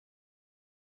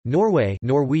Norway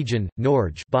Norwegian,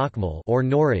 Norge Bokmål or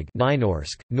Noreg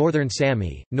Nynorsk, Northern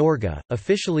Sami, Norge,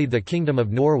 officially the Kingdom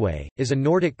of Norway, is a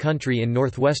Nordic country in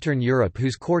northwestern Europe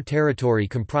whose core territory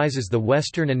comprises the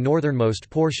western and northernmost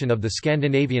portion of the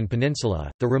Scandinavian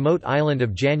peninsula. The remote island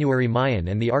of January Mayen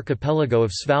and the archipelago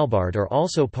of Svalbard are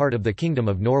also part of the Kingdom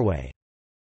of Norway.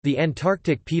 The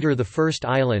Antarctic Peter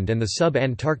I Island and the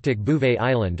sub-Antarctic Bouvet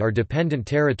Island are dependent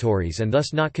territories and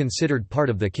thus not considered part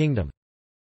of the kingdom.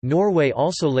 Norway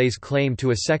also lays claim to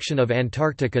a section of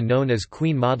Antarctica known as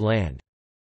Queen Maud Land.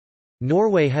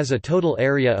 Norway has a total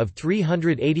area of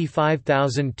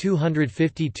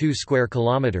 385,252 square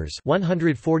kilometers,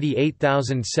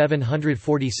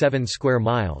 148,747 square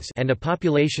miles, and a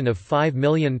population of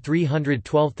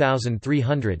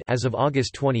 5,312,300 as of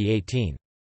August 2018.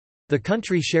 The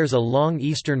country shares a long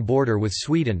eastern border with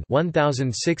Sweden,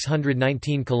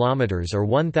 1,619 kilometers or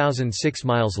 1,006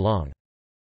 miles long.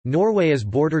 Norway is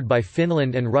bordered by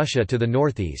Finland and Russia to the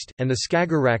northeast, and the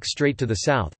Skagerrak Strait to the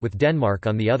south, with Denmark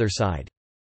on the other side.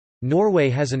 Norway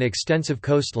has an extensive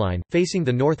coastline, facing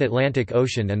the North Atlantic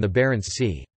Ocean and the Barents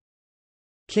Sea.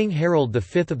 King Harald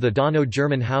V of the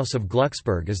Dano-German House of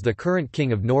Glucksburg is the current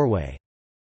King of Norway.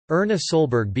 Erna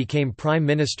Solberg became Prime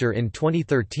Minister in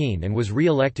 2013 and was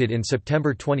re-elected in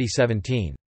September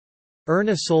 2017.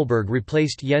 Erna Solberg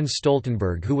replaced Jens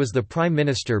Stoltenberg, who was the Prime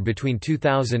Minister between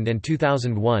 2000 and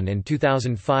 2001 and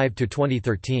 2005 to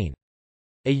 2013.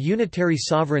 A unitary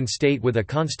sovereign state with a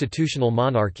constitutional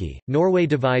monarchy, Norway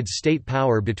divides state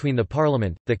power between the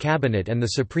parliament, the cabinet and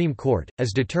the Supreme Court,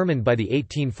 as determined by the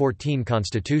 1814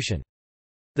 constitution.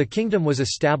 The kingdom was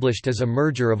established as a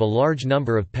merger of a large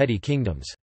number of petty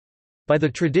kingdoms. By the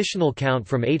traditional count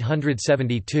from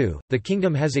 872, the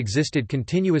kingdom has existed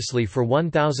continuously for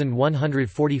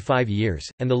 1,145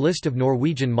 years, and the list of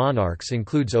Norwegian monarchs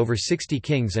includes over 60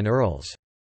 kings and earls.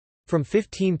 From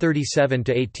 1537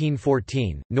 to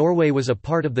 1814, Norway was a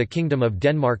part of the Kingdom of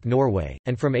Denmark-Norway,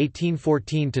 and from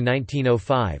 1814 to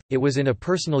 1905, it was in a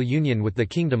personal union with the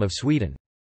Kingdom of Sweden.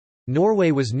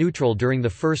 Norway was neutral during the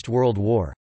First World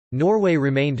War. Norway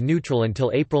remained neutral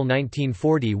until April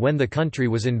 1940 when the country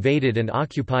was invaded and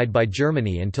occupied by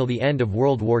Germany until the end of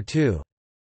World War II.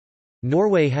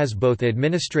 Norway has both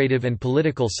administrative and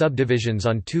political subdivisions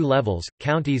on two levels,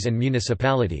 counties and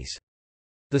municipalities.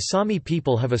 The Sami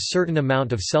people have a certain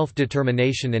amount of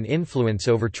self-determination and influence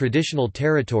over traditional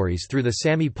territories through the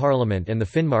Sami Parliament and the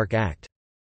Finnmark Act.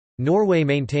 Norway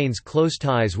maintains close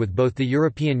ties with both the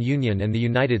European Union and the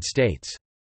United States.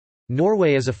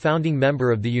 Norway is a founding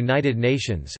member of the United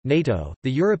Nations, NATO, the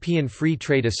European Free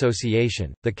Trade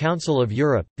Association, the Council of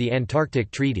Europe, the Antarctic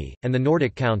Treaty, and the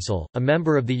Nordic Council, a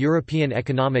member of the European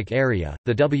Economic Area,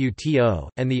 the WTO,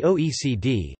 and the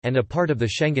OECD, and a part of the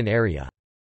Schengen area.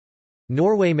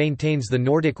 Norway maintains the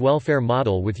Nordic welfare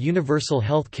model with universal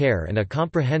health care and a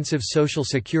comprehensive social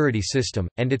security system,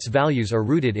 and its values are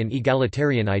rooted in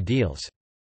egalitarian ideals.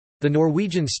 The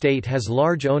Norwegian state has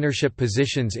large ownership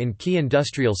positions in key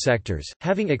industrial sectors,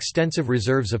 having extensive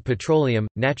reserves of petroleum,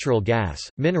 natural gas,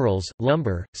 minerals,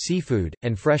 lumber, seafood,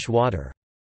 and fresh water.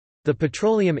 The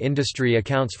petroleum industry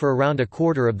accounts for around a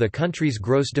quarter of the country's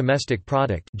gross domestic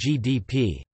product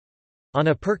 (GDP). On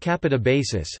a per capita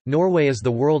basis, Norway is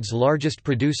the world's largest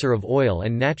producer of oil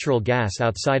and natural gas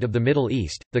outside of the Middle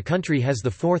East. The country has the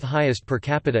fourth highest per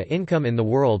capita income in the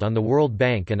world on the World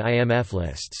Bank and IMF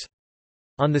lists.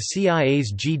 On the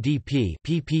CIA's GDP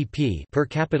 (PPP) per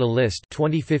capita list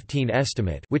 2015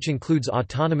 estimate, which includes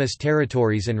autonomous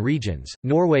territories and regions,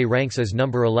 Norway ranks as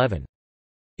number 11.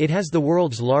 It has the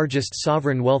world's largest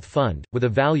sovereign wealth fund, with a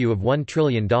value of $1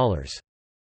 trillion.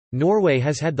 Norway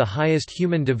has had the highest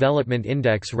Human Development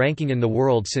Index ranking in the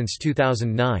world since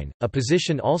 2009, a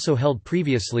position also held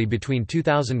previously between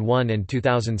 2001 and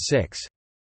 2006.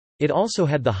 It also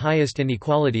had the highest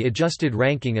inequality-adjusted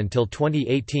ranking until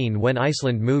 2018 when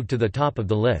Iceland moved to the top of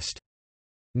the list.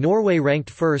 Norway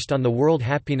ranked first on the World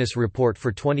Happiness Report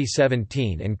for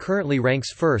 2017 and currently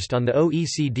ranks first on the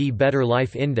OECD Better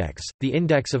Life Index, the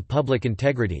Index of Public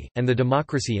Integrity, and the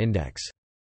Democracy Index.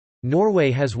 Norway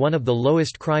has one of the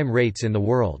lowest crime rates in the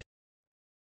world.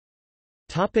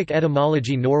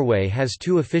 Etymology. Norway has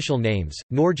two official names,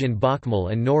 Norge in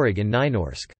Bokmål and Noreg in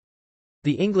Nynorsk.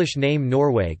 The English name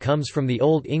Norway comes from the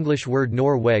Old English word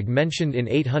Norweg mentioned in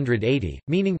 880,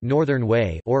 meaning northern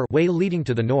way or way leading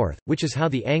to the north, which is how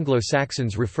the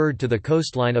Anglo-Saxons referred to the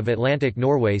coastline of Atlantic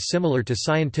Norway, similar to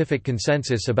scientific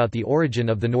consensus about the origin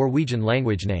of the Norwegian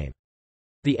language name.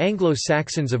 The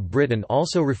Anglo-Saxons of Britain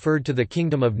also referred to the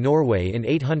Kingdom of Norway in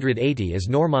 880 as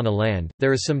Normanna land.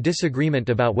 There is some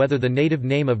disagreement about whether the native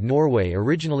name of Norway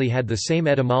originally had the same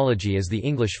etymology as the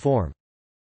English form.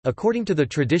 According to the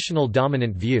traditional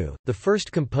dominant view, the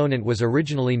first component was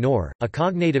originally Nor, a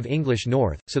cognative English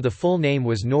north, so the full name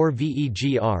was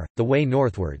Norvegr, the way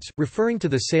northwards, referring to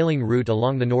the sailing route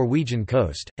along the Norwegian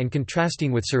coast, and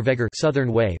contrasting with Survegr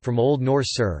southern way from Old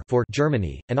Norse sur for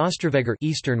Germany, and Ostrovegr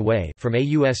eastern way from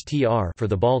Austr for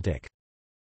the Baltic.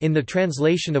 In the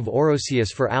translation of Orosius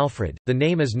for Alfred, the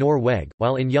name is Norweg,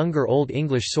 while in younger Old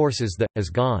English sources the is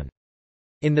gone.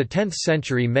 In the 10th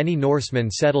century many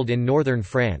Norsemen settled in northern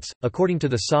France, according to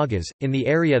the sagas, in the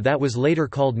area that was later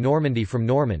called Normandy from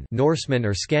Norman Norseman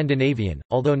or Scandinavian,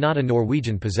 although not a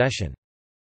Norwegian possession.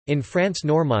 In France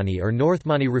Normanni or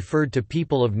Northmanni referred to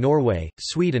people of Norway,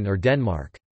 Sweden or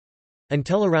Denmark.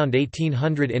 Until around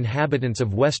 1800 inhabitants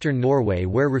of western Norway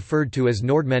were referred to as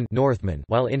Nordmen Northmen,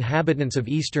 while inhabitants of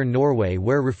eastern Norway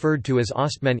were referred to as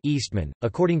Ostmen Eastmen.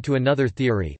 According to another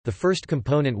theory, the first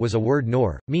component was a word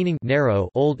Nor, meaning narrow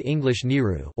Old English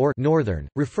Niru or northern,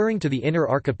 referring to the inner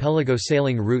archipelago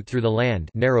sailing route through the land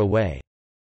narrow way.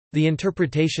 The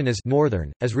interpretation as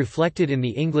northern, as reflected in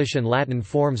the English and Latin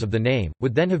forms of the name,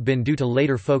 would then have been due to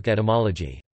later folk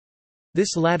etymology.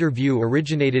 This latter view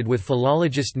originated with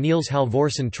philologist Niels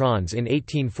Halvorsen Trons in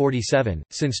 1847.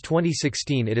 Since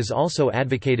 2016, it is also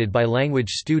advocated by language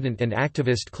student and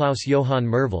activist Klaus Johan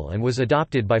Merville and was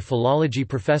adopted by philology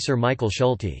professor Michael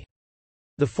Schulte.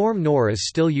 The form Nor is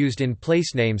still used in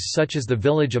place names such as the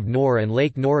village of Nor and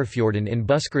Lake Norafjorden in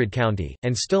Buskerud County,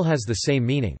 and still has the same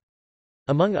meaning.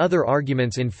 Among other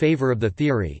arguments in favor of the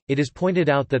theory, it is pointed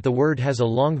out that the word has a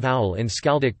long vowel in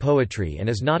skaldic poetry and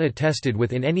is not attested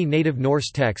within any native Norse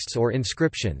texts or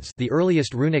inscriptions. The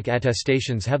earliest runic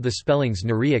attestations have the spellings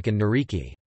Nariak and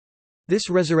Nariki. This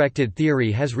resurrected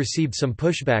theory has received some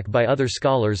pushback by other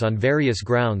scholars on various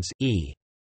grounds,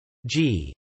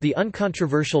 e.g. the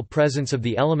uncontroversial presence of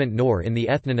the element Nor in the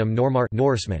ethnonym Normar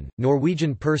Norseman,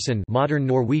 Norwegian person modern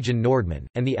Norwegian Nordman,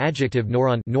 and the adjective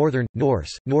Noron Northern,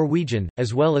 Norse, Norwegian,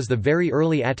 as well as the very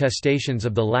early attestations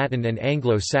of the Latin and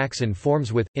Anglo-Saxon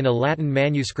forms with, in a Latin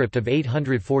manuscript of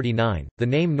 849, the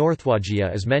name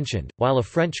Northwagia is mentioned, while a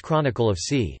French chronicle of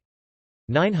c.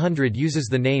 900 uses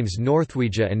the names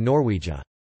Northwegia and Norwegia.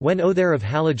 When Othere of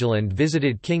Halageland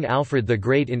visited King Alfred the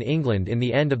Great in England in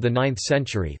the end of the 9th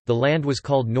century, the land was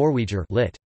called Norweger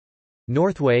lit.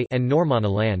 Northway and Normanna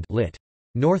land lit.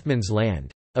 Northman's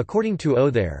land. According to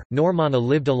Othere, Normanna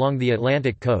lived along the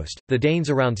Atlantic coast, the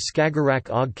Danes around Skagerrak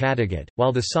og Kattegat,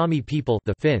 while the Sami people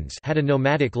the Finns had a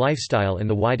nomadic lifestyle in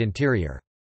the wide interior.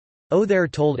 Othere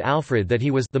told Alfred that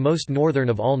he was the most northern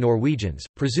of all Norwegians,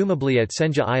 presumably at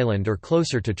Senja Island or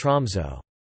closer to Tromsø.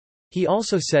 He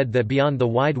also said that beyond the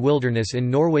wide wilderness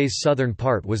in Norway's southern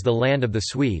part was the land of the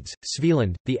Swedes.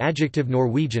 Svealand, the adjective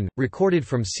Norwegian, recorded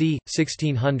from c.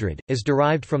 1600, is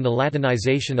derived from the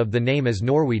Latinization of the name as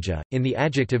Norwegia. In the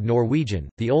adjective Norwegian,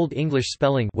 the Old English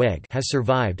spelling weg has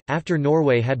survived. After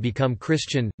Norway had become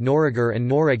Christian, Noreger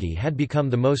and Noregi had become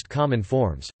the most common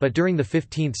forms, but during the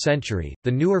 15th century,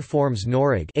 the newer forms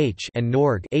Noreg h and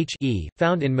Norg he,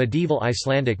 found in medieval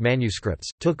Icelandic manuscripts,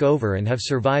 took over and have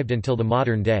survived until the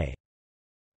modern day.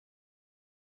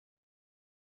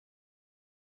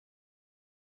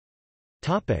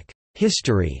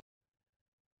 History.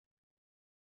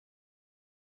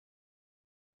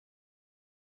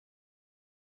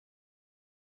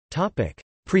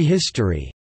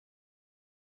 Prehistory.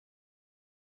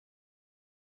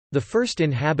 The first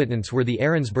inhabitants were the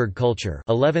Arensberg culture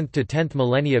 11th to 10th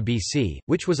millennia BC,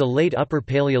 which was a late Upper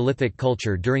Paleolithic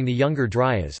culture during the Younger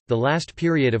Dryas, the last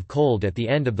period of cold at the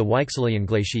end of the Weichselian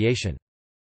glaciation.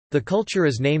 The culture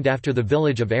is named after the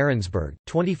village of Arensberg,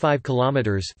 25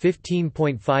 kilometers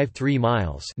 (15.53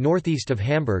 miles) northeast of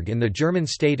Hamburg in the German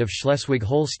state of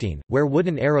Schleswig-Holstein, where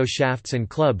wooden arrow shafts and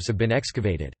clubs have been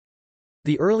excavated.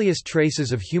 The earliest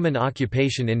traces of human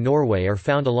occupation in Norway are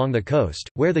found along the coast,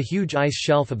 where the huge ice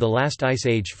shelf of the last ice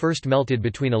age first melted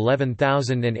between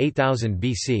 11,000 and 8,000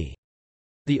 BC.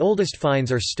 The oldest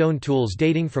finds are stone tools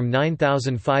dating from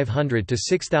 9,500 to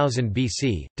 6,000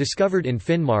 BC, discovered in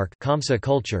Finnmark Kamsa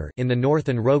culture in the north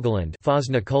and Rogaland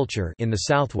Fosna culture in the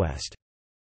southwest.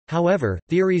 However,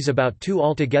 theories about two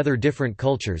altogether different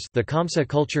cultures, the Kamsa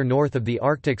culture north of the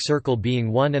Arctic Circle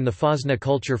being one and the Fosna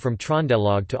culture from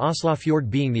Trondelag to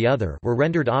Oslofjord being the other, were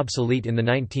rendered obsolete in the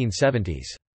 1970s.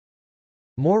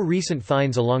 More recent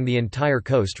finds along the entire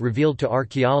coast revealed to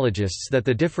archaeologists that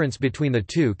the difference between the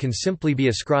two can simply be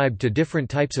ascribed to different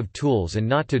types of tools and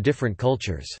not to different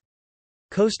cultures.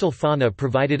 Coastal fauna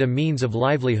provided a means of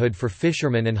livelihood for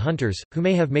fishermen and hunters, who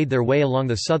may have made their way along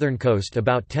the southern coast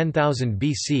about 10,000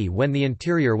 BC when the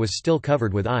interior was still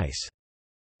covered with ice.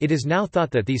 It is now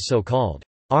thought that these so-called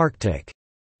Arctic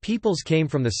Peoples came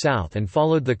from the south and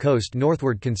followed the coast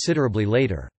northward considerably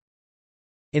later.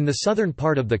 In the southern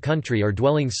part of the country are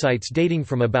dwelling sites dating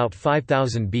from about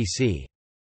 5000 BC.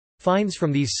 Finds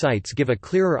from these sites give a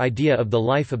clearer idea of the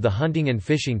life of the hunting and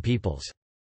fishing peoples.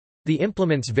 The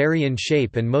implements vary in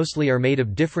shape and mostly are made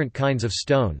of different kinds of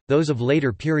stone, those of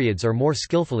later periods are more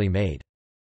skillfully made.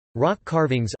 Rock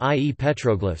carvings, i.e.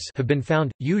 petroglyphs, have been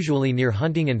found, usually near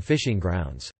hunting and fishing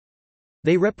grounds.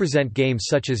 They represent games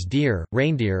such as deer,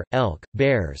 reindeer, elk,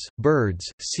 bears,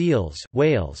 birds, seals,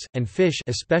 whales, and fish,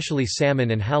 especially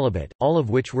salmon and halibut, all of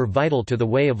which were vital to the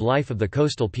way of life of the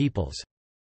coastal peoples.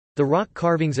 The rock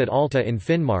carvings at Alta in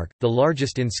Finnmark, the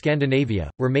largest in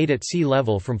Scandinavia, were made at sea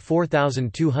level from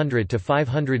 4200 to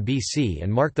 500 BC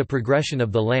and mark the progression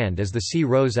of the land as the sea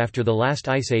rose after the last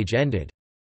ice age ended.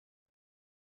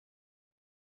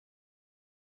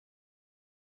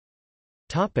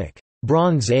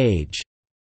 Bronze Age.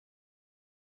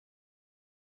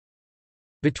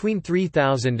 Between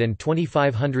 3000 and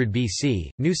 2500 BC,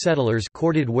 new settlers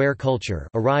corded ware culture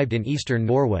arrived in eastern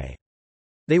Norway.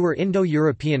 They were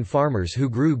Indo-European farmers who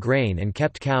grew grain and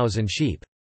kept cows and sheep.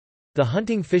 The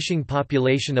hunting-fishing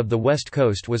population of the west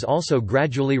coast was also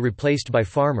gradually replaced by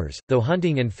farmers, though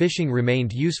hunting and fishing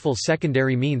remained useful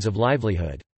secondary means of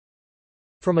livelihood.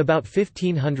 From about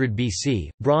 1500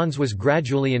 BC, bronze was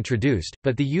gradually introduced,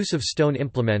 but the use of stone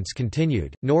implements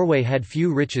continued. Norway had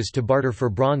few riches to barter for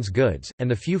bronze goods, and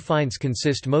the few finds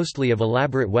consist mostly of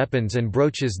elaborate weapons and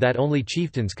brooches that only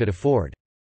chieftains could afford.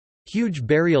 Huge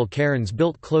burial cairns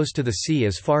built close to the sea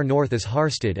as far north as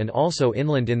Harstad and also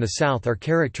inland in the south are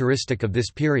characteristic of this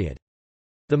period.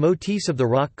 The motifs of the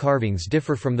rock carvings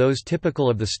differ from those typical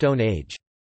of the Stone Age.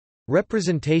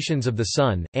 Representations of the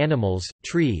sun, animals,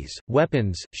 trees,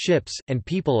 weapons, ships, and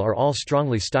people are all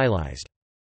strongly stylized.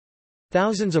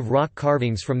 Thousands of rock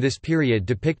carvings from this period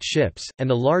depict ships, and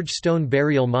the large stone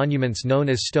burial monuments known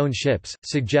as stone ships,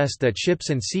 suggest that ships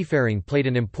and seafaring played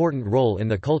an important role in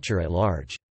the culture at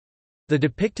large. The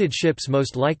depicted ships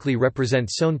most likely represent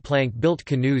sewn plank-built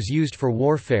canoes used for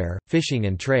warfare, fishing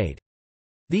and trade.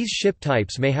 These ship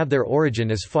types may have their origin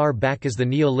as far back as the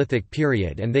Neolithic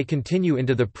period and they continue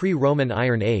into the pre-Roman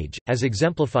Iron Age, as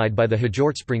exemplified by the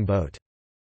Hjortspring boat.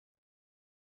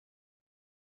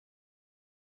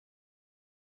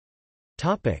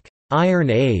 Iron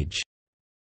Age.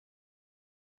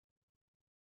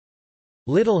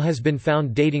 Little has been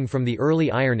found dating from the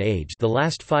early Iron Age, the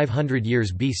last 500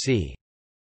 years BC.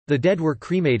 The dead were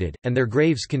cremated, and their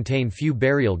graves contain few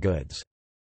burial goods.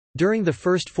 During the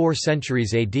first 4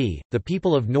 centuries AD, the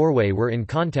people of Norway were in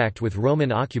contact with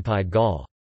Roman-occupied Gaul.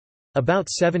 About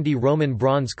 70 Roman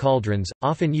bronze cauldrons,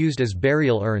 often used as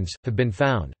burial urns, have been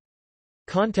found.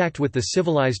 Contact with the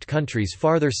civilized countries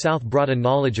farther south brought a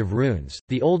knowledge of runes.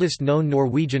 The oldest known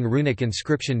Norwegian runic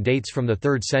inscription dates from the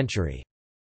 3rd century.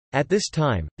 At this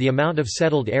time, the amount of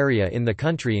settled area in the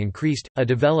country increased, a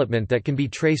development that can be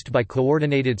traced by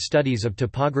coordinated studies of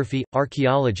topography,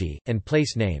 archaeology, and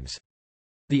place names.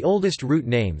 The oldest root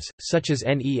names, such as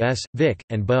Nes, Vik,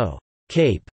 and Bo,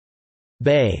 Cape,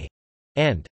 Bay,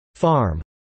 and Farm,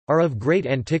 are of great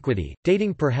antiquity,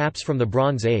 dating perhaps from the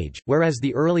Bronze Age, whereas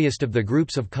the earliest of the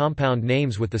groups of compound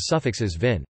names with the suffixes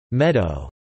vin, meadow,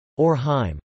 or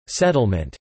heim,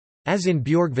 settlement, as in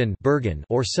Bjorgvin, Bergen,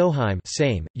 or Soheim,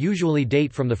 same, usually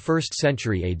date from the 1st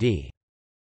century AD.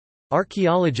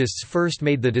 Archaeologists first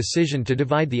made the decision to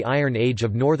divide the Iron Age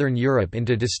of Northern Europe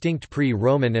into distinct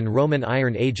pre-Roman and Roman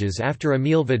Iron Ages after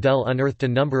Émile Vidal unearthed a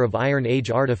number of Iron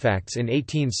Age artifacts in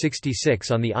 1866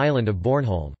 on the island of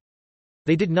Bornholm.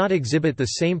 They did not exhibit the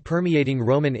same permeating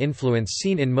Roman influence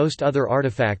seen in most other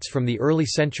artifacts from the early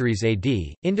centuries AD,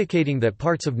 indicating that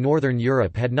parts of Northern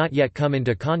Europe had not yet come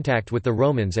into contact with the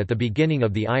Romans at the beginning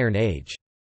of the Iron Age.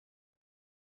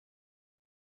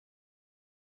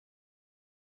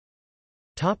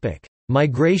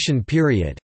 Migration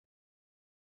period.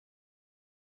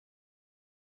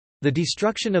 The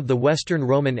destruction of the Western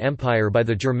Roman Empire by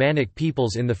the Germanic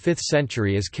peoples in the 5th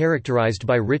century is characterized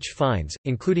by rich finds,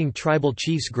 including tribal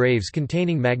chiefs' graves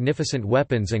containing magnificent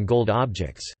weapons and gold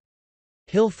objects.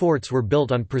 Hill forts were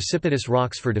built on precipitous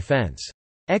rocks for defense.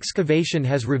 Excavation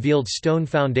has revealed stone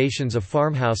foundations of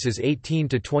farmhouses 18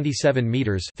 to 27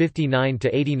 meters (59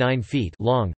 to 89 feet)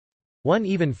 long, one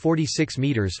even 46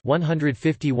 meters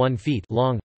 (151 feet)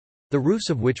 long, the roofs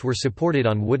of which were supported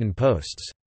on wooden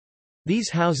posts.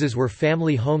 These houses were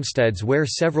family homesteads where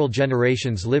several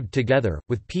generations lived together,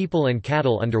 with people and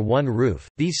cattle under one roof.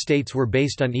 These states were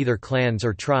based on either clans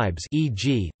or tribes,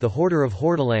 e.g., the Horder of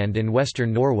Hordaland in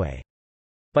western Norway.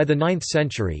 By the 9th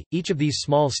century, each of these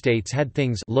small states had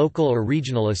things, local or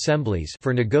regional assemblies,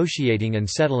 for negotiating and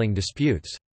settling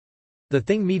disputes. The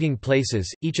thing meeting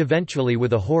places, each eventually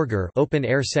with a horger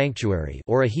open-air sanctuary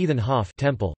or a heathen hof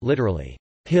temple, literally,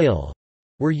 hill,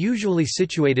 were usually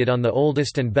situated on the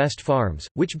oldest and best farms,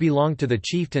 which belonged to the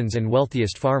chieftains and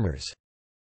wealthiest farmers.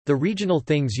 The regional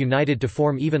things united to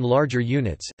form even larger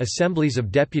units, assemblies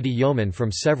of deputy yeomen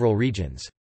from several regions.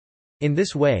 In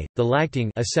this way, the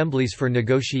lagting assemblies for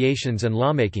negotiations and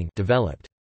lawmaking developed.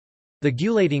 The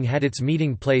Gulating had its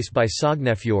meeting place by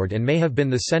Sognefjord and may have been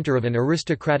the centre of an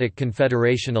aristocratic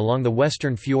confederation along the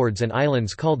western fjords and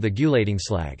islands called the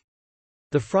Gulatingslag.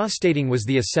 The Frostating was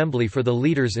the assembly for the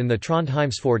leaders in the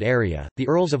Trondheimsfjord area. The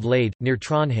Earls of Lade, near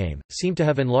Trondheim, seem to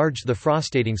have enlarged the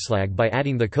Frostatingsslag by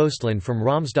adding the coastland from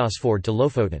Romsdalsfjord to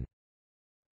Lofoten.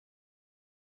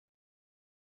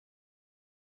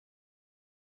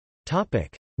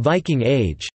 Viking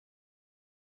Age.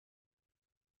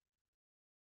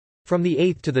 From the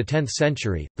 8th to the 10th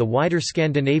century, the wider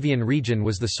Scandinavian region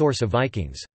was the source of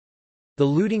Vikings. The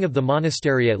looting of the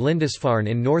monastery at Lindisfarne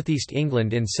in northeast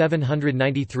England in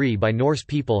 793 by Norse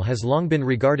people has long been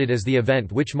regarded as the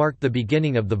event which marked the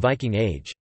beginning of the Viking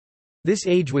Age. This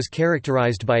age was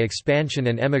characterized by expansion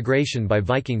and emigration by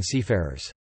Viking seafarers.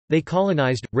 They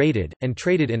colonized, raided, and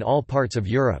traded in all parts of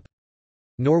Europe.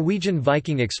 Norwegian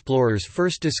Viking explorers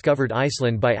first discovered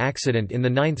Iceland by accident in the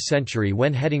 9th century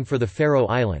when heading for the Faroe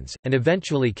Islands, and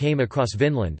eventually came across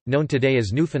Vinland, known today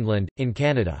as Newfoundland, in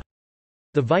Canada.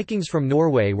 The Vikings from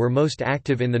Norway were most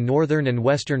active in the northern and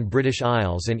western British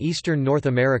Isles and eastern North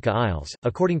America Isles.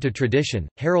 According to tradition,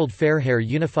 Harold Fairhair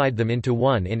unified them into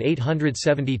one in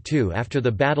 872 after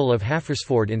the Battle of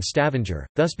Hafrsfjord in Stavanger,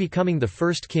 thus becoming the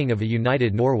first king of a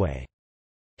united Norway.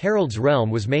 Harold's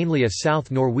realm was mainly a South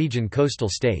Norwegian coastal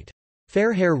state.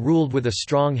 Fairhair ruled with a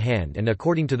strong hand and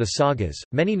according to the sagas,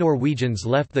 many Norwegians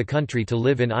left the country to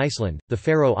live in Iceland, the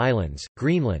Faroe Islands,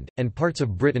 Greenland, and parts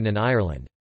of Britain and Ireland.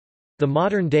 The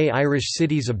modern-day Irish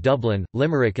cities of Dublin,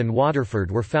 Limerick and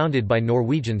Waterford were founded by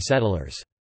Norwegian settlers.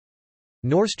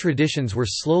 Norse traditions were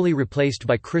slowly replaced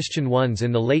by Christian ones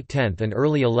in the late 10th and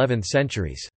early 11th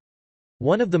centuries.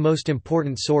 One of the most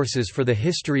important sources for the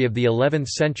history of the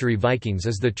 11th-century Vikings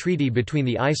is the treaty between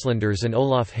the Icelanders and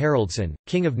Olaf Haraldsson,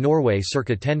 King of Norway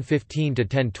circa 1015 to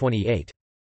 1028.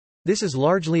 This is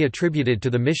largely attributed to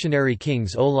the missionary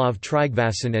kings Olav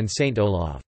Tryggvason and Saint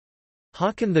Olav.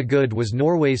 Håkon the Good was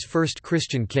Norway's first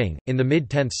Christian king, in the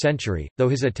mid-10th century, though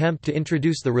his attempt to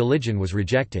introduce the religion was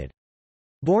rejected.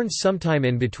 Born sometime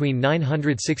in between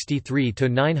 963 to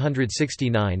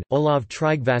 969, Olav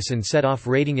Tryggvason set off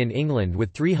raiding in England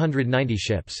with 390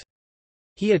 ships.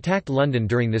 He attacked London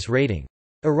during this raiding.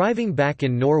 Arriving back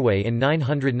in Norway in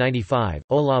 995,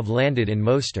 Olav landed in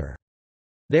Moster.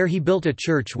 There he built a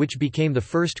church which became the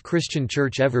first Christian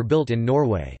church ever built in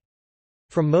Norway.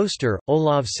 From Moster,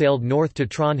 Olav sailed north to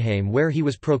Trondheim where he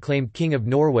was proclaimed King of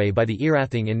Norway by the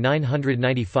Irathing in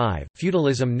 995.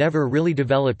 Feudalism never really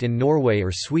developed in Norway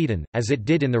or Sweden, as it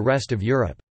did in the rest of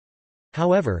Europe.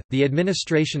 However, the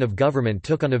administration of government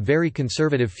took on a very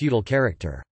conservative feudal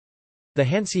character. The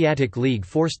Hanseatic League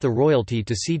forced the royalty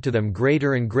to cede to them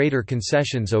greater and greater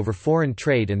concessions over foreign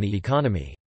trade and the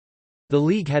economy. The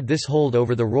League had this hold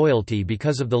over the royalty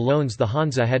because of the loans the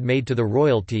Hansa had made to the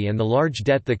royalty and the large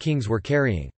debt the kings were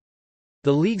carrying.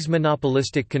 The League's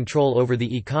monopolistic control over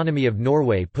the economy of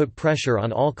Norway put pressure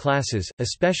on all classes,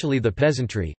 especially the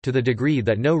peasantry, to the degree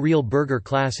that no real burgher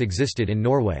class existed in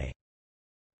Norway.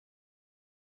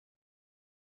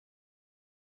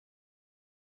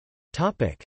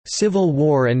 Civil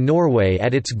War and Norway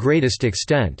at its greatest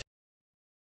extent.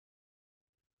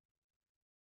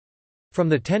 From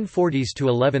the 1040s to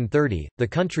 1130, the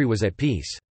country was at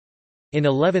peace. In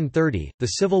 1130, the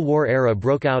Civil War era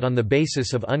broke out on the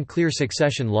basis of unclear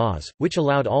succession laws, which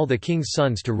allowed all the king's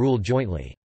sons to rule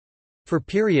jointly. For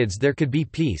periods there could be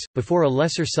peace, before a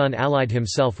lesser son allied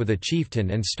himself with a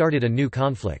chieftain and started a new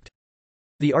conflict.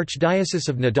 The Archdiocese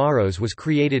of Nidaros was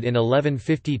created in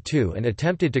 1152 and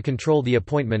attempted to control the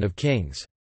appointment of kings.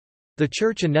 The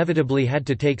Church inevitably had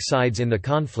to take sides in the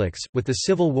conflicts, with the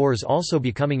civil wars also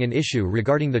becoming an issue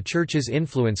regarding the Church's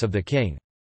influence of the king.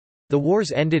 The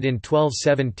wars ended in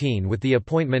 1217 with the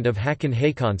appointment of Håkon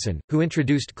Håkonsson, who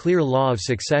introduced clear law of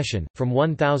succession. From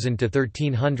 1000 to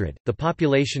 1300, the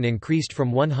population increased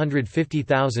from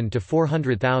 150,000 to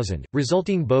 400,000,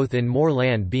 resulting both in more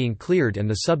land being cleared and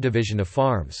the subdivision of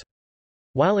farms.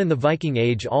 While in the Viking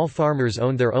Age all farmers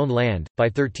owned their own land, by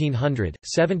 1300,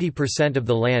 70% of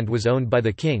the land was owned by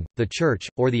the king, the church,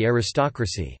 or the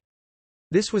aristocracy.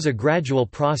 This was a gradual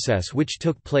process which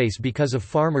took place because of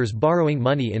farmers borrowing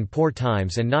money in poor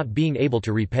times and not being able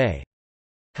to repay.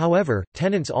 However,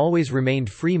 tenants always remained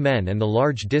free men, and the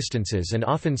large distances and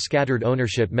often scattered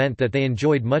ownership meant that they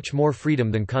enjoyed much more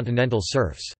freedom than continental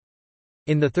serfs.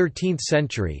 In the 13th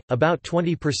century, about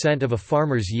 20% of a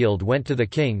farmer's yield went to the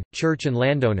king, church, and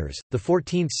landowners. The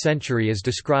 14th century is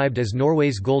described as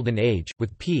Norway's golden age,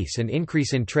 with peace and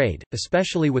increase in trade,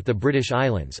 especially with the British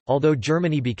Islands, although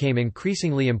Germany became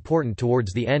increasingly important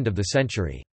towards the end of the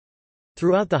century.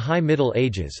 Throughout the High Middle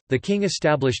Ages, the king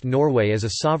established Norway as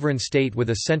a sovereign state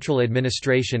with a central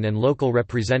administration and local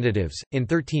representatives. In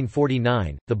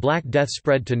 1349, the Black Death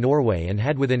spread to Norway and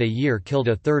had within a year killed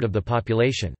a third of the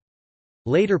population.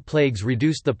 Later plagues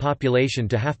reduced the population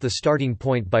to half the starting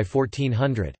point by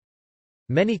 1400.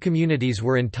 Many communities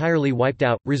were entirely wiped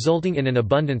out, resulting in an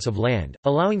abundance of land,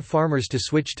 allowing farmers to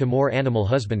switch to more animal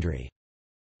husbandry.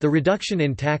 The reduction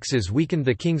in taxes weakened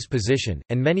the king's position,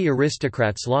 and many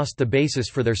aristocrats lost the basis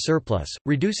for their surplus,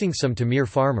 reducing some to mere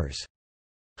farmers.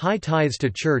 High tithes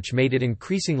to church made it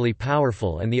increasingly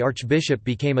powerful, and the archbishop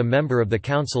became a member of the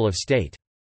Council of State.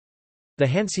 The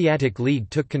Hanseatic League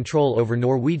took control over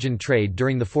Norwegian trade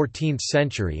during the 14th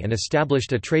century and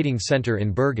established a trading centre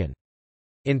in Bergen.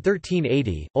 In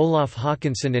 1380, Olaf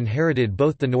Håkonsson inherited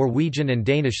both the Norwegian and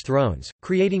Danish thrones,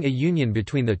 creating a union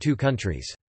between the two countries.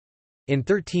 In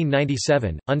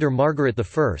 1397, under Margaret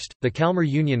I, the Kalmar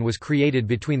Union was created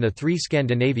between the three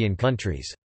Scandinavian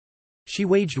countries. She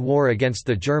waged war against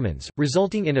the Germans,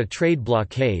 resulting in a trade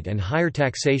blockade and higher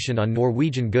taxation on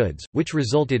Norwegian goods, which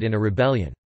resulted in a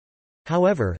rebellion.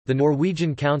 However, the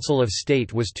Norwegian Council of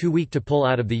State was too weak to pull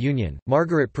out of the Union.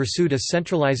 Margaret pursued a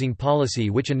centralizing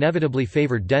policy which inevitably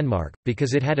favored Denmark,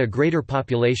 because it had a greater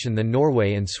population than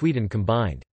Norway and Sweden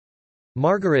combined.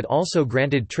 Margaret also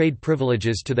granted trade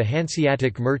privileges to the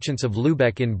Hanseatic merchants of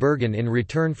Lübeck in Bergen in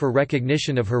return for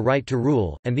recognition of her right to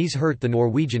rule, and these hurt the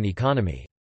Norwegian economy.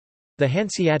 The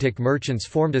Hanseatic merchants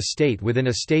formed a state within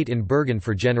a state in Bergen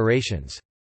for generations.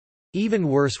 Even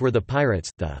worse were the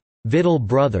pirates, the Vidal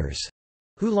brothers,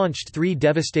 who launched 3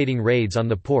 devastating raids on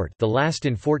the port, the last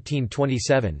in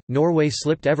 1427. Norway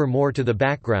slipped ever more to the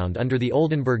background under the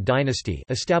Oldenburg dynasty,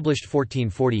 established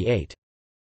 1448.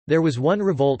 There was one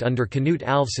revolt under Knut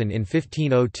Alvsson in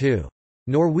 1502.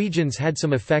 Norwegians had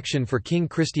some affection for King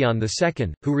Christian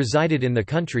II, who resided in the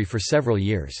country for several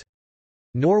years.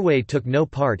 Norway took no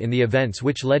part in the events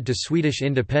which led to Swedish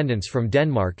independence from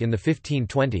Denmark in the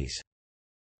 1520s.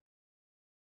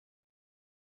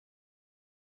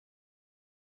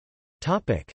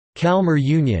 Kalmar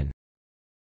Union.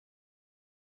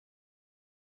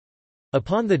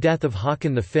 Upon the death of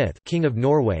Håkon V, King of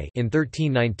Norway, in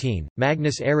 1319,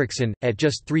 Magnus Eriksson, at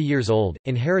just 3 years old,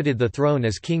 inherited the throne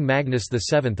as King Magnus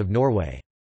VII of Norway.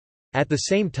 At the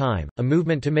same time, a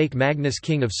movement to make Magnus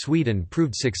King of Sweden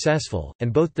proved successful,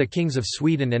 and both the kings of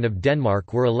Sweden and of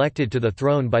Denmark were elected to the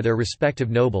throne by their respective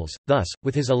nobles. Thus,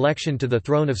 with his election to the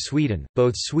throne of Sweden,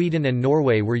 both Sweden and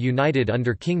Norway were united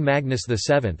under King Magnus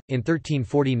VII. In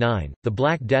 1349, the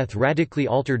Black Death radically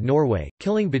altered Norway,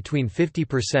 killing between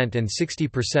 50% and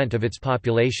 60% of its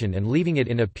population and leaving it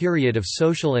in a period of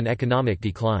social and economic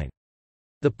decline.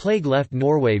 The plague left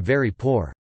Norway very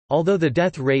poor. Although the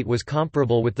death rate was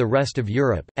comparable with the rest of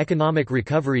Europe, economic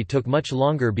recovery took much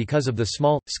longer because of the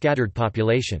small, scattered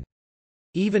population.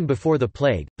 Even before the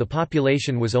plague, the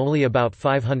population was only about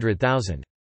 500,000.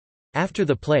 After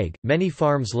the plague, many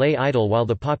farms lay idle while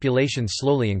the population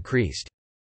slowly increased.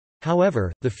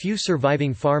 However, the few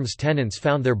surviving farms' tenants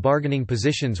found their bargaining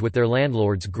positions with their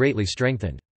landlords greatly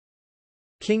strengthened.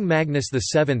 King Magnus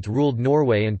VII ruled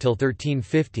Norway until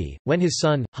 1350, when his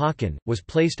son, Håkon, was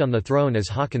placed on the throne as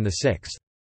Håkon VI.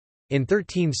 In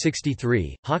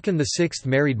 1363, Håkon VI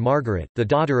married Margaret, the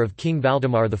daughter of King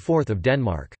Valdemar IV of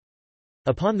Denmark.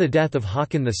 Upon the death of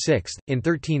Håkon VI, in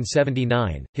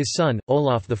 1379, his son,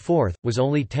 Olaf IV, was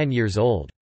only 10 years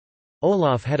old.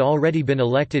 Olaf had already been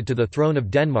elected to the throne of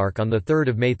Denmark on 3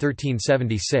 May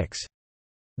 1376.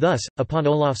 Thus, upon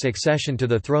Olaf's accession to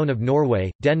the throne of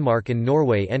Norway, Denmark and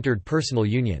Norway entered personal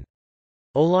union.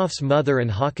 Olaf's mother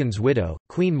and Håkon's widow,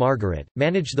 Queen Margaret,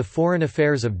 managed the foreign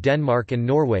affairs of Denmark and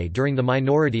Norway during the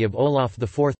minority of Olaf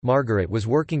IV. Margaret was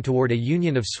working toward a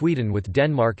union of Sweden with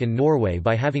Denmark and Norway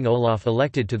by having Olaf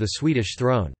elected to the Swedish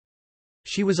throne.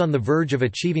 She was on the verge of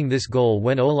achieving this goal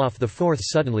when Olaf IV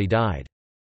suddenly died.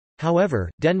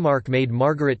 However, Denmark made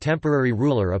Margaret temporary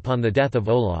ruler upon the death of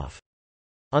Olaf.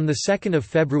 On 2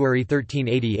 February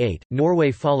 1388,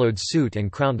 Norway followed suit and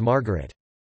crowned Margaret.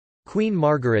 Queen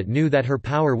Margaret knew that her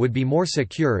power would be more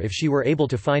secure if she were able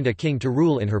to find a king to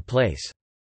rule in her place.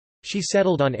 She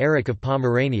settled on Erik of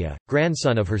Pomerania,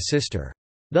 grandson of her sister.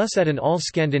 Thus at an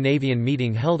all-Scandinavian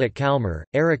meeting held at Kalmar,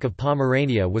 Erik of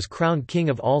Pomerania was crowned king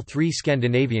of all 3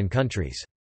 Scandinavian countries.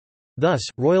 Thus,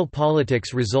 royal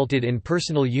politics resulted in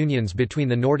personal unions between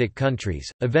the Nordic countries,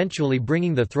 eventually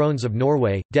bringing the thrones of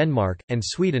Norway, Denmark, and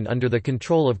Sweden under the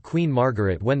control of Queen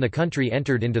Margaret when the country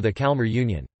entered into the Kalmar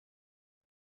Union.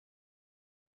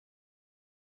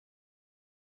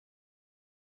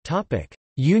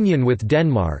 Union with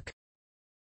Denmark.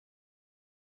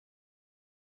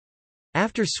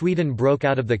 After Sweden broke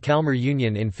out of the Kalmar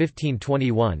Union in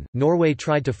 1521, Norway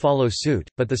tried to follow suit,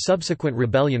 but the subsequent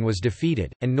rebellion was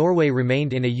defeated, and Norway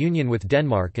remained in a union with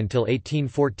Denmark until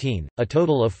 1814, a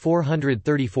total of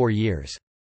 434 years.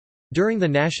 During the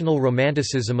national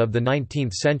romanticism of the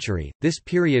 19th century, this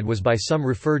period was by some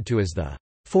referred to as the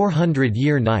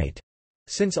 400-year night,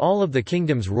 since all of the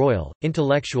kingdom's royal,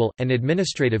 intellectual, and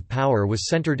administrative power was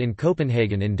centered in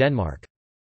Copenhagen in Denmark.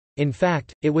 In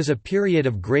fact, it was a period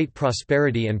of great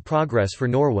prosperity and progress for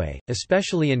Norway,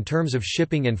 especially in terms of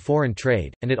shipping and foreign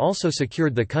trade, and it also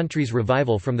secured the country's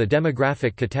revival from the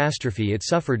demographic catastrophe it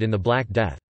suffered in the Black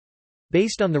Death.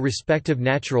 Based on the respective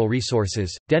natural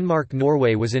resources,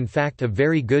 Denmark-Norway was in fact a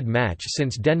very good match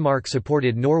since Denmark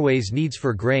supported Norway's needs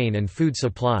for grain and food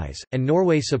supplies, and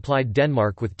Norway supplied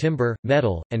Denmark with timber,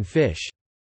 metal, and fish.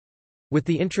 With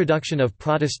the introduction of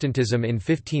Protestantism in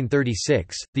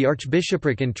 1536, the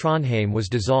archbishopric in Trondheim was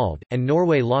dissolved, and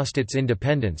Norway lost its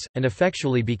independence, and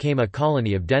effectually became a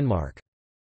colony of Denmark.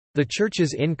 The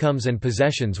church's incomes and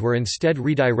possessions were instead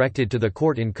redirected to the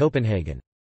court in Copenhagen.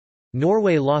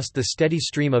 Norway lost the steady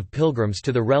stream of pilgrims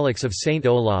to the relics of Saint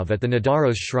Olav at the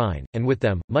Nidaros shrine, and with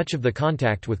them, much of the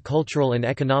contact with cultural and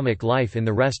economic life in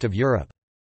the rest of Europe.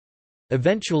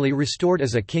 Eventually restored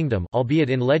as a kingdom, albeit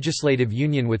in legislative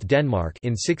union with Denmark,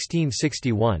 in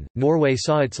 1661, Norway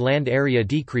saw its land area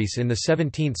decrease in the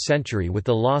 17th century with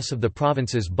the loss of the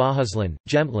provinces Bohuslän,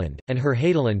 Jämtland, and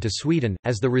Härjedalen to Sweden,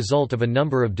 as the result of a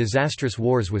number of disastrous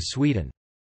wars with Sweden.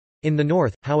 In the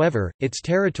north, however, its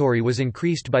territory was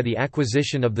increased by the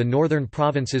acquisition of the northern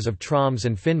provinces of Troms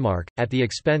and Finnmark, at the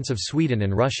expense of Sweden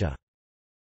and Russia.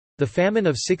 The famine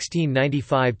of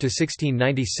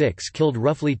 1695–1696 killed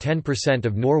roughly 10%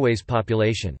 of Norway's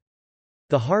population.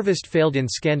 The harvest failed in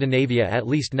Scandinavia at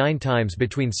least 9 times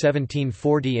between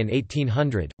 1740 and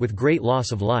 1800, with great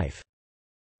loss of life.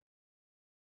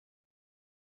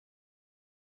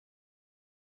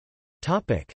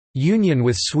 Union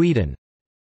with Sweden.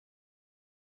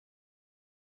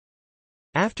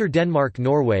 After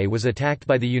Denmark-Norway was attacked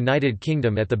by the United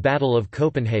Kingdom at the Battle of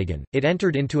Copenhagen, it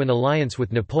entered into an alliance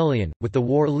with Napoleon, with the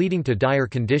war leading to dire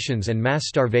conditions and mass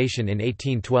starvation in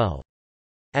 1812.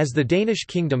 As the Danish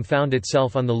kingdom found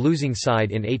itself on the losing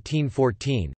side in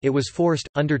 1814, it was forced,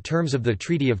 under terms of the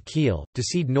Treaty of Kiel, to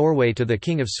cede Norway to the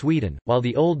King of Sweden, while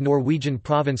the old Norwegian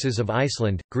provinces of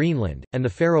Iceland, Greenland, and the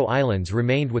Faroe Islands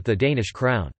remained with the Danish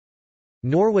crown.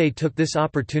 Norway took this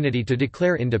opportunity to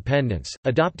declare independence,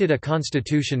 adopted a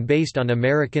constitution based on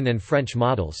American and French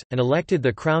models, and elected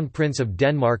the Crown Prince of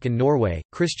Denmark and Norway,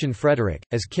 Christian Frederik,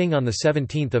 as king on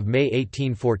 17 May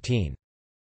 1814.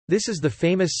 This is the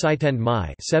famous 17.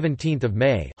 Maj 17th of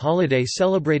May holiday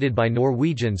celebrated by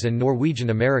Norwegians and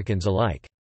Norwegian Americans alike.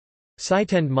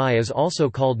 17. Maj is also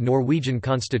called Norwegian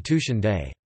Constitution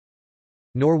Day.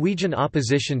 Norwegian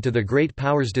opposition to the Great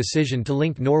Powers' decision to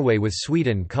link Norway with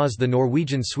Sweden caused the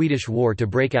Norwegian-Swedish War to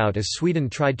break out as Sweden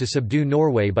tried to subdue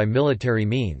Norway by military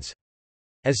means.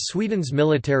 As Sweden's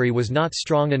military was not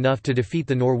strong enough to defeat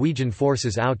the Norwegian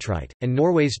forces outright, and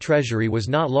Norway's treasury was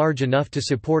not large enough to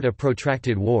support a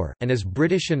protracted war, and as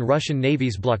British and Russian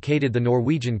navies blockaded the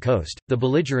Norwegian coast, the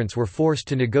belligerents were forced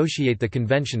to negotiate the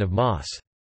Convention of Moss.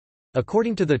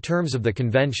 According to the terms of the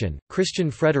convention,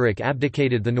 Christian Frederik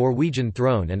abdicated the Norwegian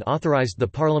throne and authorized the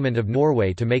Parliament of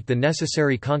Norway to make the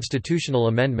necessary constitutional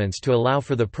amendments to allow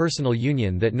for the personal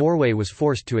union that Norway was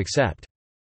forced to accept.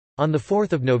 On 4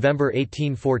 November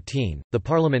 1814, the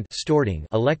Parliament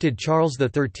elected Charles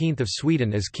XIII of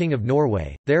Sweden as King of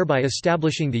Norway, thereby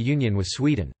establishing the union with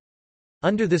Sweden.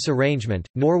 Under this arrangement,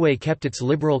 Norway kept its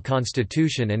liberal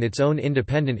constitution and its own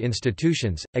independent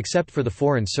institutions, except for the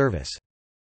Foreign Service.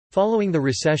 Following the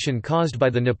recession caused by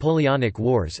the Napoleonic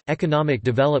Wars, economic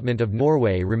development of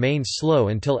Norway remained slow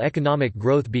until economic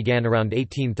growth began around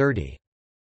 1830.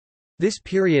 This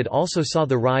period also saw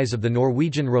the rise of the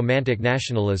Norwegian Romantic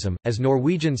nationalism, as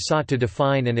Norwegians sought to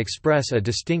define and express a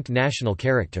distinct national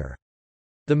character.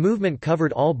 The movement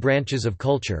covered all branches of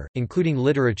culture, including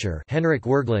literature. Henrik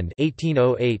Wergeland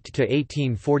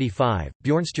 (1808–1845),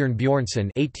 Bjornstjerne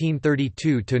Bjornson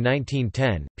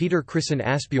 (1832–1910), Peter Christen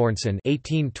Asbjornsen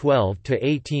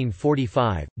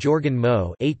 (1812–1845), Jorgen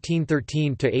Moe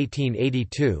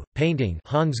 (1813–1882), painting.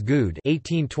 Hans Gude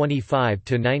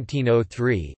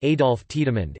 (1825–1903), Adolf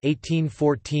Tiedemann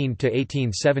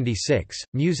 (1814–1876),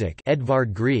 music.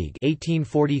 Edvard Grieg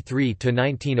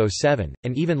 (1843–1907),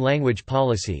 and even language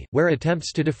policy, where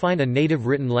attempts to define a native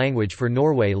written language for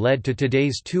Norway led to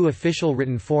today's two official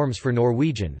written forms for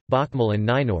Norwegian, Bokmål and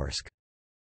Nynorsk.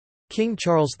 King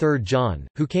Charles III John,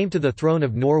 who came to the throne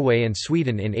of Norway and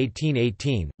Sweden in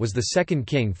 1818, was the second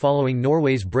king following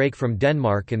Norway's break from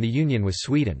Denmark and the union with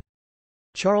Sweden.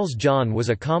 Charles John was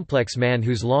a complex man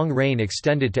whose long reign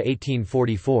extended to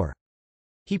 1844.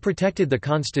 He protected the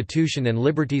constitution and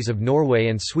liberties of Norway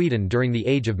and Sweden during the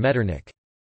Age of Metternich.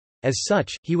 As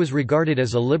such, he was regarded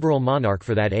as a liberal monarch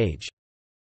for that age.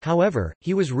 However,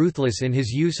 he was ruthless in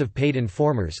his use of paid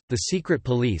informers, the secret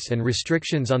police and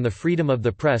restrictions on the freedom of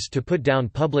the press to put down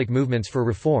public movements for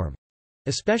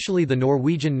reform—especially the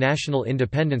Norwegian national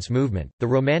independence movement. The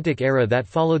Romantic era that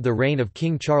followed the reign of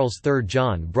King Charles III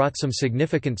John brought some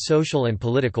significant social and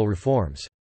political reforms.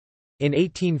 In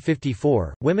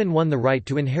 1854, women won the right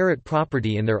to inherit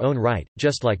property in their own right,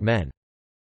 just like men.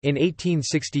 In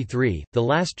 1863, the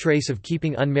last trace of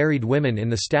keeping unmarried women in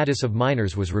the status of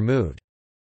minors was removed.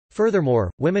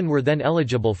 Furthermore, women were then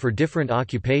eligible for different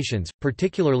occupations,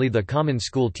 particularly the common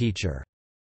school teacher.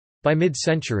 By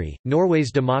mid-century,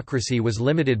 Norway's democracy was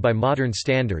limited by modern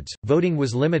standards. Voting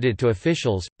was limited to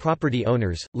officials, property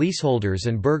owners, leaseholders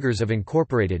and burghers of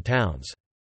incorporated towns.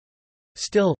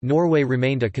 Still, Norway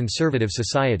remained a conservative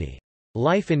society.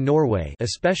 Life in Norway,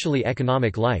 especially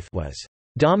economic life, was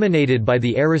dominated by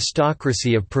the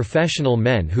aristocracy of professional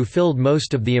men who filled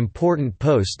most of the important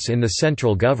posts in the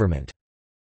central government.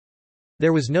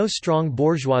 There was no strong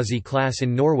bourgeoisie class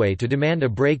in Norway to demand a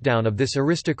breakdown of this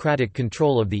aristocratic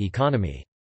control of the economy.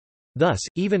 Thus,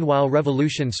 even while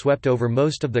revolution swept over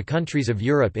most of the countries of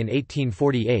Europe in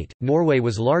 1848, Norway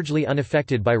was largely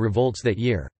unaffected by revolts that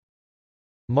year.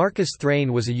 Marcus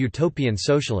Thrane was a utopian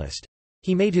socialist.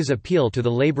 He made his appeal to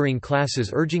the laboring classes,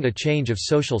 urging a change of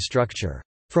social structure,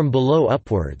 from below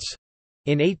upwards.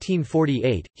 In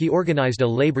 1848, he organized a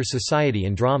labor society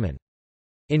in Drammen.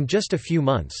 In just a few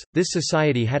months, this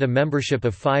society had a membership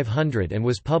of 500 and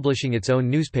was publishing its own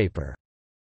newspaper.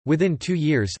 Within 2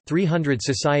 years, 300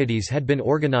 societies had been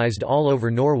organized all over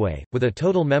Norway, with a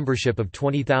total membership of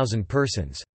 20,000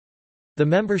 persons. The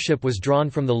membership was drawn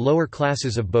from the lower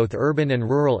classes of both urban and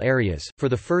rural areas. For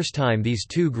the first time, these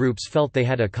two groups felt they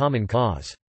had a common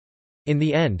cause. In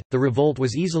the end, the revolt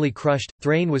was easily crushed.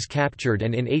 Thrane was captured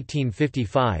and in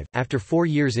 1855, after 4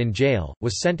 years in jail,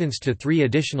 was sentenced to 3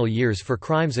 additional years for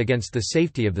crimes against the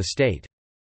safety of the state.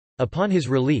 Upon his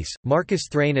release, Marcus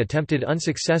Thrane attempted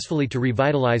unsuccessfully to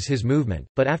revitalize his movement,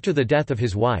 but after the death of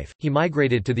his wife, he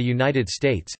migrated to the United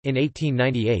States. In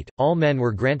 1898, all men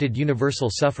were granted universal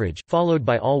suffrage, followed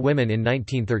by all women in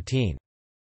 1913.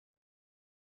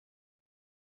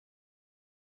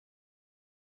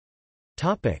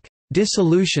 Topic: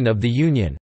 Dissolution of the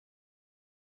Union.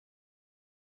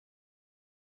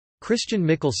 Christian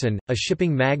Michelsen, a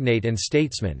shipping magnate and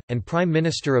statesman, and Prime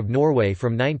Minister of Norway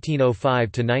from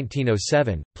 1905 to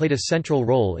 1907, played a central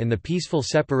role in the peaceful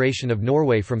separation of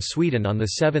Norway from Sweden on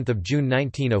 7 June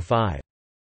 1905.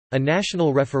 A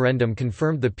national referendum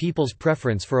confirmed the people's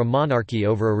preference for a monarchy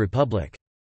over a republic.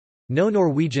 No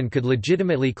Norwegian could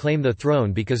legitimately claim the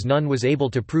throne because none was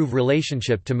able to prove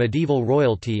relationship to medieval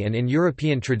royalty, and in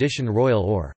European tradition royal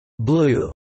or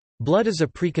blue blood is a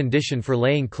precondition for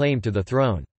laying claim to the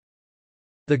throne.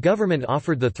 The government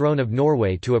offered the throne of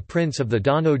Norway to a prince of the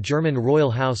Dano-German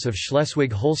royal house of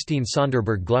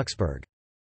Schleswig-Holstein-Sonderburg-Glucksburg.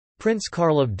 Prince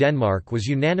Karl of Denmark was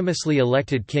unanimously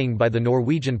elected king by the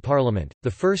Norwegian parliament, the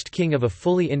first king of a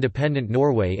fully independent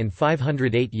Norway in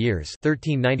 508 years.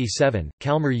 1397,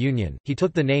 Kalmar Union, he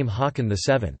took the name Haakon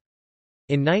VII.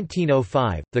 In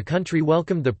 1905, the country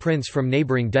welcomed the prince from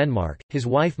neighbouring Denmark, his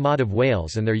wife Maud of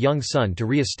Wales and their young son to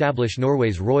re-establish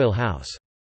Norway's royal house.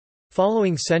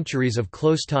 Following centuries of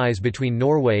close ties between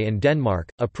Norway and Denmark,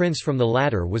 a prince from the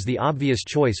latter was the obvious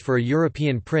choice for a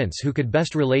European prince who could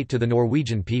best relate to the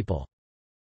Norwegian people.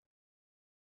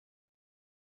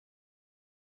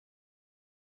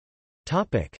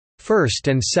 First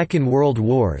and Second World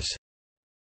Wars.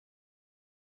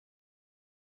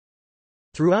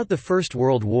 Throughout the First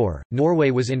World War,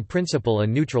 Norway was in principle a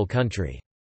neutral country.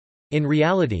 In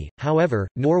reality, however,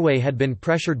 Norway had been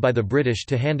pressured by the British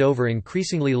to hand over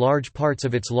increasingly large parts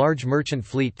of its large merchant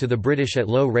fleet to the British at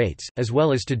low rates, as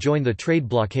well as to join the trade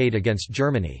blockade against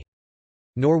Germany.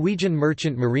 Norwegian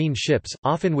merchant marine ships,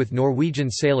 often with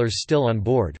Norwegian sailors still on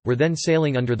board, were then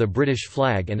sailing under the British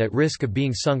flag and at risk of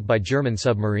being sunk by German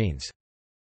submarines.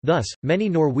 Thus, many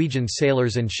Norwegian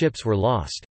sailors and ships were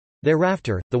lost.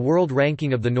 Thereafter, the world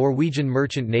ranking of the Norwegian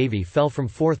merchant navy fell from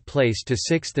 4th place to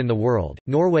 6th in the world.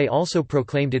 Norway also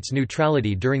proclaimed its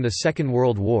neutrality during the Second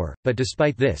World War, but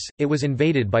despite this, it was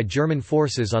invaded by German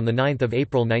forces on 9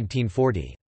 April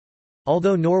 1940.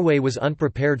 Although Norway was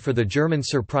unprepared for the German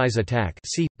surprise attack,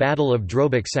 see Battle of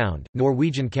Drobak Sound,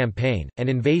 Norwegian Campaign, and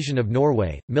Invasion of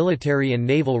Norway, military and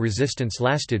naval resistance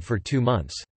lasted for 2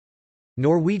 months.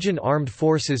 Norwegian armed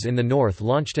forces in the north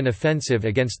launched an offensive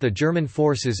against the German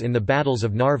forces in the battles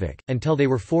of Narvik, until they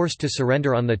were forced to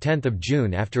surrender on 10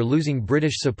 June after losing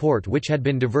British support which had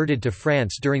been diverted to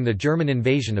France during the German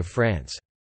invasion of France.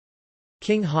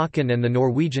 King Haakon and the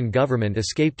Norwegian government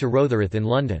escaped to Rotherhithe in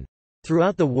London.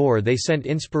 Throughout the war they sent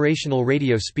inspirational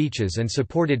radio speeches and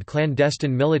supported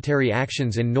clandestine military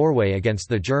actions in Norway against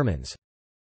the Germans.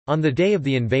 On the day of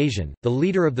the invasion, the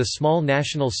leader of the small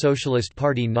National Socialist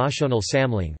Party Nasjonal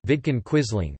Samling, Vidkun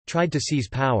Quisling, tried to seize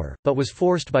power, but was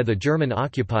forced by the German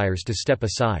occupiers to step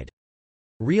aside.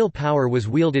 Real power was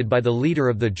wielded by the leader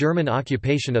of the German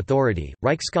occupation authority,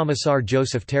 Reichskommissar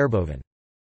Joseph Terboven.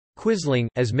 Quisling,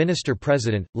 as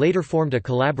minister-president, later formed a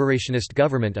collaborationist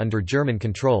government under German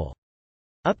control.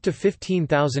 Up to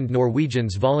 15,000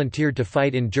 Norwegians volunteered to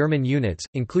fight in German units,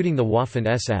 including the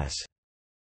Waffen-SS.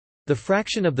 The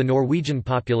fraction of the Norwegian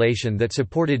population that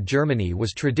supported Germany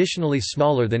was traditionally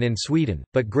smaller than in Sweden,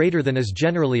 but greater than is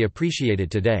generally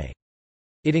appreciated today.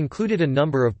 It included a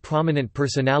number of prominent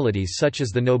personalities such as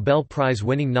the Nobel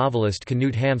Prize-winning novelist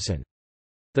Knut Hamsun.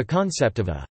 The concept of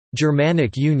a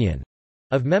 «Germanic Union»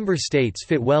 of member states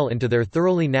fit well into their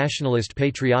thoroughly nationalist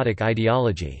patriotic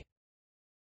ideology.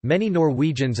 Many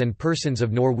Norwegians and persons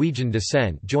of Norwegian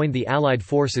descent joined the Allied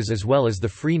forces as well as the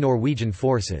Free Norwegian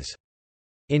Forces.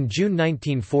 In June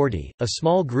 1940, a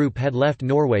small group had left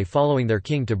Norway following their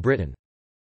king to Britain.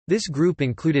 This group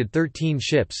included 13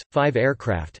 ships, 5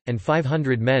 aircraft, and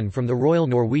 500 men from the Royal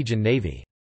Norwegian Navy.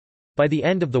 By the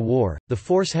end of the war, the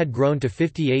force had grown to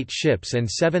 58 ships and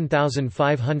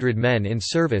 7,500 men in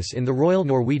service in the Royal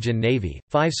Norwegian Navy,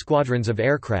 5 squadrons of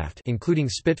aircraft including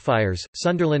Spitfires,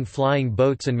 Sunderland flying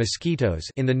boats and Mosquitoes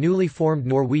in the newly formed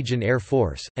Norwegian Air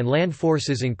Force, and land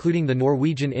forces including the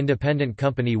Norwegian Independent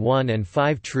Company 1 and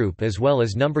 5 Troop as well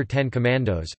as No. 10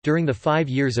 Commandos. During the 5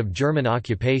 years of German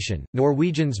occupation,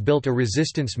 Norwegians built a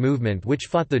resistance movement which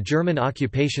fought the German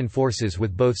occupation forces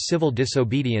with both civil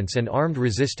disobedience and armed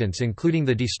resistance, including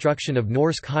the destruction of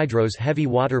Norsk Hydro's heavy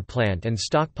water plant and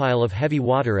stockpile of heavy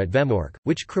water at Vemork,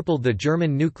 which crippled the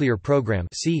German nuclear program.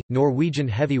 See Norwegian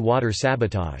heavy water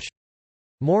sabotage.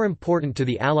 More important to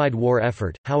the Allied war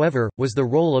effort, however, was the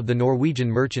role of the Norwegian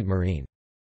merchant marine.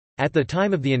 At the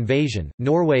time of the invasion,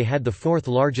 Norway had the 4th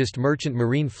largest merchant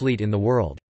marine fleet in the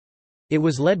world. It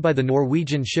was led by the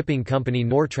Norwegian shipping company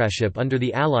Nortraship under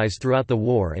the Allies throughout the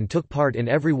war and took part in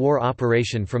every war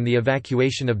operation from the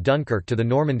evacuation of Dunkirk to the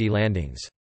Normandy landings.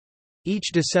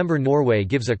 Each December Norway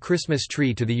gives a Christmas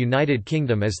tree to the United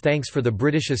Kingdom as thanks for the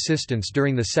British assistance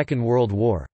during the Second World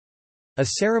War. A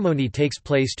ceremony takes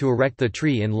place to erect the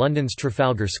tree in London's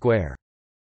Trafalgar Square.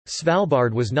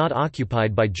 Svalbard was not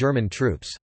occupied by German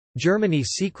troops. Germany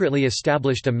secretly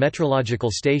established a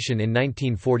meteorological station in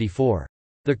 1944.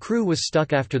 The crew was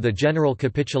stuck after the general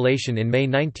capitulation in May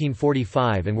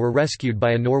 1945 and were rescued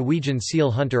by a Norwegian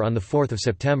seal hunter on 4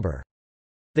 September.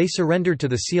 They surrendered to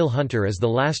the seal hunter as the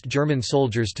last German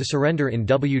soldiers to surrender in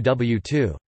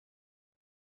WW2.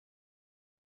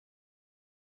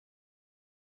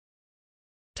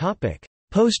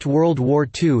 Post-World War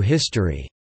II history.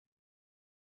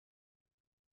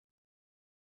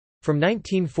 From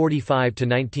 1945 to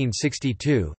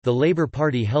 1962, the Labour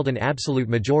Party held an absolute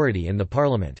majority in the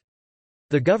parliament.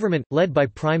 The government, led by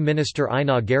Prime Minister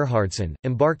Einar Gerhardsen,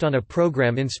 embarked on a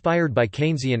program inspired by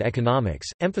Keynesian economics,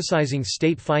 emphasizing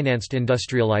state-financed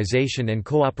industrialization and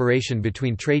cooperation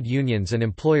between trade unions and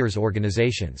employers'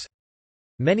 organizations.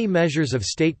 Many measures of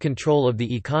state control of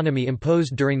the economy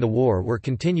imposed during the war were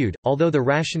continued, although the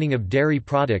rationing of dairy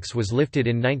products was lifted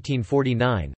in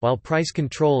 1949, while price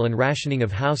control and rationing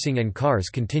of housing and cars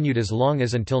continued as long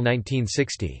as until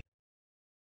 1960.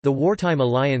 The wartime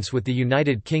alliance with the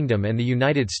United Kingdom and the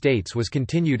United States was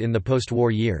continued in the post-war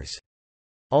years.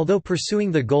 Although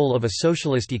pursuing the goal of a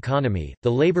socialist economy,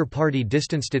 the Labour Party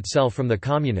distanced itself from the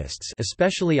Communists,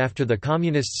 especially after the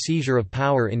Communists' seizure of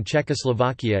power in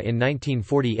Czechoslovakia in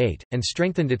 1948, and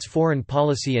strengthened its foreign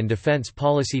policy and defence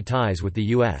policy ties with the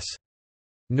U.S.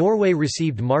 Norway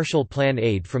received Marshall Plan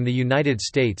aid from the United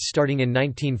States starting in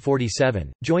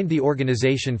 1947, joined the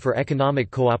Organization for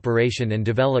Economic Cooperation and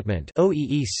Development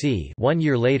 (OEEC) 1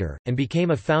 year later, and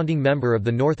became a founding member of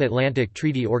the North Atlantic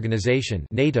Treaty Organization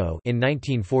 (NATO) in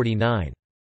 1949.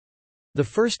 The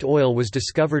first oil was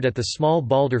discovered at the small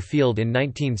Balder field in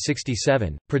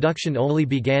 1967. Production only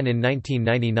began in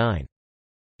 1999.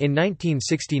 In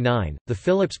 1969, the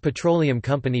Phillips Petroleum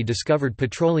Company discovered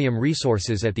petroleum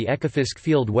resources at the Ekofisk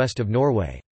field west of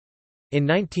Norway. In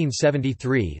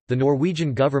 1973, the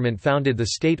Norwegian government founded the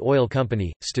state oil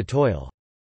company, Statoil.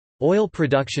 Oil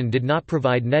production did not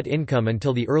provide net income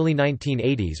until the early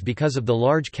 1980s because of the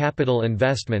large capital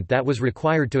investment that was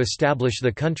required to establish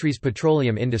the country's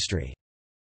petroleum industry.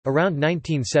 Around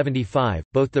 1975,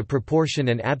 both the proportion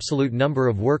and absolute number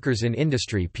of workers in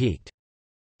industry peaked.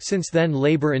 Since then,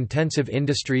 labor-intensive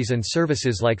industries and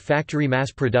services like factory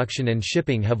mass production and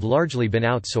shipping have largely been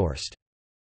outsourced.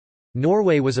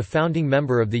 Norway was a founding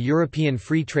member of the European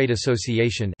Free Trade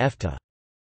Association (EFTA).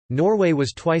 Norway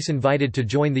was twice invited to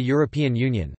join the European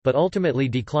Union, but ultimately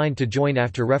declined to join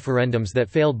after referendums that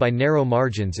failed by narrow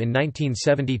margins in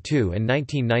 1972 and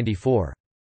 1994.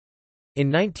 In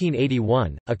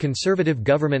 1981, a conservative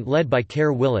government led by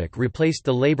Kjær Willik replaced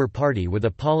the Labour Party with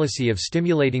a policy of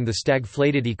stimulating the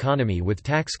stagflated economy with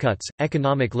tax cuts,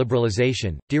 economic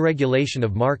liberalisation, deregulation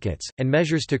of markets, and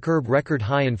measures to curb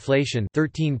record-high inflation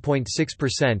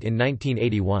 13.6% in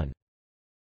 1981.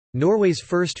 Norway's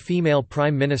first female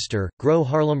prime minister, Gro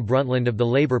Harlem Brundtland of the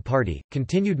Labour Party,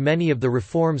 continued many of the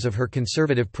reforms of her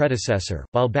conservative predecessor,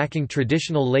 while backing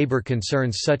traditional labour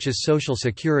concerns such as social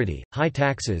security, high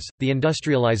taxes, the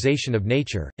industrialisation of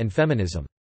nature, and feminism.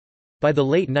 By the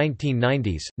late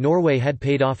 1990s, Norway had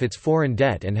paid off its foreign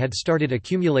debt and had started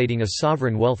accumulating a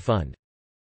sovereign wealth fund.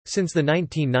 Since the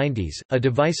 1990s, a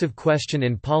divisive question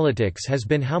in politics has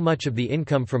been how much of the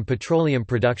income from petroleum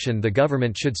production the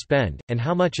government should spend, and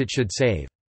how much it should save.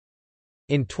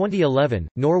 In 2011,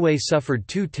 Norway suffered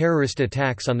 2 terrorist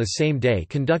attacks on the same day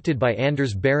conducted by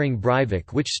Anders Behring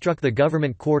Breivik, which struck the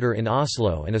government quarter in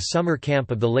Oslo and a summer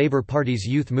camp of the Labour Party's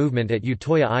youth movement at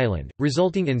Utøya Island,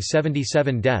 resulting in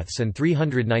 77 deaths and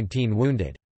 319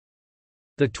 wounded.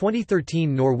 The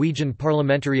 2013 Norwegian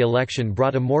parliamentary election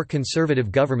brought a more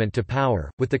conservative government to power,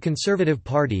 with the Conservative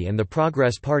Party and the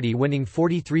Progress Party winning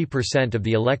 43% of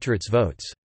the electorate's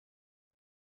votes.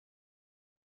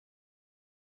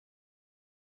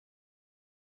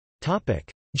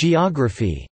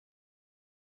 Geography.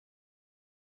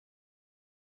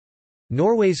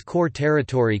 Norway's core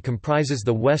territory comprises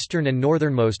the western and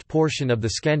northernmost portion of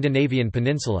the Scandinavian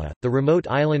peninsula. The remote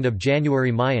island of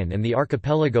January Mayen and the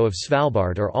archipelago of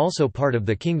Svalbard are also part of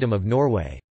the Kingdom of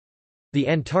Norway. The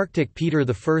Antarctic Peter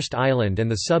I Island and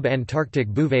the sub-Antarctic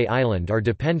Bouvet Island are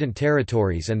dependent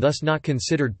territories and thus not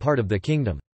considered part of the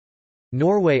kingdom.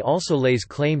 Norway also lays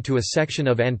claim to a section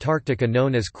of Antarctica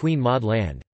known as Queen Maud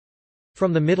Land.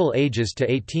 From the Middle Ages to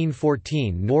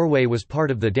 1814, Norway was part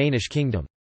of the Danish kingdom.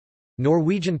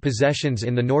 Norwegian possessions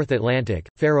in the North Atlantic,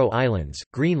 Faroe Islands,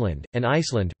 Greenland, and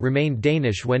Iceland, remained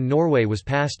Danish when Norway was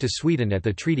passed to Sweden at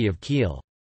the Treaty of Kiel.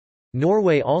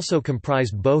 Norway also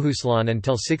comprised Bohuslän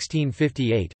until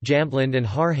 1658, Jämtland and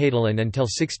Härjedalen until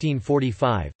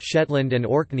 1645, Shetland and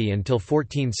Orkney until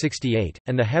 1468,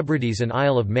 and the Hebrides and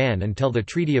Isle of Man until the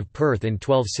Treaty of Perth in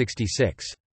 1266.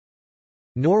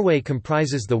 Norway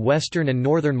comprises the western and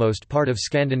northernmost part of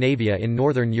Scandinavia in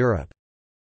northern Europe.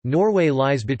 Norway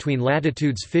lies between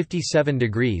latitudes 57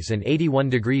 degrees and 81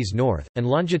 degrees north, and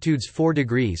longitudes 4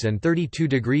 degrees and 32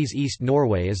 degrees east.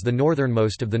 Norway is the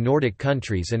northernmost of the Nordic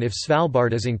countries and if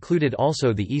Svalbard is included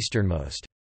also the easternmost.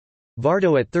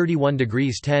 Vardø at 31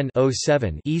 degrees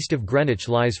 10:07 east of Greenwich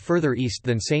lies further east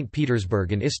than St.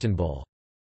 Petersburg and Istanbul.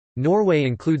 Norway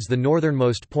includes the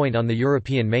northernmost point on the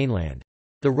European mainland.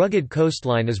 The rugged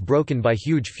coastline is broken by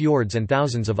huge fjords and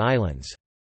thousands of islands.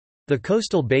 The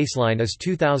coastal baseline is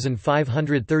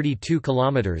 2,532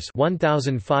 kilometers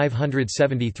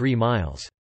 (1,573 miles).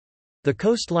 The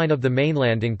coastline of the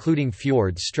mainland including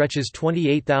fjords stretches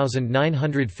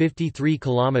 28,953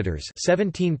 kilometers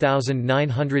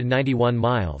 (17,991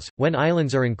 miles). When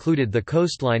islands are included, the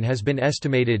coastline has been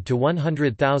estimated to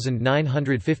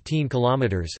 100,915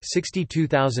 kilometers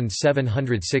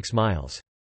 (62,706 miles).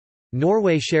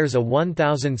 Norway shares a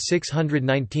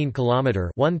 1,619 km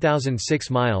 (1,006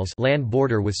 miles) land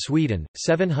border with Sweden,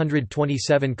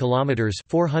 727 km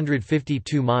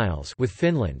 (452 miles) with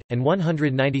Finland, and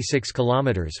 196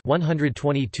 km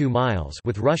 (122 miles)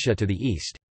 with Russia to the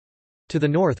east. To the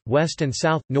north, west and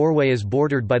south, Norway is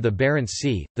bordered by the Barents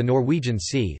Sea, the Norwegian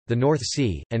Sea, the North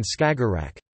Sea, and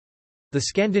Skagerrak. The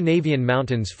Scandinavian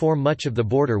mountains form much of the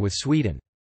border with Sweden.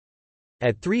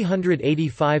 At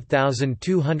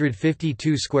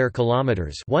 385,252 square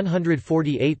kilometers,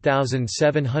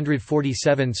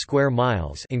 148,747 square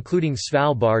miles, including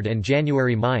Svalbard and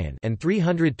January Mayen, and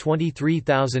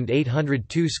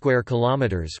 323,802 square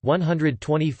kilometers,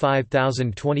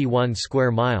 125,021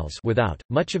 square miles without,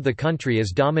 much of the country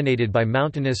is dominated by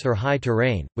mountainous or high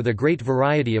terrain, with a great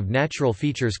variety of natural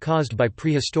features caused by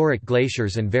prehistoric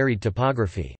glaciers and varied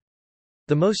topography.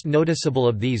 The most noticeable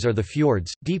of these are the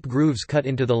fjords, deep grooves cut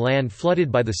into the land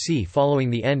flooded by the sea following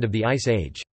the end of the Ice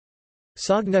Age.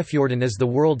 Sognefjorden is the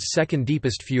world's second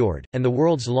deepest fjord, and the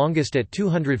world's longest at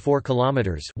 204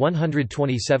 kilometers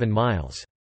 (127 miles).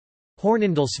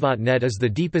 Hornindalsvatnet is the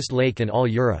deepest lake in all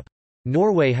Europe.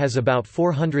 Norway has about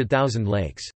 400,000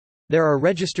 lakes. There are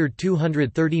registered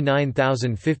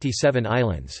 239,057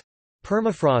 islands.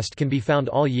 Permafrost can be found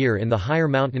all year in the higher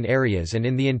mountain areas and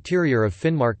in the interior of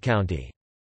Finnmark County.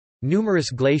 Numerous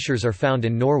glaciers are found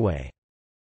in Norway.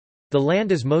 The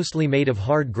land is mostly made of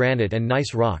hard granite and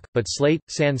gneiss rock, but slate,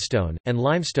 sandstone, and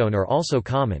limestone are also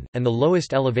common, and the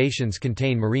lowest elevations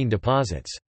contain marine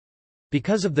deposits.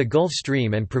 Because of the Gulf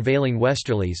Stream and prevailing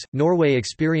westerlies, Norway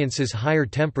experiences higher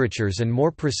temperatures and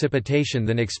more precipitation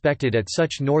than expected at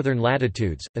such northern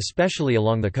latitudes, especially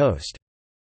along the coast.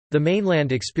 The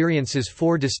mainland experiences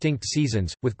 4 distinct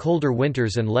seasons, with colder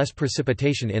winters and less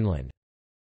precipitation inland.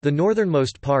 The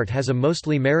northernmost part has a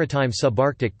mostly maritime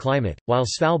subarctic climate, while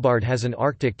Svalbard has an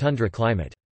Arctic tundra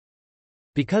climate.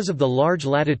 Because of the large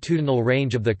latitudinal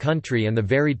range of the country and the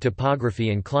varied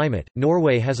topography and climate,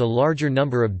 Norway has a larger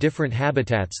number of different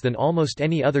habitats than almost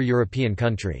any other European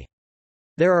country.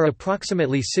 There are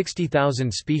approximately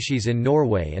 60,000 species in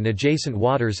Norway and adjacent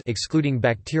waters excluding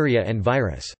bacteria and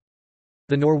virus.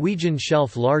 The Norwegian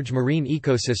shelf large marine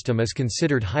ecosystem is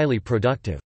considered highly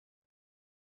productive.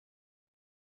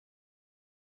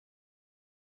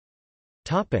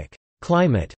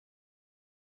 Climate.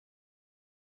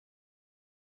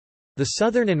 The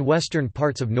southern and western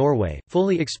parts of Norway,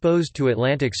 fully exposed to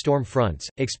Atlantic storm fronts,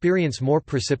 experience more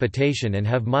precipitation and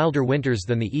have milder winters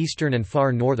than the eastern and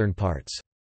far northern parts.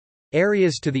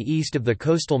 Areas to the east of the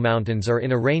coastal mountains are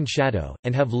in a rain shadow,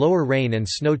 and have lower rain and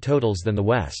snow totals than the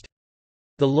west.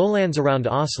 The lowlands around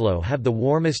Oslo have the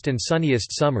warmest and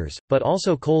sunniest summers, but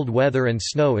also cold weather and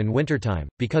snow in wintertime.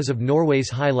 Because of Norway's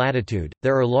high latitude,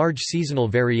 there are large seasonal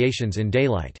variations in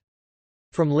daylight.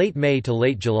 From late May to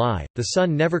late July, the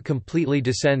sun never completely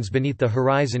descends beneath the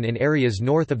horizon in areas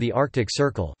north of the Arctic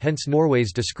Circle, hence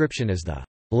Norway's description as the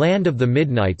land of the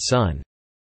midnight sun,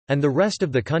 and the rest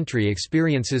of the country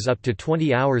experiences up to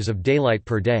 20 hours of daylight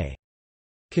per day.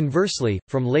 Conversely,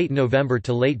 from late November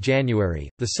to late January,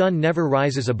 the sun never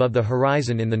rises above the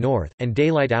horizon in the north, and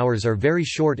daylight hours are very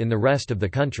short in the rest of the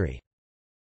country.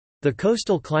 The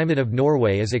coastal climate of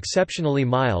Norway is exceptionally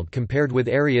mild compared with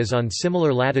areas on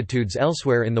similar latitudes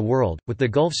elsewhere in the world, with the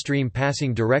Gulf Stream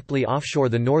passing directly offshore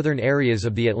the northern areas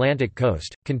of the Atlantic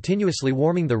coast, continuously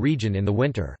warming the region in the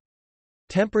winter.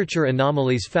 Temperature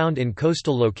anomalies found in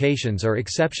coastal locations are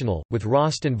exceptional, with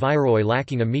Rost and Viroy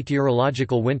lacking a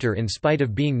meteorological winter in spite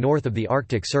of being north of the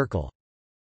Arctic Circle.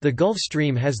 The Gulf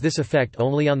Stream has this effect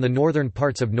only on the northern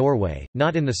parts of Norway,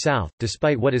 not in the south,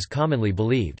 despite what is commonly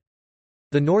believed.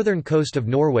 The northern coast of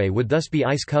Norway would thus be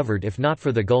ice-covered if not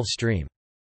for the Gulf Stream.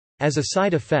 As a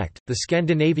side effect, the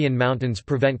Scandinavian mountains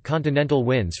prevent continental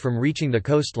winds from reaching the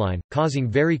coastline, causing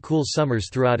very cool summers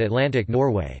throughout Atlantic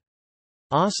Norway.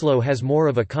 Oslo has more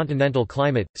of a continental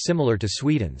climate, similar to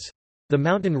Sweden's. The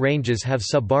mountain ranges have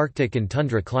subarctic and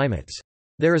tundra climates.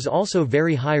 There is also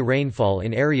very high rainfall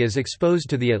in areas exposed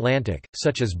to the Atlantic,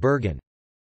 such as Bergen.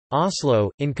 Oslo,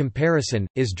 in comparison,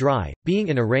 is dry, being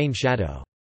in a rain shadow.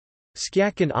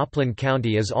 Skjæk in Oppland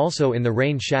County is also in the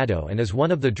rain shadow and is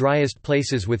one of the driest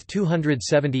places with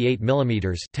 278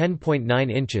 mm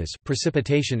 (10.9 inches)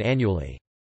 precipitation annually.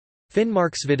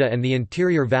 Finnmarksvidda and the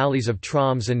interior valleys of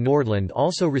Troms and Nordland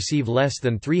also receive less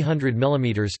than 300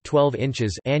 mm (12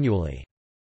 inches) annually.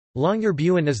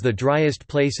 Longyearbyen is the driest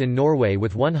place in Norway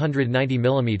with 190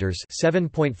 mm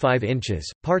 (7.5 inches).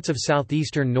 Parts of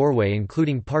southeastern Norway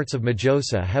including parts of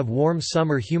Mjøsa have warm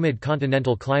summer humid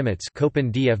continental climates Köppen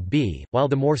DFB, while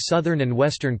the more southern and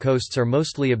western coasts are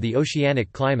mostly of the oceanic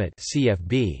climate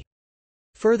CFB.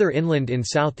 Further inland in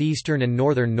southeastern and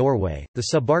northern Norway, the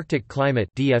subarctic climate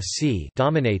 (DFC)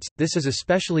 dominates. This is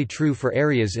especially true for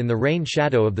areas in the rain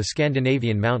shadow of the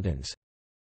Scandinavian mountains.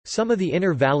 Some of the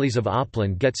inner valleys of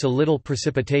Uppland get so little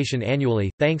precipitation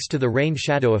annually, thanks to the rain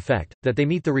shadow effect, that they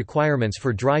meet the requirements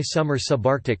for dry summer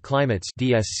subarctic climates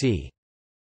 (DSC).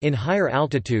 In higher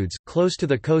altitudes, close to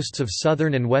the coasts of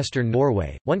southern and western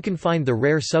Norway, one can find the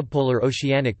rare subpolar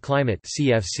oceanic climate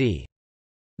 (CFC).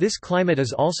 This climate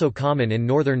is also common in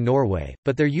northern Norway,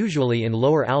 but they're usually in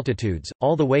lower altitudes,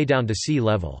 all the way down to sea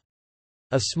level.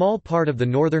 A small part of the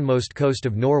northernmost coast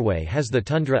of Norway has the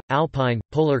tundra, alpine,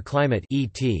 polar climate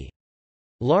 (ET).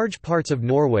 Large parts of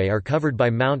Norway are covered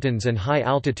by mountains and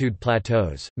high-altitude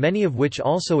plateaus, many of which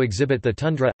also exhibit the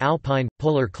tundra, alpine,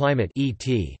 polar climate (ET).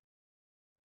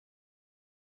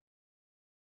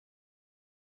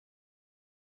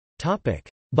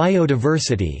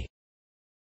 Biodiversity.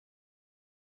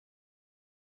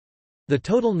 The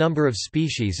total number of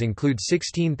species include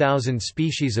 16,000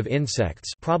 species of insects,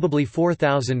 probably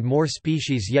 4,000 more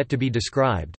species yet to be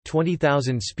described,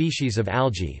 20,000 species of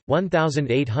algae,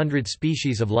 1,800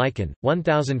 species of lichen,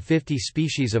 1,050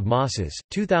 species of mosses,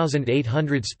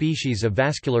 2,800 species of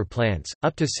vascular plants,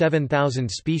 up to 7,000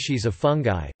 species of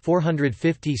fungi,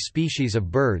 450 species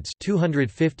of birds,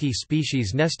 250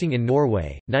 species nesting in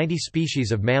Norway, 90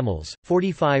 species of mammals,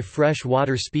 45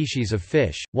 fresh-water species of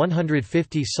fish,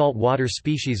 150 saltwater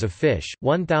species of fish,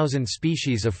 1,000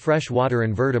 species of freshwater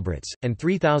invertebrates, and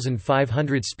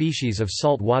 3,500 species of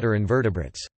saltwater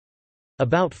invertebrates.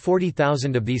 About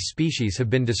 40,000 of these species have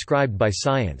been described by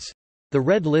science. The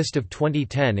Red List of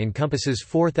 2010 encompasses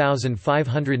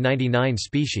 4,599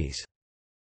 species.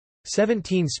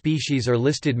 17 species are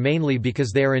listed mainly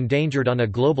because they are endangered on a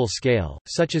global scale,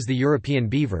 such as the European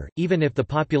beaver, even if the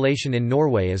population in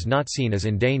Norway is not seen as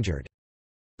endangered.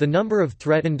 The number of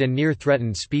threatened and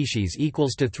near-threatened species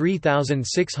equals to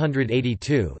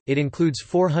 3,682. It includes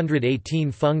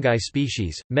 418 fungi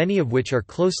species, many of which are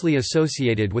closely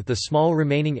associated with the small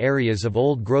remaining areas of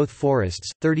old-growth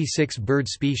forests, 36 bird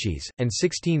species, and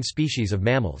 16 species of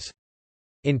mammals.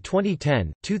 In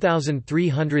 2010,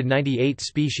 2,398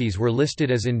 species were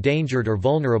listed as endangered or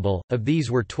vulnerable, of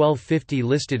these were 1,250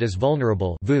 listed as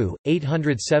vulnerable (VU),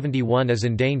 871 as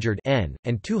endangered (N),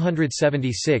 and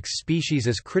 276 species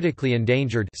as critically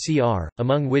endangered (CR),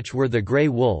 among which were the grey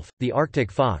wolf, the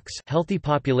Arctic fox, healthy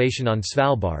population on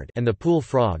Svalbard, and the pool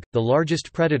frog. The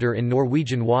largest predator in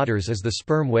Norwegian waters is the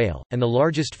sperm whale, and the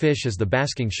largest fish is the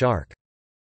basking shark.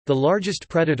 The largest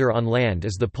predator on land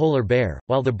is the polar bear,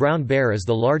 while the brown bear is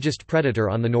the largest predator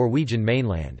on the Norwegian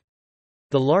mainland.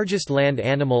 The largest land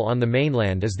animal on the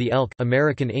mainland is the elk,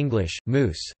 American English,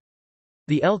 moose.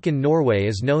 The elk in Norway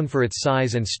is known for its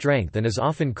size and strength and is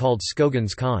often called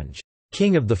Skogens konge,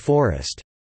 king of the forest.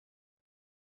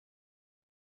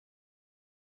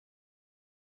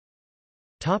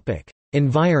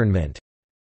 Environment.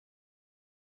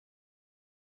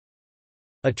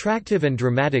 Attractive and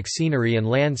dramatic scenery and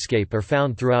landscape are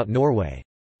found throughout Norway.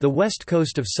 The west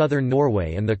coast of southern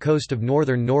Norway and the coast of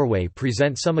northern Norway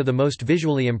present some of the most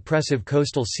visually impressive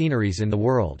coastal sceneries in the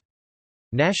world.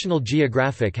 National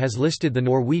Geographic has listed the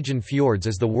Norwegian fjords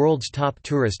as the world's top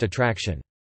tourist attraction.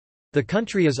 The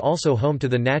country is also home to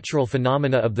the natural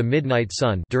phenomena of the midnight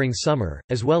sun during summer,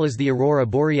 as well as the aurora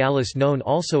borealis known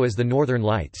also as the Northern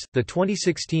Lights. The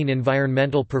 2016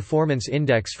 Environmental Performance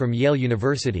Index from Yale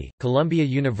University, Columbia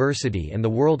University and the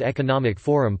World Economic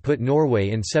Forum put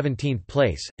Norway in 17th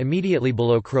place, immediately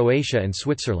below Croatia and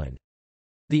Switzerland.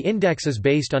 The index is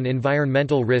based on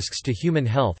environmental risks to human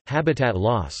health, habitat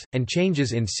loss, and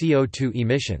changes in CO2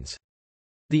 emissions.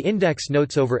 The index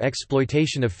notes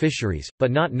over-exploitation of fisheries,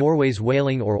 but not Norway's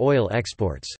whaling or oil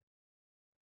exports.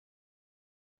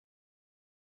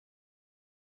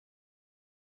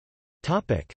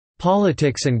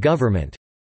 Politics and government.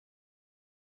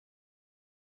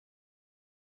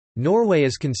 Norway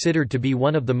is considered to be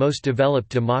one of the most developed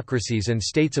democracies and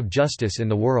states of justice in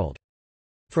the world.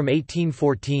 From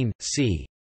 1814, c.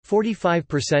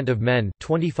 45% of men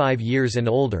 25 years and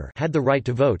older had the right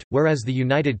to vote, whereas the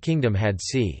United Kingdom had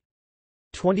c.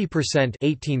 20%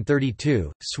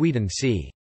 1832, Sweden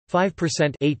c. 5%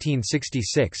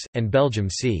 1866, and Belgium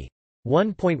c.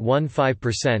 1.15%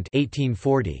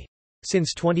 1840.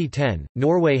 Since 2010,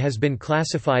 Norway has been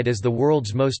classified as the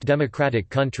world's most democratic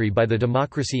country by the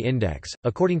Democracy Index,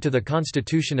 according to the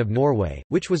Constitution of Norway,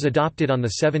 which was adopted on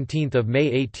 17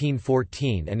 May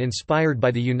 1814 and inspired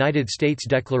by the United States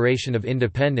Declaration of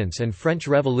Independence and French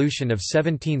Revolution of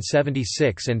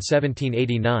 1776 and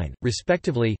 1789,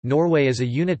 respectively. Norway is a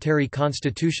unitary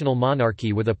constitutional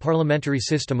monarchy with a parliamentary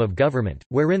system of government,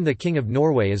 wherein the King of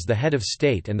Norway is the head of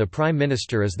state and the Prime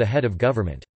Minister is the head of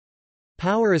government.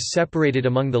 Power is separated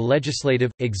among the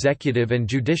legislative, executive and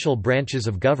judicial branches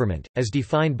of government, as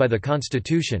defined by the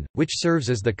Constitution, which serves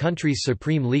as the country's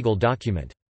supreme legal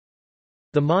document.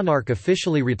 The monarch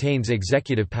officially retains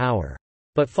executive power.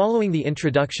 But following the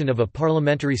introduction of a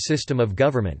parliamentary system of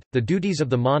government, the duties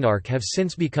of the monarch have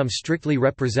since become strictly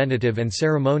representative and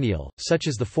ceremonial, such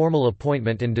as the formal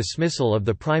appointment and dismissal of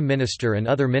the Prime Minister and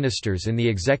other ministers in the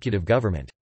executive government.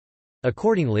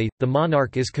 Accordingly, the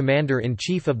monarch is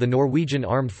commander-in-chief of the Norwegian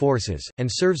Armed Forces, and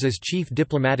serves as chief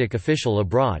diplomatic official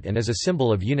abroad and as a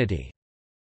symbol of unity.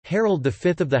 Harald V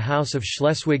of the House of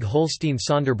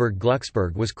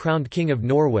Schleswig-Holstein-Sonderburg-Glucksburg was crowned King of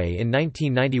Norway in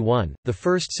 1991, the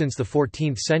first since the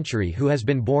 14th century who has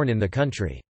been born in the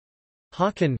country.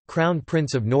 Haakon, Crown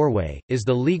Prince of Norway, is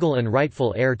the legal and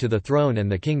rightful heir to the throne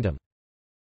and the kingdom.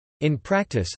 In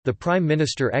practice, the Prime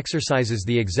Minister exercises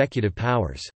the executive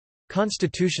powers.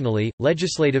 Constitutionally,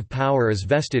 legislative power is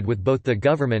vested with both the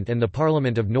government and the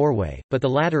Parliament of Norway, but the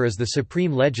latter is the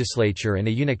supreme legislature and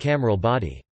a unicameral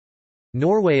body.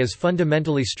 Norway is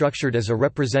fundamentally structured as a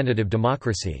representative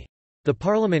democracy. The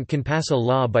Parliament can pass a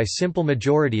law by simple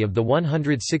majority of the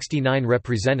 169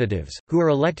 representatives, who are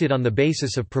elected on the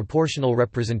basis of proportional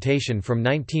representation from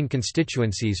 19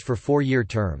 constituencies for 4-year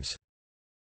terms.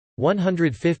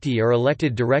 150 are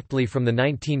elected directly from the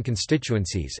 19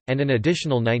 constituencies, and an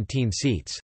additional 19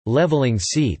 seats, leveling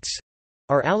seats,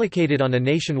 are allocated on a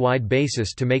nationwide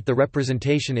basis to make the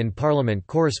representation in Parliament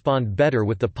correspond better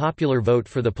with the popular vote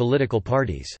for the political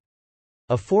parties.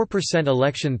 A 4%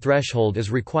 election threshold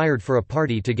is required for a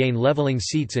party to gain leveling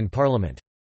seats in Parliament.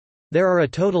 There are a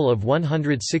total of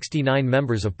 169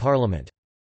 members of Parliament.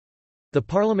 The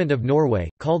Parliament of Norway,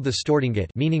 called the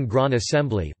Stortinget, meaning Grand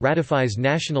Assembly, ratifies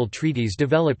national treaties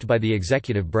developed by the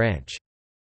executive branch.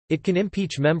 It can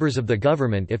impeach members of the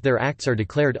government if their acts are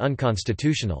declared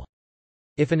unconstitutional.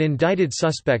 If an indicted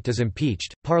suspect is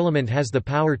impeached, Parliament has the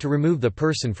power to remove the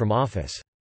person from office.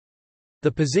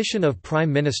 The position of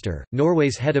Prime Minister,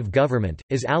 Norway's head of government,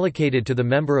 is allocated to the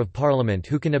Member of Parliament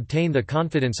who can obtain the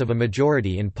confidence of a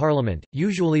majority in Parliament,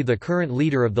 usually the current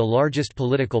leader of the largest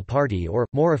political party or,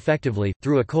 more effectively,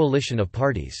 through a coalition of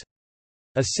parties.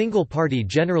 A single party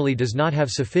generally does not have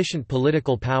sufficient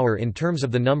political power in terms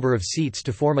of the number of seats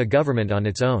to form a government on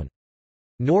its own.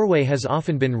 Norway has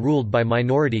often been ruled by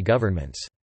minority governments.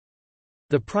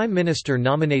 The Prime Minister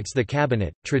nominates the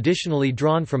cabinet, traditionally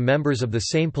drawn from members of the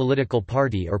same political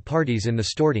party or parties in the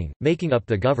Storting, making up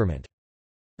the government.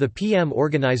 The PM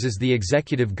organizes the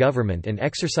executive government and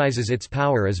exercises its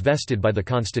power as vested by the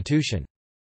constitution.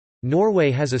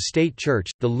 Norway has a state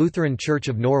church, the Lutheran Church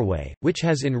of Norway, which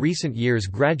has in recent years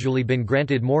gradually been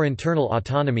granted more internal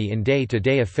autonomy in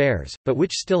day-to-day affairs, but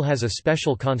which still has a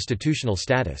special constitutional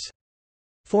status.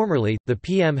 Formerly, the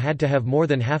PM had to have more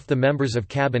than half the members of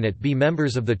cabinet be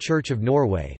members of the Church of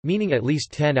Norway, meaning at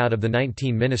least 10 out of the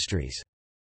 19 ministries.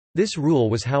 This rule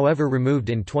was however removed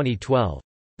in 2012.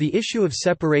 The issue of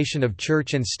separation of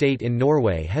church and state in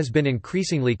Norway has been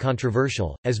increasingly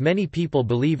controversial, as many people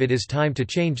believe it is time to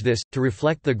change this, to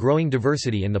reflect the growing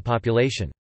diversity in the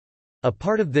population. A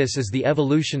part of this is the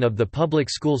evolution of the public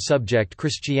school subject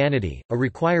Christianity, a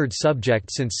required subject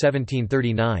since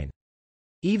 1739.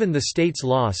 Even the state's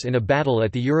loss in a battle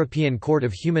at the European Court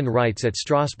of Human Rights at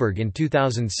Strasbourg in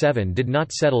 2007 did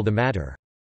not settle the matter.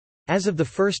 As of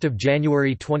 1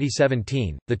 January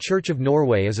 2017, the Church of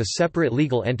Norway is a separate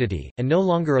legal entity, and no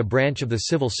longer a branch of the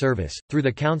civil service. Through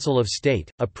the Council of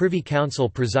State, a Privy Council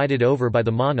presided over by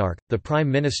the monarch, the Prime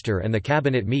Minister and the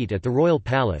cabinet meet at the Royal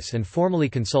Palace and formally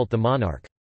consult the monarch.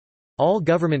 All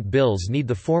government bills need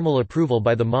the formal approval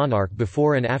by the monarch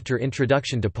before and after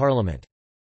introduction to Parliament.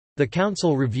 The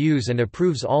Council reviews and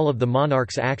approves all of the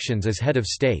monarch's actions as head of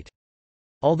state.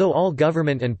 Although all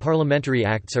government and parliamentary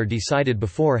acts are decided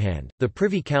beforehand, the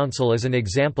Privy Council is an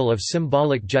example of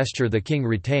symbolic gesture the king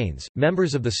retains.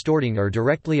 Members of the Storting are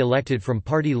directly elected from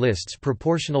party lists,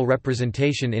 proportional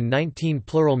representation in 19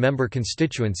 plural member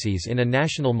constituencies in a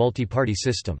national multi-party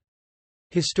system.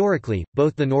 Historically,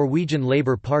 both the Norwegian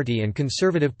Labour Party and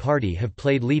Conservative Party have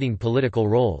played leading political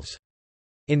roles.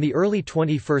 In the early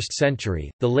 21st century,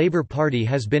 the Labour Party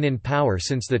has been in power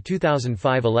since the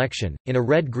 2005 election, in a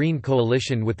red-green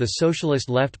coalition with the Socialist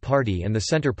Left Party and the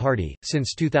Centre Party.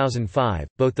 Since 2005,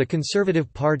 both the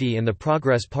Conservative Party and the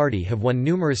Progress Party have won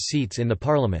numerous seats in the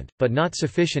parliament, but not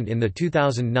sufficient in the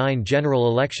 2009 general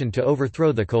election to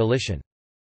overthrow the coalition.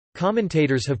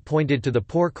 Commentators have pointed to the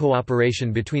poor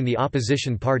cooperation between the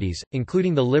opposition parties,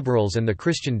 including the Liberals and the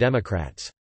Christian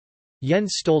Democrats.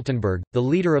 Jens Stoltenberg, the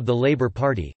leader of the Labour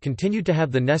Party, continued to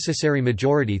have the necessary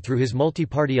majority through his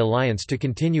multi-party alliance to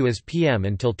continue as PM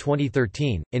until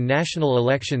 2013. In national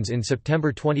elections in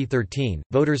September 2013,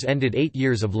 voters ended 8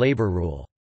 years of Labour rule.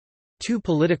 Two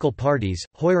political parties,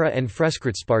 Høyre and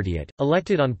Fremskrittspartiet,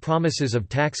 elected on promises of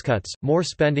tax cuts, more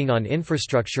spending on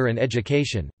infrastructure and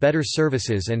education, better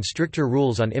services and stricter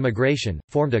rules on immigration,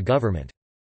 formed a government.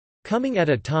 Coming at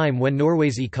a time when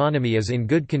Norway's economy is in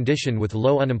good condition with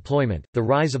low unemployment, the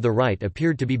rise of the right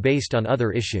appeared to be based on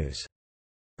other issues.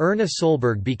 Erna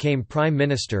Solberg became Prime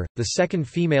Minister, the second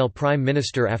female Prime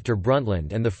Minister after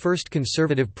Brundtland and the first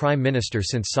Conservative Prime Minister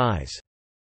since Size.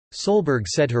 Solberg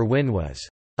said her win was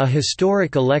a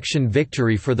historic election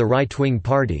victory for the right-wing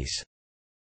parties.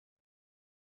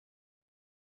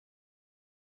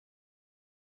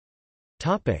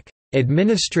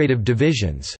 Administrative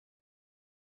divisions.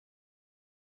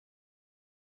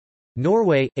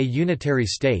 Norway, a unitary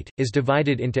state, is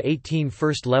divided into 18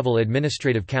 first-level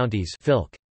administrative counties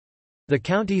fylke. The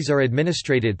counties are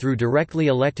administrated through directly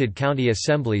elected county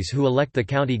assemblies who elect the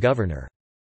county governor.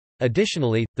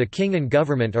 Additionally, the king and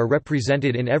government are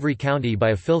represented in every county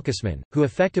by a fylkesman, who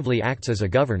effectively acts as a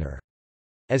governor.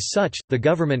 As such, the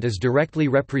government is directly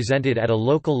represented at a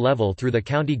local level through the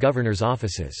county governor's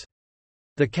offices.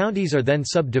 The counties are then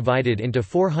subdivided into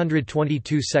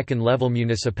 422 second-level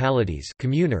municipalities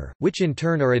kommuner, which in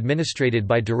turn are administrated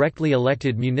by directly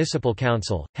elected municipal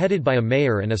council, headed by a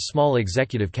mayor and a small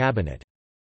executive cabinet.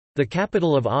 The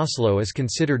capital of Oslo is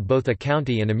considered both a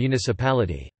county and a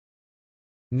municipality.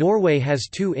 Norway has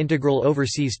two integral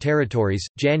overseas territories,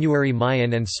 January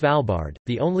Mayen and Svalbard,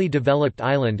 the only developed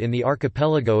island in the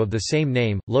archipelago of the same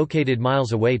name, located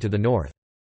miles away to the north.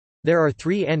 There are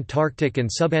three Antarctic and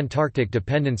subantarctic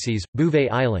dependencies,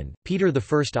 Bouvet Island, Peter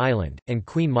I Island, and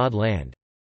Queen Maud Land.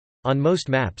 On most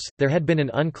maps, there had been an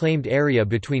unclaimed area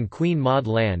between Queen Maud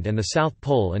Land and the South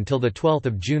Pole until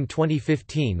 12 June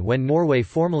 2015 when Norway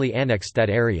formally annexed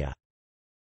that area.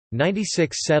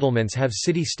 96 settlements have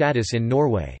city status in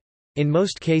Norway. In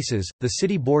most cases, the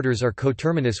city borders are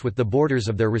coterminous with the borders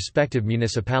of their respective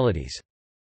municipalities.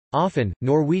 Often,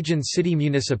 Norwegian city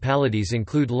municipalities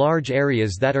include large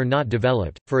areas that are not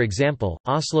developed. For example,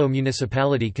 Oslo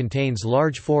municipality contains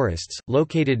large forests,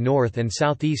 located north and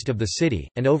southeast of the city,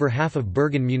 and over half of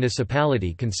Bergen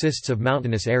municipality consists of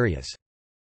mountainous areas.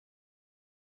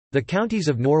 The counties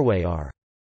of Norway are: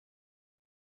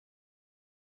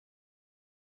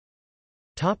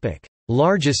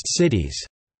 Largest cities.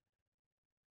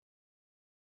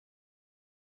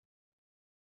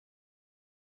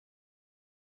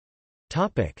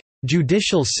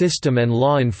 Judicial system and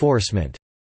law enforcement.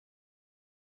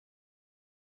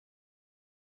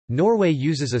 Norway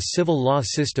uses a civil law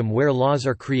system where laws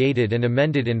are created and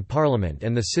amended in Parliament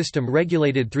and the system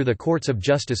regulated through the Courts of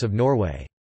Justice of Norway.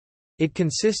 It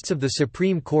consists of the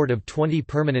Supreme Court of 20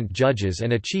 permanent judges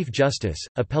and a Chief Justice,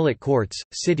 appellate courts,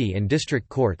 city and district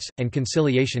courts, and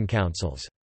conciliation councils.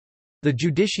 The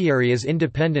judiciary is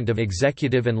independent of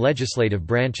executive and legislative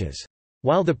branches.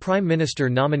 While the Prime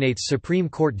Minister nominates Supreme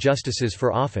Court justices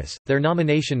for office, their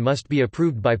nomination must be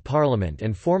approved by Parliament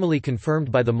and formally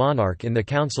confirmed by the monarch in the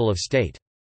Council of State.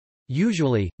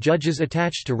 Usually, judges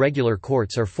attached to regular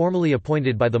courts are formally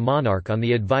appointed by the monarch on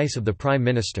the advice of the Prime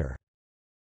Minister.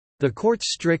 The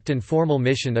court's strict and formal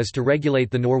mission is to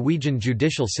regulate the Norwegian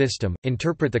judicial system,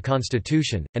 interpret the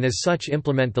constitution, and as such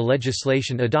implement the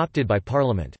legislation adopted by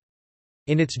Parliament.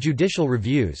 In its judicial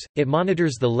reviews, it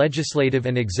monitors the legislative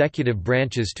and executive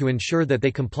branches to ensure that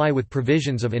they comply with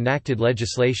provisions of enacted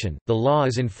legislation. The law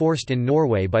is enforced in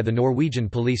Norway by the Norwegian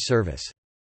Police Service.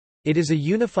 It is a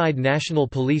unified national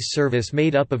police service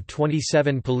made up of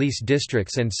 27 police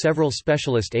districts and several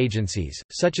specialist agencies,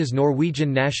 such as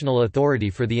Norwegian National Authority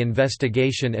for the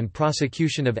Investigation and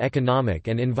Prosecution of Economic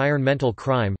and Environmental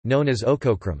Crime, known as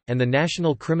Økokrim, and the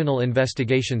National Criminal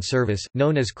Investigation Service,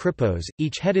 known as Kripos,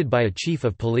 each headed by a chief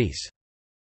of police.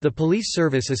 The police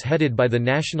service is headed by the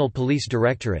National Police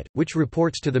Directorate, which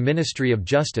reports to the Ministry of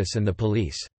Justice and the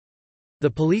police. The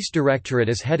Police Directorate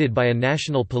is headed by a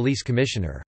National Police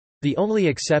Commissioner. The only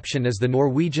exception is the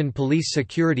Norwegian Police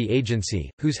Security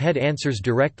Agency, whose head answers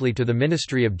directly to the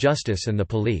Ministry of Justice and the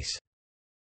police.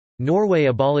 Norway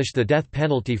abolished the death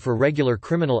penalty for regular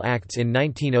criminal acts in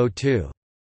 1902.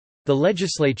 The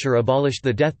legislature abolished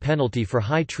the death penalty for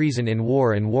high treason in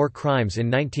war and war crimes in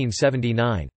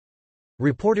 1979.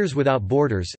 Reporters Without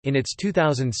Borders, in its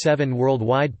 2007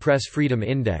 Worldwide Press Freedom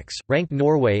Index, ranked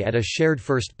Norway at a shared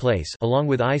first place along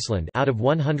with Iceland out of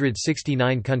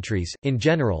 169 countries. In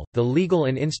general, the legal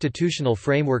and institutional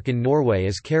framework in Norway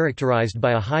is characterized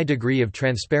by a high degree of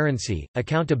transparency,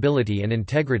 accountability and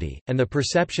integrity, and the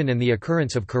perception and the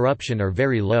occurrence of corruption are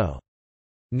very low.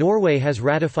 Norway has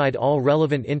ratified all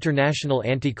relevant international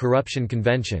anti-corruption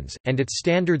conventions, and its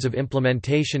standards of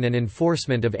implementation and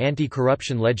enforcement of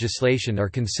anti-corruption legislation are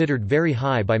considered very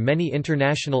high by many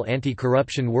international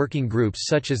anti-corruption working groups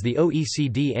such as the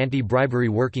OECD Anti-Bribery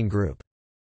Working Group.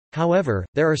 However,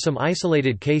 there are some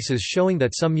isolated cases showing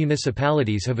that some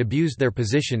municipalities have abused their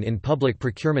position in public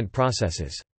procurement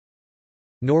processes.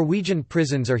 Norwegian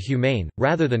prisons are humane,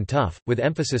 rather than tough, with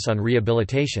emphasis on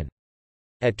rehabilitation.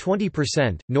 At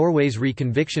 20%, Norway's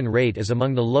reconviction rate is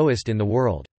among the lowest in the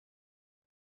world.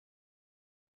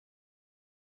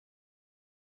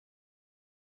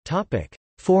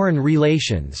 Foreign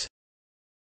relations.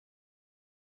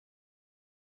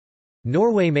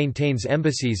 Norway maintains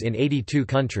embassies in 82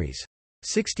 countries.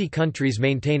 60 countries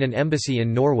maintain an embassy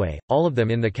in Norway, all of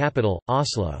them in the capital,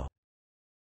 Oslo.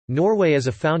 Norway is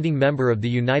a founding member of the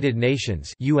United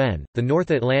Nations (UN), the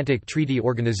North Atlantic Treaty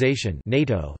Organization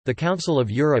 (NATO), the Council of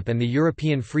Europe and the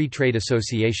European Free Trade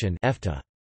Association (EFTA).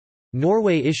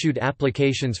 Norway issued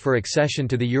applications for accession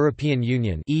to the European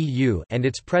Union (EU) and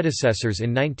its predecessors in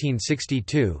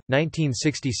 1962,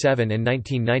 1967 and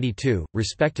 1992,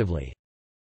 respectively.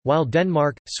 While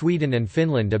Denmark, Sweden and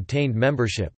Finland obtained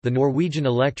membership, the Norwegian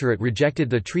electorate rejected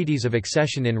the treaties of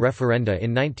accession in referenda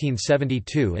in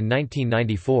 1972 and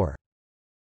 1994.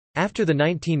 After the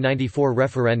 1994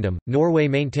 referendum, Norway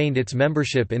maintained its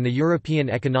membership in the European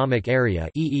Economic Area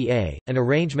 (EEA), an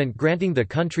arrangement granting the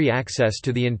country access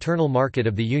to the internal market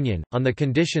of the Union, on the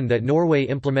condition that Norway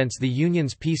implements the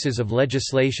Union's pieces of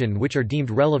legislation which are deemed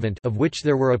relevant, of which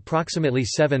there were approximately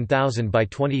 7,000 by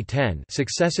 2010.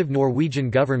 Successive Norwegian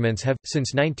governments have,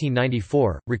 since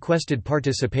 1994, requested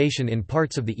participation in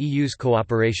parts of the EU's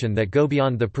cooperation that go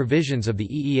beyond the provisions of the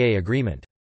EEA agreement.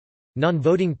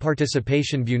 Non-voting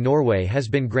participation by Norway has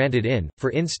been granted in, for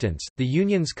instance, the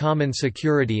Union's Common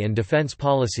Security and Defence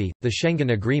Policy, the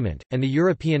Schengen Agreement, and the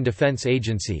European Defence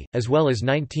Agency, as well as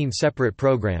 19 separate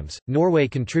programs. Norway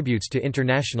contributes to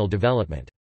international development.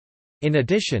 In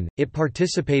addition, it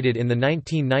participated in the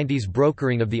 1990s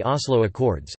brokering of the Oslo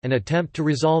Accords, an attempt to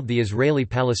resolve the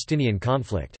Israeli-Palestinian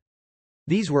conflict.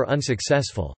 These were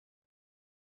unsuccessful.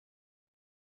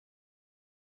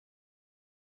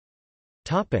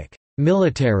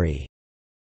 Military.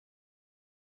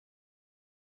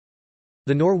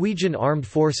 The Norwegian Armed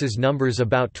Forces numbers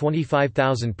about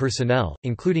 25,000 personnel,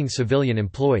 including civilian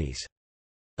employees.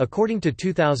 According to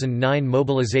 2009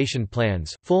 mobilization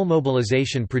plans, full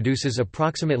mobilization produces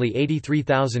approximately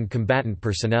 83,000 combatant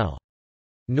personnel.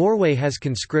 Norway has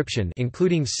conscription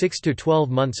including 6 to 12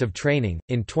 months of training.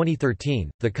 In 2013,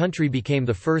 the country became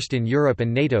the first in Europe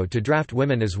and NATO to draft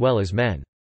women as well as men.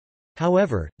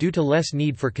 However, due to less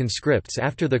need for conscripts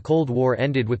after the Cold War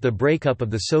ended with the breakup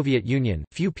of the Soviet Union,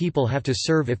 few people have to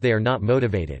serve if they are not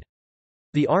motivated.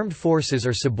 The armed forces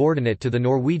are subordinate to the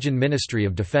Norwegian Ministry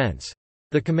of Defence.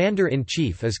 The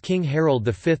Commander-in-Chief is King Harald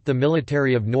V. The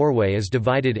military of Norway is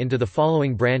divided into the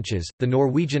following branches: the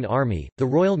Norwegian Army, the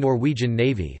Royal Norwegian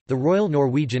Navy, the Royal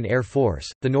Norwegian Air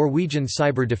Force, the Norwegian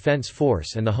Cyber Defence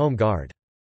Force and the Home Guard.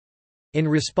 In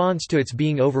response to its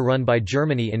being overrun by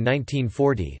Germany in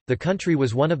 1940, the country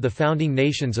was one of the founding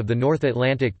nations of the North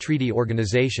Atlantic Treaty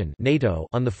Organization (NATO)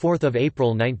 on 4 April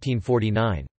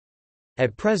 1949.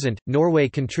 At present, Norway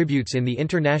contributes in the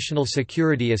International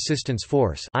Security Assistance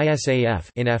Force (ISAF)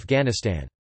 in Afghanistan.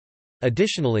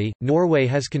 Additionally, Norway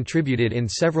has contributed in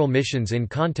several missions in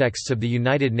contexts of the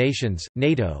United Nations,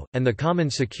 NATO, and the common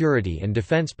security and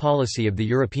defence policy of the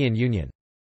European Union.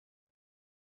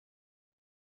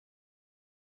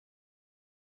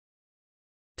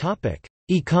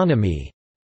 Economy.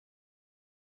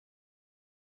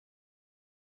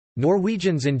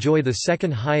 Norwegians enjoy the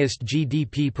second highest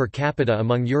GDP per capita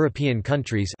among European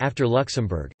countries after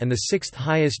Luxembourg, and the sixth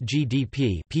highest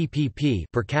GDP (PPP)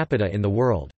 per capita in the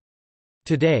world.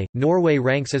 Today, Norway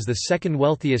ranks as the second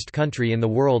wealthiest country in the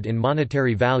world in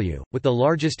monetary value, with the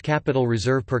largest capital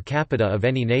reserve per capita of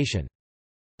any nation.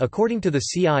 According to the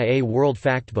CIA World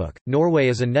Factbook, Norway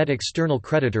is a net external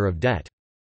creditor of debt.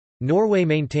 Norway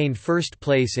maintained first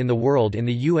place in the world in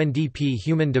the UNDP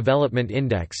Human Development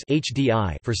Index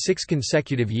 (HDI) for 6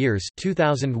 consecutive years,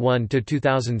 2001 to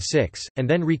 2006, and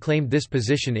then reclaimed this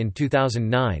position in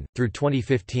 2009 through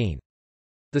 2015.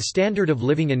 The standard of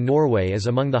living in Norway is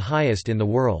among the highest in the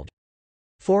world.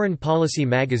 Foreign Policy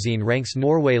magazine ranks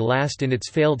Norway last in its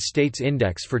Failed States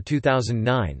Index for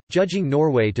 2009, judging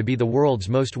Norway to be the world's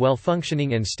most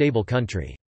well-functioning and stable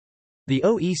country. The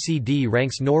OECD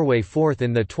ranks Norway fourth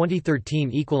in the 2013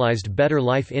 Equalized Better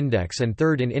Life Index and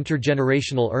third in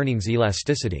intergenerational earnings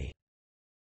elasticity.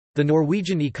 The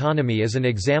Norwegian economy is an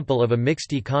example of a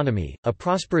mixed economy, a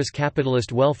prosperous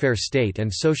capitalist welfare state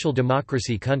and social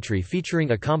democracy country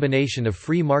featuring a combination of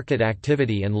free market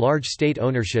activity and large state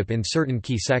ownership in certain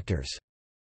key sectors.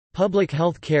 Public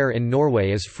health care in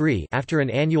Norway is free after an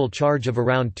annual charge of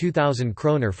around 2,000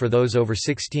 kroner for those over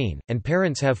 16, and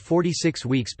parents have 46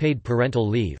 weeks paid parental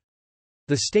leave.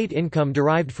 The state income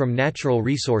derived from natural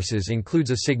resources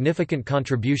includes a significant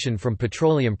contribution from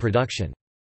petroleum production.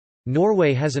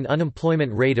 Norway has an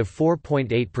unemployment rate of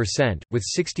 4.8%, with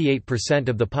 68%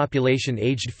 of the population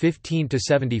aged 15 to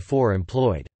 74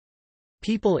 employed.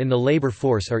 People in the labor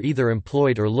force are either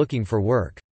employed or looking for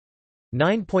work.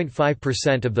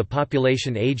 9.5% of the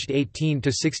population aged 18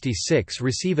 to 66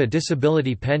 receive a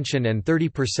disability pension and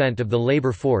 30% of the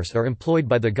labor force are employed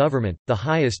by the government, the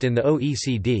highest in the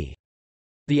OECD.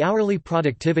 The hourly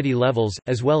productivity levels,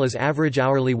 as well as average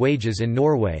hourly wages in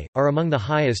Norway, are among the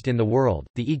highest in the world.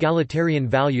 The egalitarian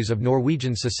values of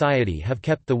Norwegian society have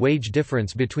kept the wage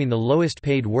difference between the lowest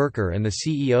paid worker and the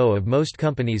CEO of most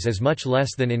companies as much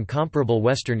less than in comparable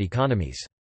Western economies.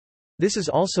 This is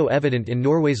also evident in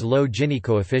Norway's low Gini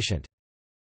coefficient.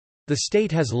 The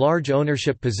state has large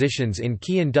ownership positions in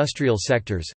key industrial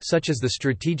sectors, such as the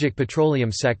strategic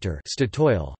petroleum sector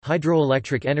Statoil,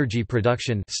 hydroelectric energy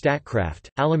production Statkraft,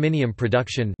 aluminium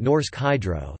production Norsk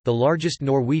Hydro, the largest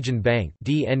Norwegian bank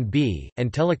DNB,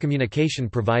 and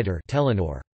telecommunication provider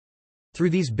Telenor. Through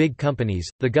these big companies,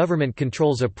 the government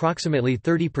controls approximately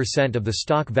 30% of the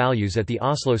stock values at the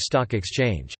Oslo Stock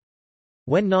Exchange.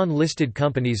 When non-listed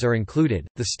companies are included,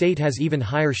 the state has even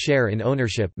higher share in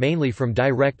ownership, mainly from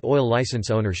direct oil license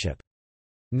ownership.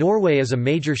 Norway is a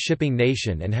major shipping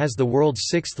nation and has the world's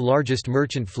sixth largest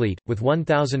merchant fleet, with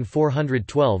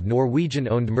 1,412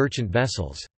 Norwegian-owned merchant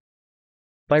vessels.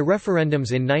 By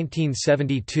referendums in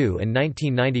 1972 and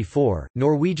 1994,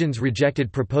 Norwegians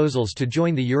rejected proposals to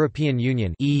join the European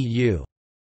Union (EU).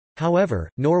 However,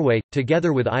 Norway,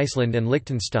 together with Iceland and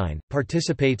Liechtenstein,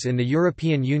 participates in the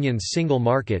European Union's single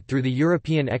market through the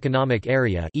European Economic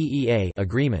Area (EEA)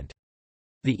 agreement.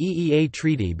 The EEA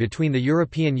treaty between the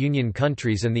European Union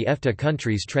countries and the EFTA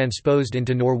countries transposed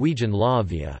into Norwegian law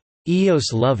via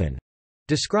EOS-loven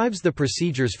describes the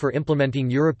procedures for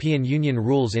implementing European Union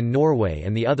rules in Norway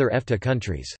and the other EFTA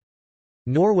countries.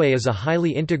 Norway is a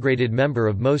highly integrated member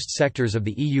of most sectors of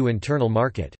the EU internal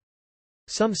market.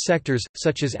 Some sectors,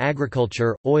 such as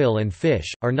agriculture, oil and fish,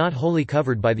 are not wholly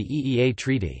covered by the EEA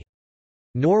treaty.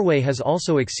 Norway has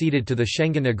also acceded to the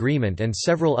Schengen Agreement and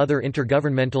several other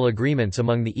intergovernmental agreements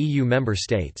among the EU member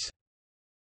states.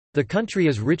 The country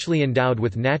is richly endowed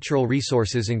with natural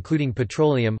resources including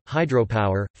petroleum,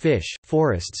 hydropower, fish,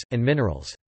 forests, and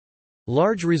minerals.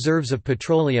 Large reserves of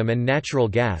petroleum and natural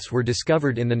gas were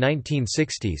discovered in the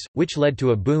 1960s, which led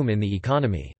to a boom in the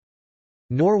economy.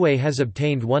 Norway has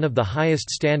obtained one of the highest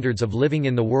standards of living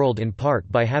in the world in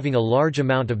part by having a large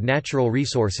amount of natural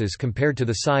resources compared to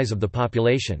the size of the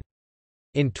population.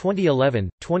 In 2011,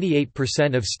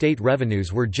 28% of state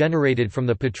revenues were generated from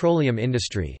the petroleum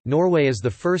industry. Norway is the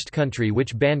first country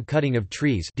which banned cutting of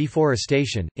trees,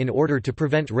 deforestation, in order to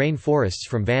prevent rainforests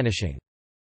from vanishing.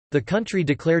 The country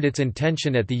declared its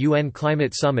intention at the UN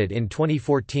Climate Summit in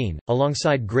 2014,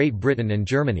 alongside Great Britain and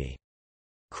Germany.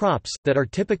 Crops, that are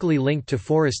typically linked to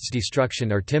forests'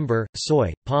 destruction are timber,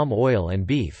 soy, palm oil and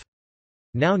beef.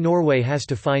 Now Norway has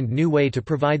to find new way to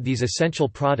provide these essential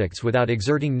products without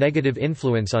exerting negative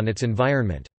influence on its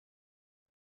environment.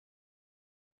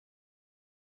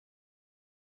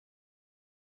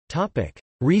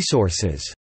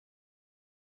 Resources.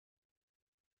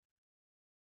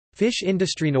 Fish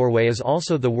industry. Norway is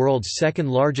also the world's second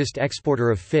largest exporter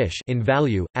of fish in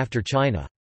value, after China.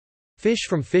 Fish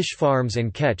from fish farms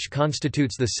and catch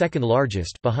constitutes the second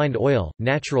largest, behind oil,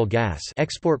 natural gas,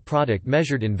 export product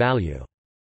measured in value.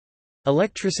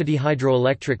 Electricity.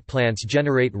 Hydroelectric plants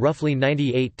generate roughly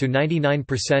 98 to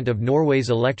 99% of Norway's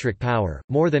electric power,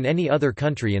 more than any other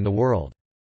country in the world.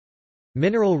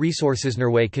 Mineral resources.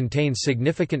 Norway contains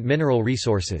significant mineral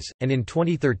resources, and in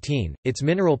 2013, its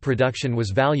mineral production was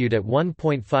valued at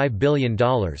 $1.5 billion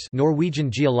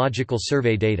Norwegian Geological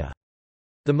Survey data.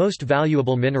 The most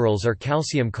valuable minerals are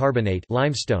calcium carbonate,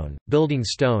 limestone, building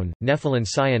stone, nepheline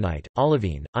syenite,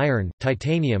 olivine, iron,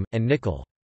 titanium, and nickel.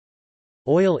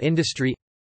 Oil industry.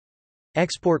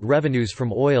 Export revenues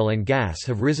from oil and gas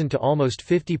have risen to almost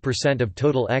 50% of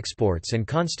total exports and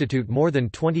constitute more than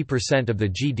 20% of the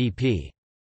GDP.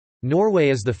 Norway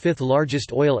is the fifth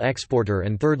largest oil exporter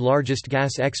and third largest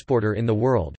gas exporter in the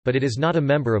world, but it is not a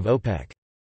member of OPEC.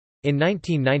 In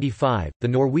 1995, the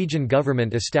Norwegian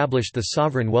government established the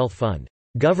Sovereign Wealth Fund,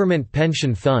 Government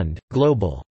Pension Fund,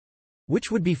 Global,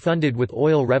 which would be funded with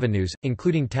oil revenues,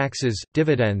 including taxes,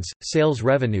 dividends, sales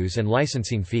revenues and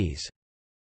licensing fees.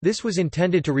 This was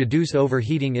intended to reduce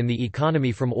overheating in the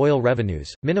economy from oil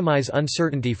revenues, minimize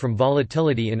uncertainty from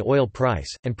volatility in oil price,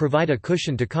 and provide a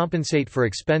cushion to compensate for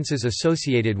expenses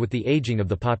associated with the aging of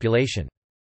the population.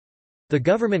 The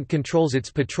government controls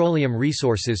its petroleum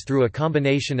resources through a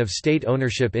combination of state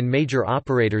ownership in major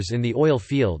operators in the oil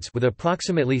fields, with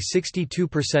approximately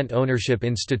 62% ownership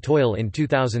in Statoil in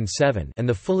 2007, and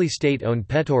the fully state-owned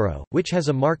Petoro, which has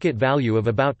a market value of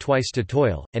about twice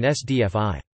Statoil, and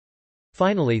SDFI.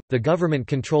 Finally, the government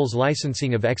controls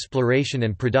licensing of exploration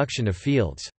and production of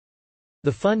fields.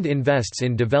 The fund invests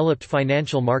in developed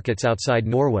financial markets outside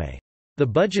Norway. The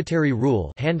budgetary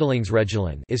rule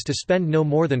is to spend no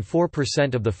more than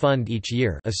 4% of the fund each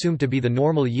year, assumed to be the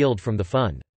normal yield from the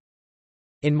fund.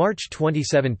 In March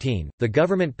 2017, the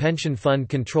government pension fund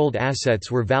controlled assets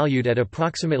were valued at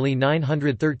approximately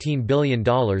 $913 billion,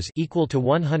 equal to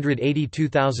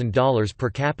 $182,000 per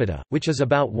capita, which is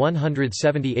about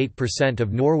 178%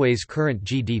 of Norway's current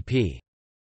GDP.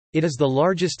 It is the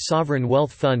largest sovereign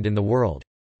wealth fund in the world.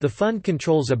 The fund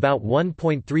controls about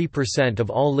 1.3%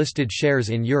 of all listed shares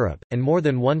in Europe, and more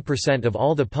than 1% of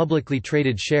all the publicly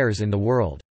traded shares in the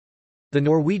world. The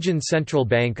Norwegian Central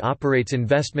Bank operates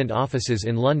investment offices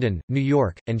in London, New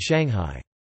York, and Shanghai.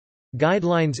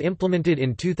 Guidelines implemented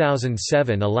in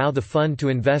 2007 allow the fund to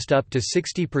invest up to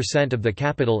 60% of the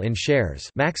capital in shares,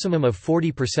 maximum of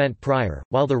 40% prior,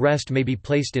 while the rest may be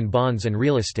placed in bonds and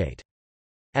real estate.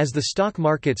 As the stock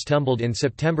markets tumbled in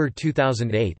September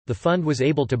 2008, the fund was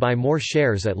able to buy more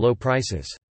shares at low prices.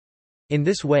 In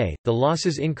this way, the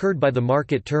losses incurred by the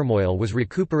market turmoil was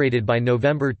recuperated by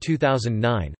November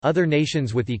 2009. Other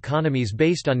nations with economies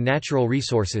based on natural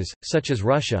resources, such as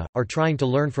Russia, are trying to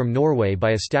learn from Norway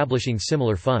by establishing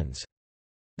similar funds.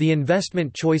 The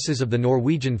investment choices of the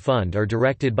Norwegian fund are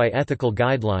directed by ethical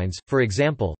guidelines. For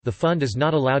example, the fund is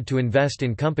not allowed to invest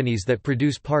in companies that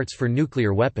produce parts for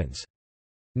nuclear weapons.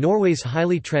 Norway's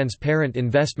highly transparent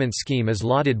investment scheme is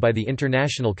lauded by the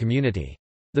international community.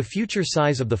 The future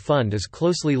size of the fund is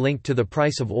closely linked to the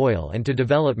price of oil and to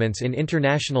developments in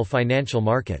international financial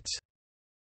markets.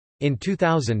 In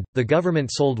 2000, the government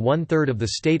sold one-third of the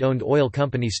state-owned oil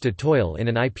company Statoil in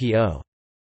an IPO.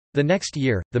 The next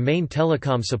year, the main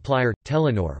telecom supplier,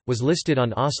 Telenor, was listed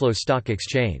on Oslo Stock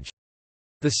Exchange.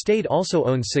 The state also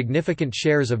owns significant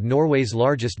shares of Norway's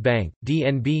largest bank,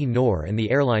 DNB Nor, and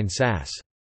the airline SAS.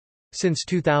 Since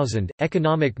 2000,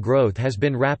 economic growth has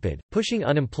been rapid, pushing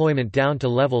unemployment down to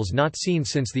levels not seen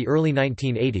since the early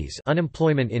 1980s,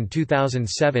 unemployment in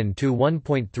 2007 to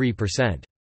 1.3%.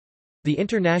 The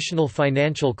international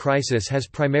financial crisis has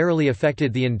primarily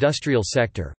affected the industrial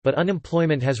sector, but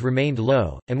unemployment has remained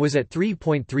low, and was at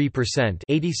 3.3%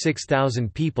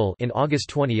 86,000 people in August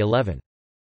 2011.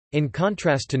 In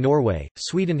contrast to Norway,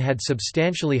 Sweden had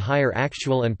substantially higher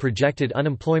actual and projected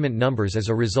unemployment numbers as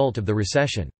a result of the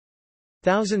recession.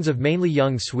 Thousands of mainly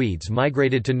young Swedes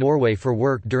migrated to Norway for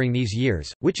work during these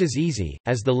years, which is easy,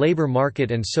 as the labour market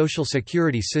and social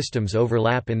security systems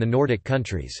overlap in the Nordic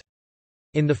countries.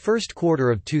 In the first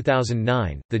quarter of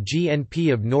 2009, the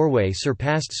GNP of Norway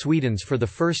surpassed Sweden's for the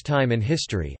first time in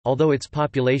history, although its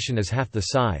population is half the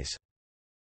size.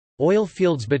 Oil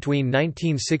fields. Between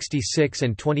 1966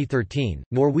 and 2013,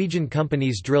 Norwegian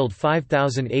companies drilled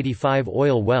 5,085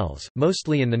 oil wells,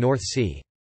 mostly in the North Sea.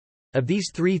 Of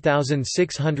these,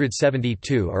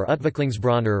 3,672 are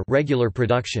Utviklingsbrønner regular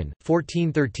production,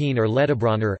 1,413 are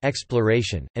Letebrønner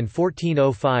exploration, and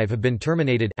 1,405 have been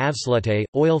terminated avslutte.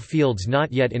 Oil fields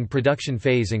not yet in production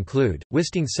phase include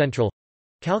Wisting Central.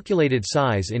 Calculated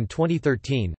size in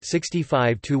 2013,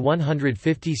 65 to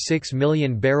 156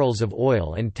 million barrels of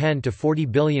oil and 10 to 40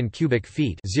 billion cubic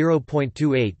feet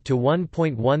 (0.28 to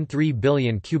 1.13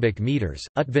 billion cubic meters)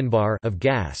 Utvinbar of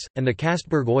gas, and the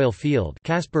Castberg oil field,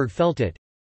 Castberg-Feltet.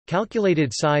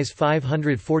 Calculated size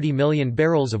 540 million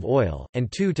barrels of oil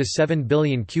and 2 to 7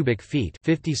 billion cubic feet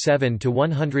 (57 to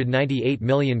 198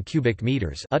 million cubic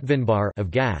meters) Utvinbar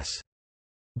of gas.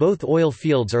 Both oil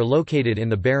fields are located in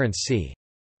the Barents Sea.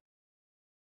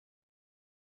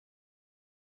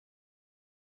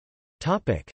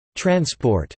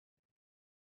 Transport.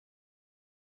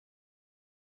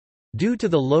 Due to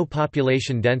the low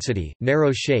population density,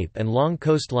 narrow shape and long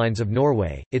coastlines of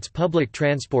Norway, its public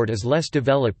transport is less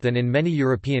developed than in many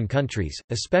European countries,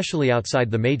 especially outside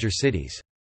the major cities.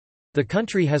 The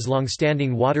country has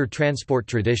long-standing water transport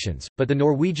traditions, but the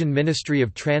Norwegian Ministry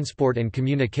of Transport and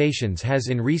Communications has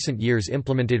in recent years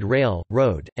implemented rail,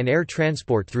 road, and air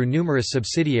transport through numerous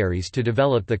subsidiaries to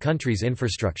develop the country's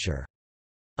infrastructure.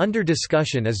 Under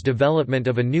discussion is development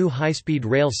of a new high-speed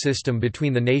rail system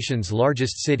between the nation's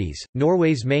largest cities.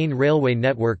 Norway's main railway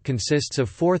network consists of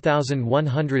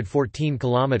 4,114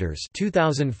 kilometers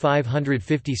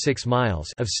 (2,556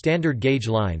 miles) of standard gauge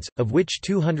lines, of which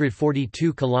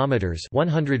 242 kilometers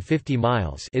 (150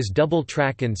 miles) is double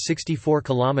track and 64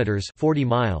 kilometers (40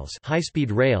 miles) high-speed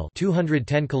rail,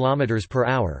 210 kilometers per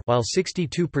hour, while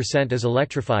 62% is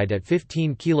electrified at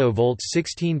 15 kV,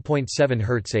 16.7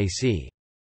 Hz AC.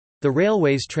 The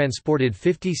railways transported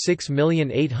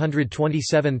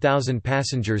 56,827,000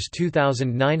 passengers,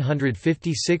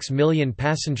 2,956 million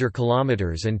passenger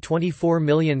kilometers and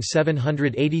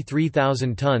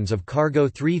 24,783,000 tons of cargo,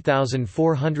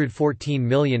 3,414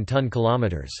 million ton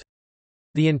kilometers.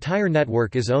 The entire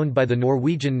network is owned by the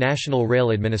Norwegian National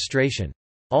Rail Administration.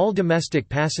 All domestic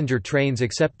passenger trains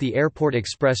except the Airport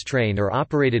Express train are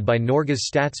operated by Norges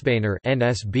Statsbaner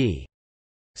 (NSB).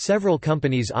 Several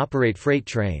companies operate freight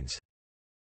trains.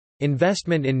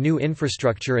 Investment in new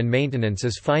infrastructure and maintenance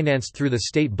is financed through the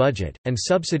state budget, and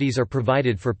subsidies are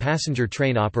provided for passenger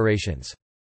train operations.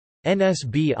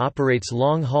 NSB operates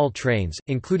long-haul trains,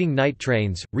 including night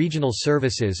trains, regional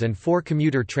services and 4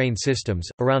 commuter train systems,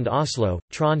 around Oslo,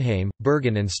 Trondheim,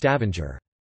 Bergen and Stavanger.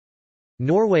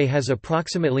 Norway has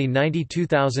approximately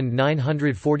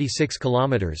 92,946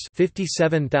 kilometers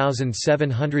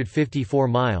 (57,754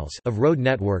 miles) of road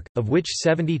network, of which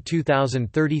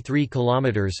 72,033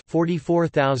 kilometers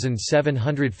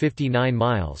 (44,759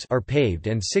 miles) are paved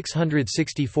and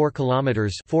 664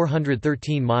 kilometers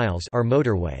 (413 miles) are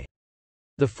motorway.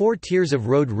 The 4 tiers of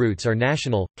road routes are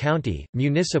national, county,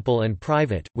 municipal and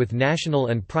private, with national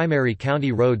and primary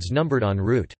county roads numbered en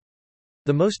route.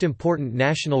 The most important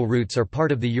national routes are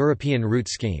part of the European route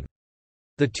scheme.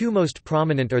 The 2 most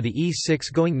prominent are the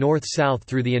E6 going north-south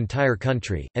through the entire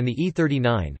country, and the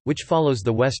E39, which follows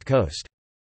the west coast.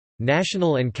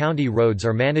 National and county roads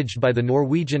are managed by the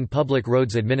Norwegian Public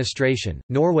Roads Administration.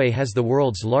 Norway has the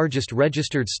world's largest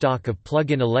registered stock of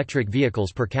plug-in electric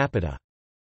vehicles per capita.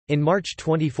 In March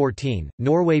 2014,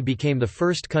 Norway became the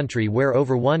first country where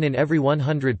over 1 in every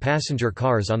 100 passenger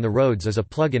cars on the roads is a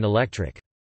plug-in electric.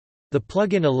 The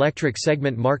plug-in electric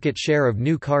segment market share of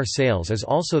new car sales is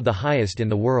also the highest in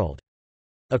the world.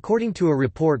 According to a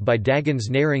report by Dagens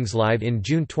Næringsliv in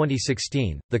June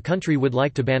 2016, the country would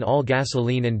like to ban all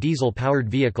gasoline and diesel-powered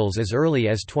vehicles as early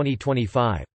as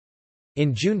 2025.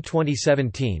 In June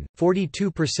 2017,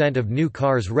 42% of new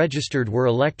cars registered were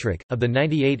electric. Of the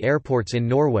 98 airports in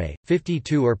Norway,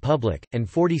 52 are public, and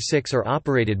 46 are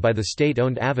operated by the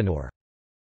state-owned Avinor.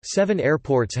 7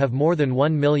 airports have more than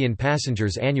 1 million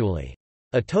passengers annually.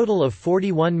 A total of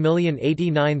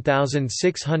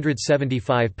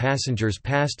 41,089,675 passengers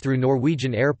passed through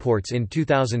Norwegian airports in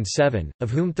 2007, of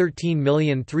whom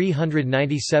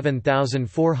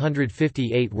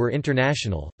 13,397,458 were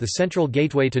international. The central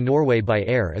gateway to Norway by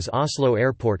air is Oslo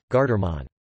Airport, Gardermoen.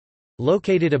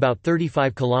 Located about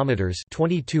 35 kilometers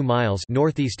 (22 miles)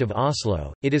 northeast of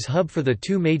Oslo, it is hub for the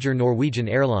 2 major Norwegian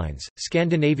airlines,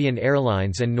 Scandinavian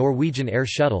Airlines and Norwegian Air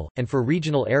Shuttle, and for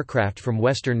regional aircraft from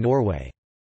western Norway.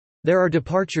 There are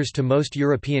departures to most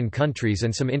European countries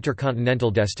and some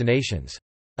intercontinental destinations.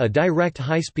 A direct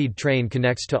high-speed train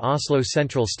connects to Oslo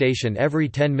Central Station every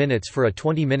 10 minutes for a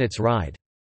 20 minutes ride.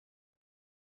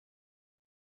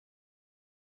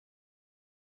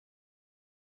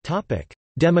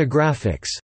 Demographics.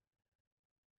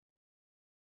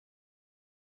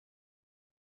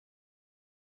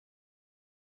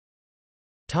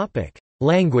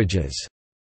 Languages.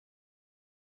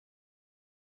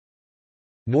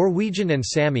 Norwegian and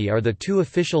Sami are the 2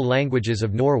 official languages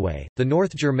of Norway. The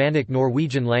North Germanic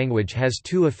Norwegian language has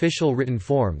 2 official written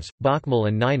forms, Bokmål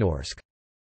and Nynorsk.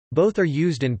 Both are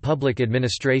used in public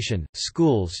administration,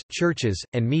 schools, churches,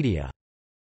 and media.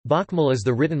 Bokmål is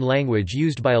the written language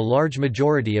used by a large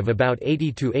majority of about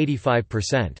 80 to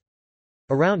 85%.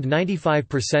 Around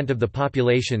 95% of the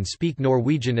population speak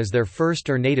Norwegian as their first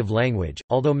or native language,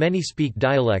 although many speak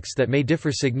dialects that may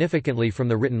differ significantly from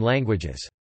the written languages.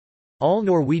 All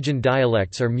Norwegian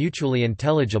dialects are mutually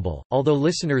intelligible, although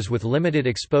listeners with limited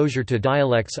exposure to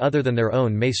dialects other than their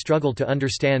own may struggle to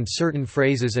understand certain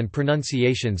phrases and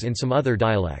pronunciations in some other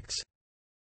dialects.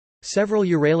 Several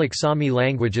Uralic Sami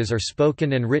languages are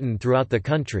spoken and written throughout the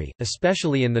country,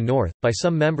 especially in the north, by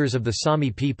some members of the Sami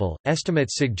people.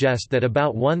 Estimates suggest that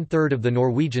about 1/3 of the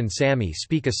Norwegian Sami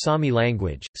speak a Sami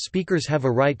language. Speakers have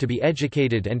a right to be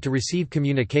educated and to receive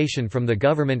communication from the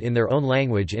government in their own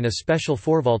language in a special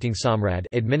Forvaltningsområde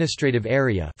administrative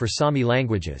area for Sami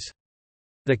languages.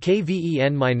 The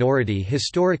Kven minority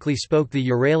historically spoke the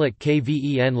Uralic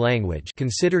Kven language,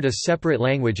 considered a separate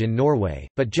language in Norway,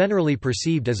 but generally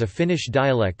perceived as a Finnish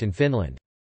dialect in Finland.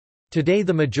 Today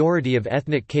the majority of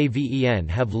ethnic Kven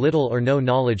have little or no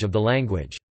knowledge of the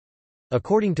language.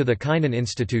 According to the Kinen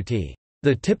Institute,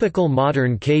 the typical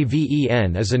modern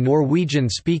Kven is a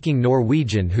Norwegian-speaking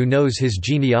Norwegian who knows his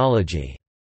genealogy.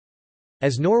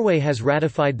 As Norway has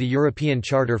ratified the European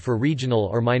Charter for Regional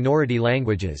or Minority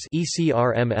Languages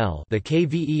 (ECRML), the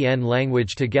Kven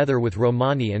language together with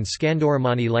Romani and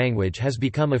Skandoromani language has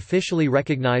become officially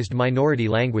recognized minority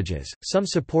languages. Some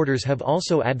supporters have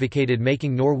also advocated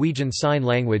making Norwegian Sign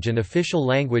Language an official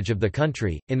language of the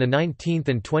country. In the 19th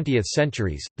and 20th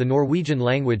centuries, the Norwegian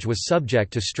language was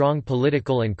subject to strong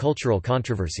political and cultural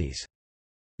controversies.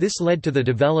 This led to the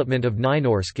development of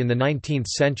Nynorsk in the 19th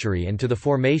century and to the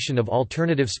formation of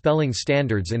alternative spelling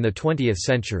standards in the 20th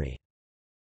century.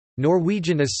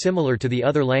 Norwegian is similar to the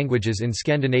other languages in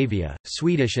Scandinavia,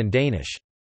 Swedish and Danish.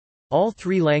 All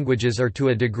three languages are to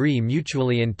a degree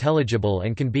mutually intelligible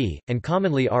and can be, and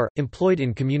commonly are, employed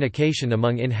in communication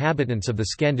among inhabitants of the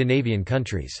Scandinavian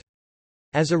countries.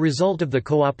 As a result of the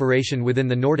cooperation within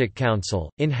the Nordic Council,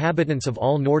 inhabitants of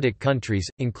all Nordic countries,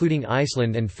 including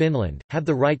Iceland and Finland, have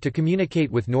the right to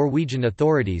communicate with Norwegian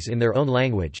authorities in their own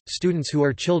language. Students who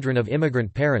are children of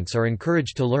immigrant parents are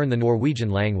encouraged to learn the Norwegian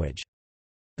language.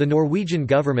 The Norwegian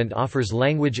government offers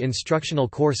language instructional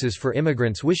courses for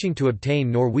immigrants wishing to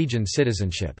obtain Norwegian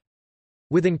citizenship.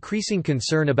 With increasing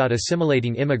concern about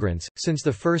assimilating immigrants, since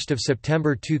 1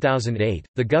 September 2008,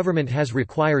 the government has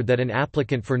required that an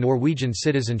applicant for Norwegian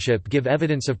citizenship give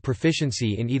evidence of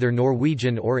proficiency in either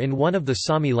Norwegian or in one of the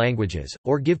Sami languages,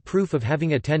 or give proof of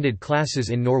having attended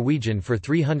classes in Norwegian for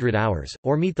 300 hours,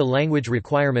 or meet the language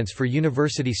requirements for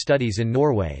university studies in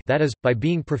Norway, that is, by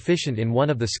being proficient in one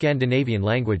of the Scandinavian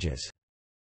languages.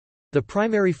 The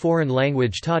primary foreign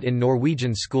language taught in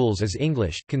Norwegian schools is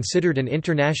English, considered an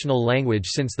international language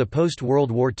since the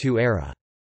post-World War II era.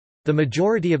 The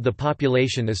majority of the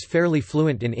population is fairly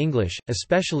fluent in English,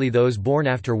 especially those born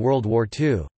after World War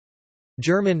II.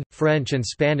 German, French and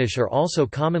Spanish are also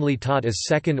commonly taught as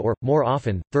second or, more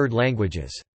often, third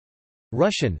languages.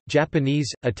 Russian, Japanese,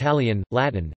 Italian,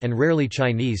 Latin, and rarely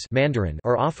Chinese Mandarin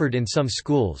are offered in some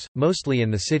schools, mostly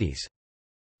in the cities.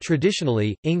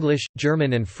 Traditionally, English,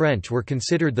 German and French were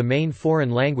considered the main foreign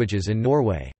languages in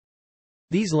Norway.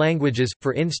 These languages,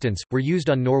 for instance, were used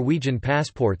on Norwegian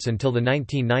passports until the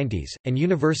 1990s, and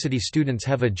university students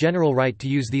have a general right to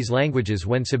use these languages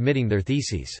when submitting their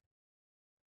theses.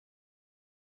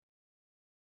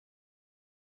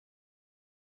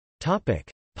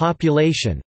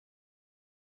 Population.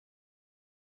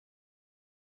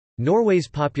 Norway's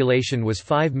population was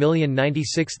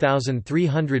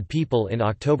 5,096,300 people in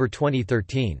October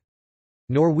 2013.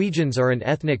 Norwegians are an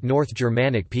ethnic North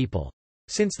Germanic people.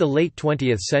 Since the late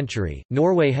 20th century,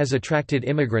 Norway has attracted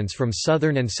immigrants from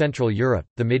southern and central Europe,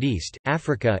 the Mideast,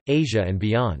 Africa, Asia and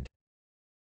beyond.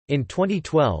 In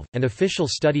 2012, an official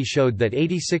study showed that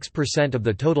 86% of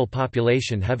the total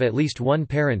population have at least one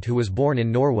parent who was born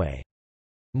in Norway.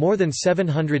 More than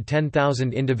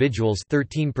 710,000 individuals,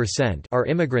 13%, are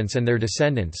immigrants and their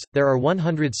descendants. There are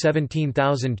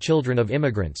 117,000 children of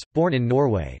immigrants born in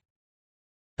Norway.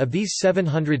 Of these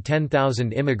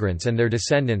 710,000 immigrants and their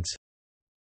descendants,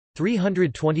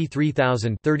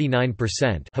 323,000,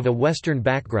 39%, have a Western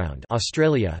background,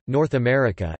 Australia, North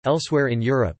America, elsewhere in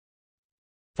Europe.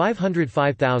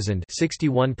 505,000,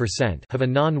 61%, have a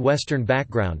non-Western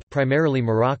background, primarily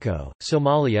Morocco,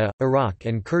 Somalia, Iraq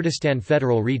and Kurdistan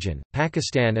Federal Region,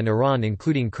 Pakistan and Iran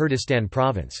including Kurdistan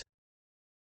Province.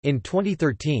 In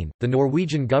 2013, the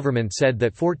Norwegian government said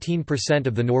that 14%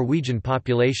 of the Norwegian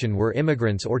population were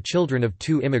immigrants or children of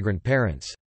two immigrant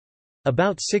parents.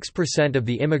 About 6% of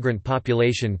the immigrant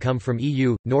population come from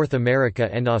EU, North America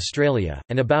and Australia,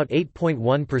 and about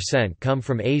 8.1% come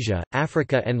from Asia,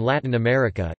 Africa and Latin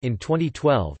America. In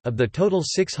 2012, of the total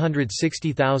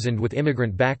 660,000 with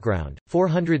immigrant background,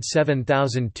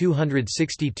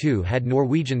 407,262 had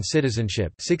Norwegian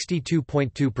citizenship,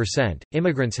 62.2%.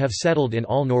 Immigrants have settled in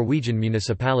all Norwegian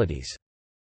municipalities.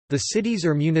 The cities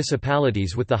or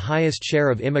municipalities with the highest share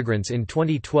of immigrants in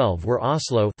 2012 were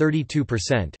Oslo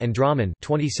 32% and Drammen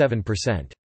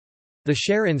 27%. The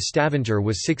share in Stavanger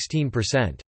was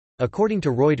 16%. According to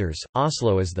Reuters,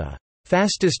 Oslo is the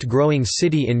fastest growing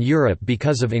city in Europe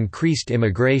because of increased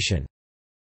immigration.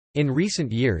 In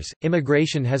recent years,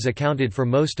 immigration has accounted for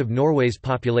most of Norway's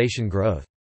population growth.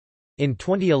 In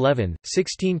 2011,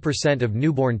 16% of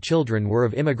newborn children were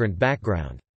of immigrant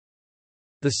background.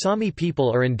 The Sami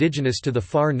people are indigenous to the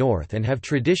far north and have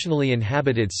traditionally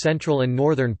inhabited central and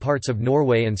northern parts of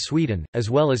Norway and Sweden, as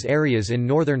well as areas in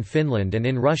northern Finland and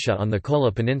in Russia on the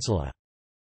Kola Peninsula.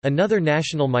 Another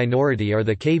national minority are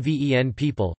the Kven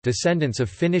people, descendants of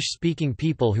Finnish-speaking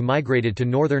people who migrated to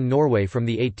northern Norway from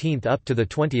the 18th up to the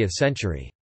 20th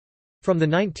century. From the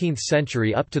 19th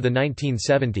century up to the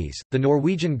 1970s, the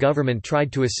Norwegian government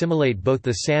tried to assimilate both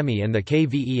the Sami and the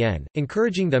Kven,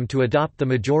 encouraging them to adopt the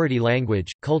majority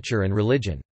language, culture and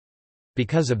religion.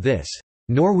 Because of this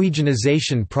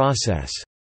Norwegianization process,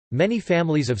 many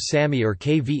families of Sami or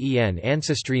Kven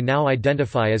ancestry now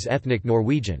identify as ethnic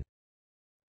Norwegian.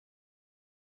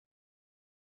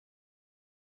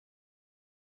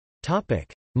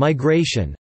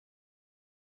 Migration.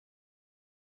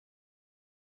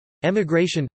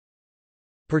 Emigration.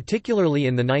 Particularly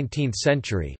in the 19th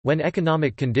century, when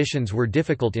economic conditions were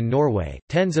difficult in Norway,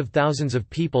 tens of thousands of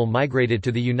people migrated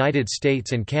to the United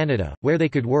States and Canada, where they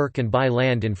could work and buy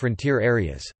land in frontier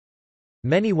areas.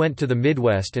 Many went to the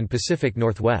Midwest and Pacific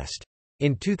Northwest.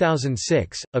 In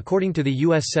 2006, according to the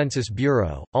U.S. Census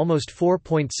Bureau, almost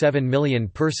 4.7 million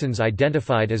persons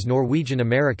identified as Norwegian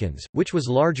Americans, which was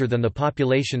larger than the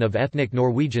population of ethnic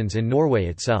Norwegians in Norway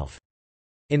itself.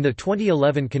 In the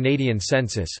 2011 Canadian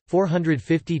census,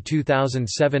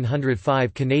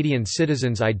 452,705 Canadian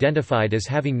citizens identified as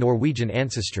having Norwegian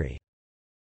ancestry.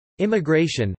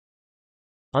 Immigration.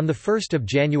 On 1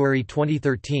 January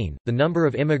 2013, the number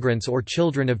of immigrants or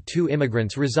children of two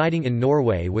immigrants residing in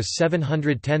Norway was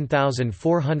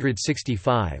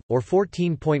 710,465, or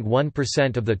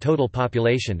 14.1% of the total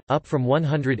population, up from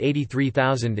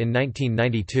 183,000 in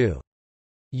 1992.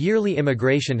 Yearly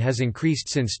immigration has increased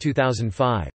since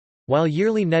 2005. While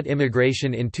yearly net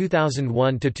immigration in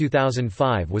 2001 to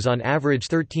 2005 was on average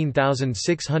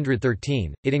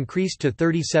 13,613, it increased to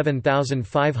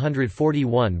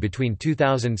 37,541 between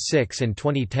 2006 and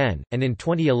 2010, and in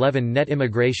 2011 net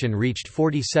immigration reached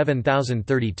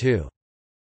 47,032.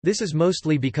 This is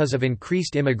mostly because of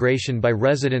increased immigration by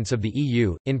residents of the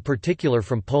EU, in particular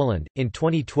from Poland. In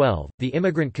 2012, the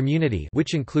immigrant community,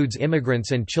 which includes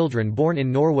immigrants and children born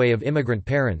in Norway of immigrant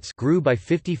parents, grew by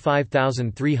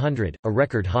 55,300, a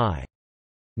record high.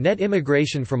 Net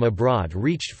immigration from abroad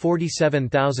reached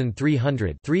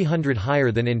 47,300, 300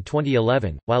 higher than in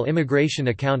 2011, while immigration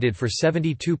accounted for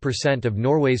 72% of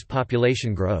Norway's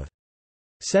population growth.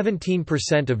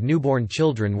 17% of newborn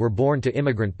children were born to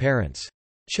immigrant parents.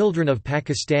 Children of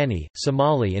Pakistani,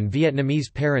 Somali and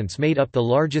Vietnamese parents made up the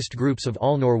largest groups of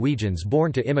all Norwegians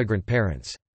born to immigrant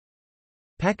parents.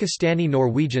 Pakistani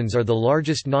Norwegians are the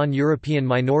largest non-European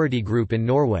minority group in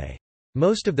Norway.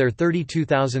 Most of their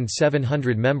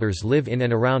 32,700 members live in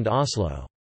and around Oslo.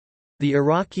 The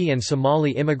Iraqi and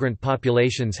Somali immigrant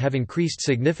populations have increased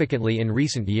significantly in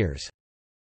recent years.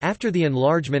 After the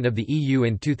enlargement of the EU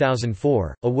in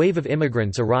 2004, a wave of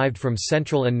immigrants arrived from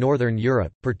Central and Northern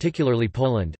Europe, particularly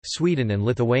Poland, Sweden and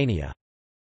Lithuania.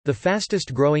 The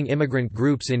fastest-growing immigrant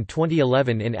groups in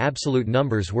 2011 in absolute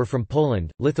numbers were from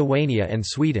Poland, Lithuania and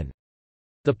Sweden.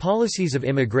 The policies of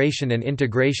immigration and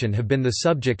integration have been the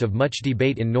subject of much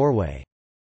debate in Norway.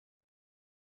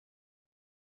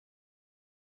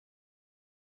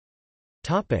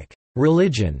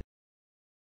 Religion.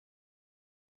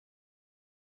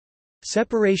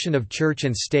 Separation of church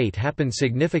and state happened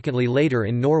significantly later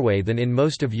in Norway than in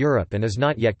most of Europe and is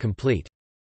not yet complete.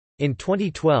 In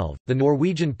 2012, the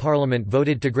Norwegian parliament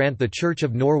voted to grant the Church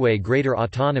of Norway greater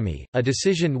autonomy, a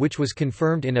decision which was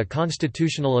confirmed in a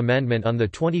constitutional amendment on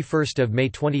 21 May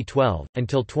 2012.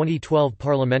 Until 2012,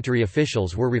 parliamentary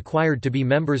officials were required to be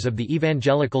members of the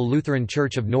Evangelical Lutheran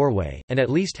Church of Norway, and at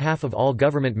least half of all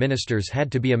government ministers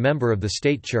had to be a member of the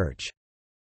state church.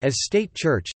 As state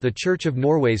church, the Church of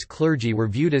Norway's clergy were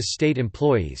viewed as state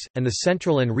employees, and the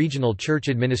central and regional church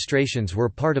administrations were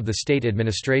part of the state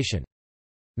administration.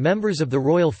 Members of the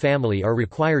royal family are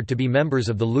required to be members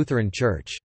of the Lutheran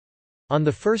Church. On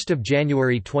 1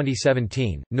 January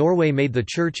 2017, Norway made the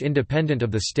church independent of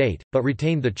the state, but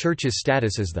retained the church's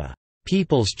status as the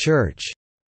People's Church.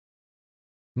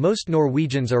 Most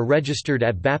Norwegians are registered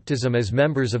at baptism as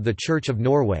members of the Church of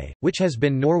Norway, which has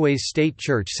been Norway's state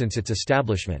church since its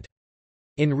establishment.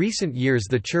 In recent years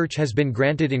the church has been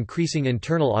granted increasing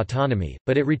internal autonomy,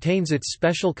 but it retains its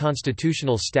special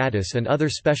constitutional status and other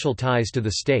special ties to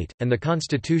the state, and the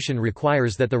constitution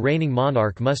requires that the reigning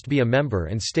monarch must be a member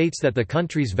and states that the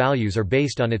country's values are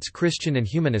based on its Christian and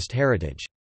humanist heritage.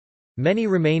 Many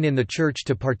remain in the church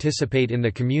to participate in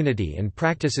the community and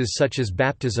practices such as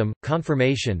baptism,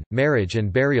 confirmation, marriage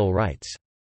and burial rites.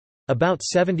 About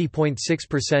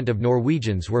 70.6% of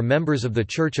Norwegians were members of the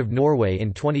Church of Norway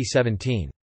in 2017.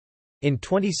 In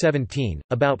 2017,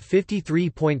 about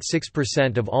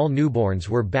 53.6% of all newborns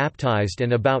were baptized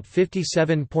and about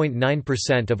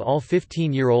 57.9% of all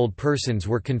 15-year-old persons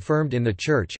were confirmed in the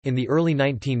church. In the early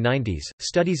 1990s,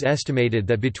 studies estimated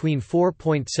that between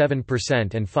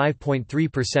 4.7% and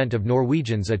 5.3% of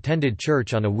Norwegians attended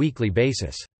church on a weekly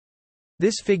basis.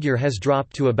 This figure has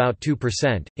dropped to about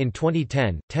 2%. In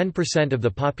 2010, 10% of the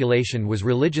population was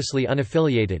religiously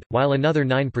unaffiliated, while another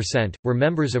 9% were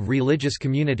members of religious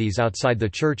communities outside the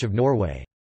Church of Norway.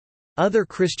 Other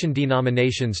Christian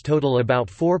denominations total about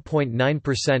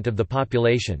 4.9% of the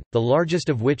population, the largest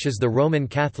of which is the Roman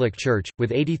Catholic Church,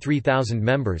 with 83,000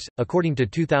 members, according to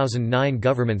 2009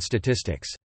 government statistics.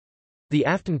 The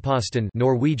Aftenposten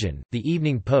Norwegian, the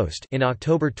Evening Post in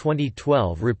October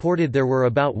 2012 reported there were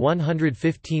about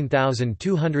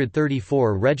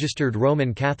 115,234 registered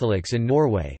Roman Catholics in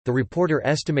Norway. The reporter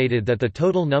estimated that the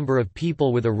total number of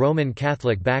people with a Roman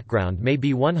Catholic background may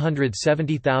be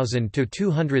 170,000 to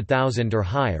 200,000 or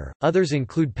higher. Others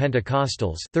include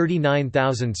Pentecostals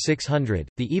 39,600,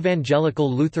 the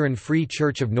Evangelical Lutheran Free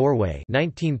Church of Norway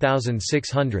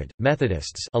 19,600,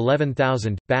 Methodists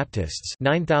 11,000, Baptists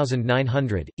 9,900,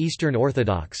 Eastern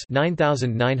Orthodox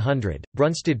 9,900,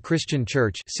 Brunsted Christian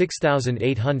Church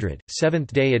 6,800,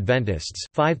 Seventh-day Adventists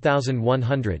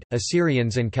 5,100,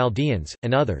 Assyrians and Chaldeans,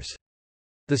 and others.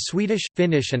 The Swedish,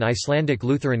 Finnish and Icelandic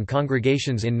Lutheran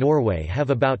congregations in Norway have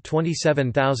about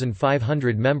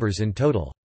 27,500 members in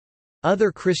total.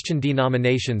 Other Christian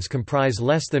denominations comprise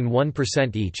less than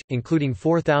 1% each, including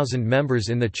 4,000 members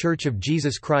in the Church of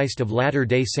Jesus Christ of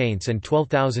Latter-day Saints and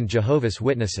 12,000 Jehovah's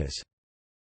Witnesses.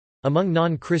 Among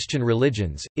non-Christian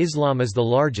religions, Islam is the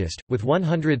largest, with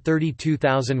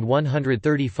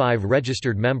 132,135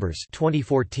 registered members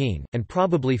 2014, and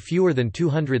probably fewer than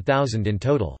 200,000 in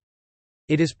total.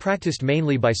 It is practiced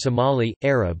mainly by Somali,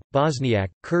 Arab, Bosniak,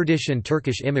 Kurdish and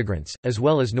Turkish immigrants, as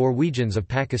well as Norwegians of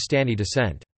Pakistani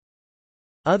descent.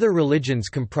 Other religions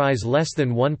comprise less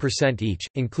than 1% each,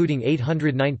 including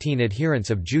 819 adherents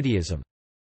of Judaism.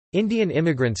 Indian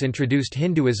immigrants introduced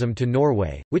Hinduism to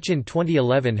Norway, which in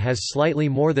 2011 has slightly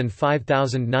more than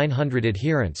 5,900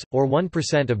 adherents, or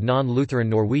 1% of non-Lutheran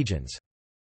Norwegians.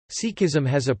 Sikhism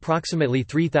has approximately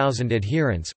 3,000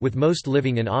 adherents, with most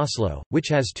living in Oslo, which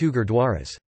has 2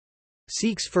 gurdwaras.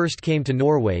 Sikhs first came to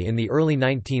Norway in the early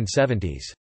 1970s.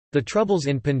 The troubles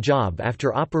in Punjab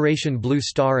after Operation Blue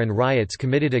Star and riots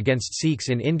committed against Sikhs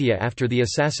in India after the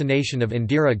assassination of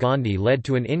Indira Gandhi led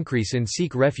to an increase in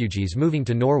Sikh refugees moving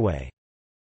to Norway.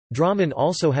 Drammen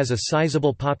also has a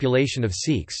sizable population of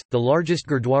Sikhs. The largest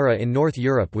Gurdwara in North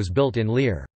Europe was built in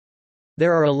Lear.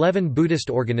 There are 11 Buddhist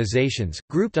organizations,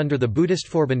 grouped under the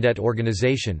Buddhistforbundet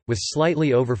organization, with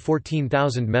slightly over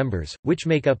 14,000 members, which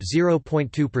make up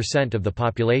 0.2% of the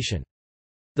population.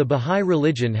 The Bahá'í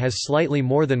religion has slightly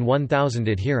more than 1,000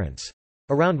 adherents.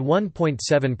 Around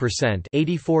 1.7%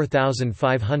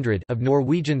 (84,500) of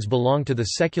Norwegians belong to the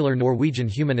secular Norwegian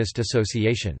Humanist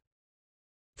Association.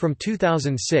 From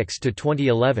 2006 to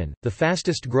 2011, the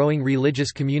fastest-growing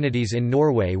religious communities in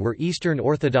Norway were Eastern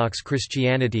Orthodox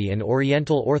Christianity and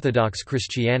Oriental Orthodox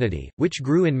Christianity, which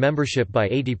grew in membership by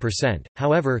 80%,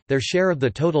 however, their share of the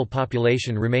total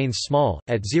population remains small,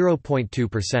 at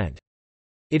 0.2%.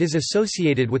 It is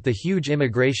associated with the huge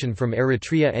immigration from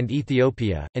Eritrea and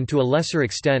Ethiopia, and to a lesser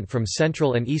extent from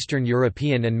Central and Eastern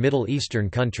European and Middle Eastern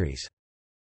countries.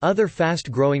 Other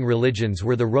fast-growing religions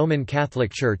were the Roman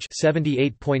Catholic Church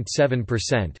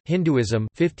 78.7%, Hinduism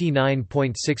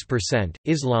 59.6%,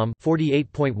 Islam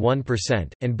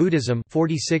 48.1%, and Buddhism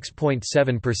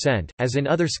 46.7%. As in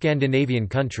other Scandinavian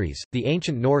countries, the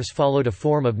ancient Norse followed a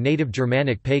form of native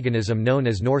Germanic paganism known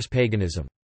as Norse paganism.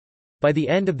 By the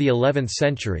end of the 11th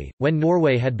century, when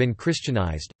Norway had been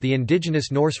Christianized, the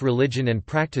indigenous Norse religion and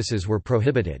practices were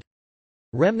prohibited.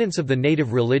 Remnants of the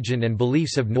native religion and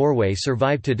beliefs of Norway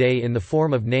survive today in the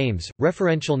form of names,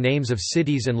 referential names of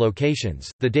cities and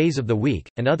locations, the days of the week,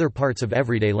 and other parts of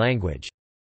everyday language.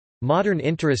 Modern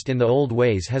interest in the old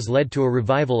ways has led to a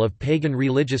revival of pagan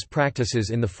religious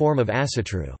practices in the form of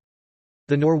asatru.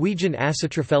 The Norwegian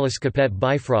Asatrafellesskapet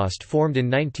Bifrost formed in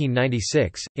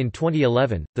 1996. In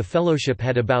 2011, the fellowship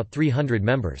had about 300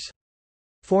 members.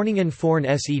 Foreningen Forn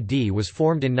Sed was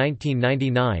formed in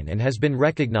 1999 and has been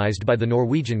recognized by the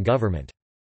Norwegian government.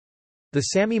 The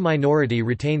Sami minority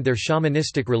retained their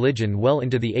shamanistic religion well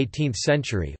into the 18th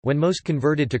century, when most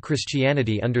converted to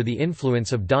Christianity under the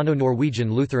influence of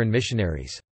Dano-Norwegian Lutheran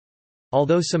missionaries.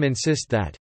 Although some insist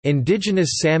that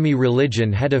Indigenous Sami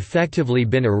religion had effectively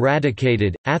been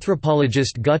eradicated.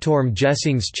 Anthropologist Guttorm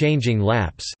Gessing's Changing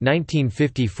Lapse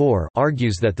 (1954)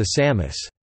 argues that the Samis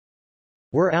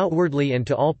were outwardly and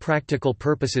to all practical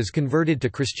purposes converted to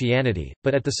Christianity,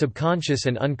 but at the subconscious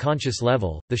and unconscious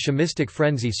level, the shamistic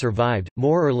frenzy survived,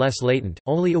 more or less latent,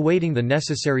 only awaiting the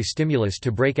necessary stimulus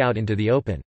to break out into the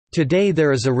open. Today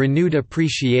there is a renewed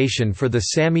appreciation for the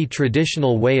Sami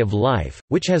traditional way of life,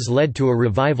 which has led to a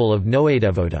revival of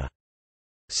Noadevoda.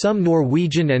 Some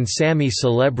Norwegian and Sami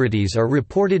celebrities are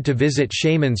reported to visit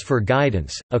shamans for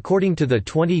guidance. According to the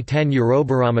 2010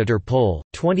 Eurobarometer poll,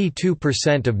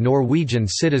 22% of Norwegian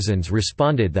citizens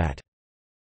responded that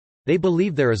they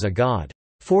believe there is a god.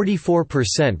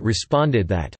 44% responded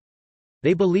that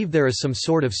they believe there is some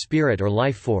sort of spirit or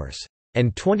life force.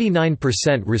 And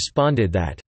 29% responded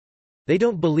that they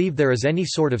don't believe there is any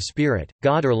sort of spirit,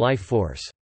 god or life force.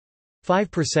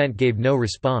 5% gave no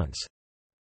response.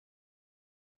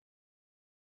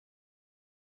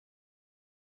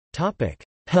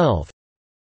 Health.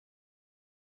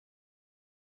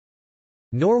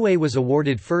 Norway was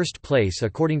awarded first place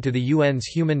according to the UN's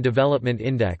Human Development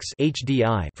Index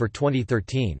 (HDI) for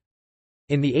 2013.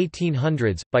 In the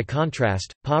 1800s, by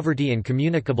contrast, poverty and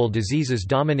communicable diseases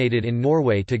dominated in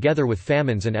Norway together with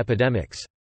famines and epidemics.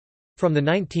 From the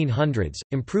 1900s,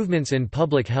 improvements in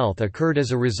public health occurred as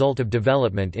a result of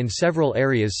development in several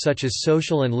areas such as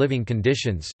social and living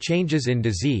conditions, changes in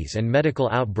disease and medical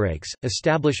outbreaks,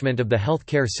 establishment of the health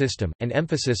care system, and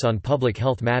emphasis on public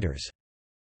health matters.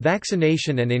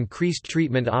 Vaccination and increased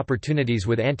treatment opportunities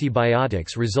with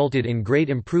antibiotics resulted in great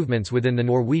improvements within the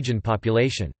Norwegian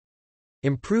population.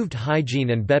 Improved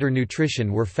hygiene and better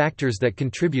nutrition were factors that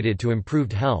contributed to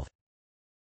improved health.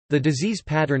 The disease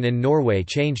pattern in Norway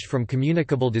changed from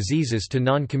communicable diseases to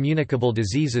non-communicable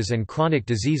diseases and chronic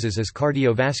diseases as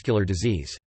cardiovascular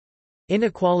disease.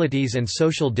 Inequalities and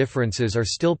social differences are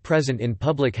still present in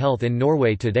public health in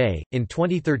Norway today. In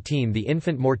 2013, the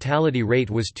infant mortality rate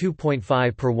was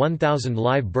 2.5 per 1,000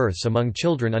 live births among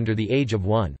children under the age of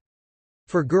 1.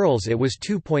 For girls it was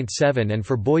 2.7 and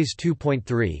for boys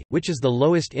 2.3, which is the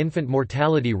lowest infant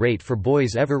mortality rate for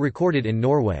boys ever recorded in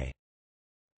Norway.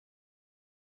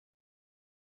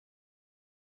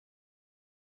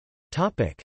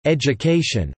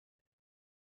 Education.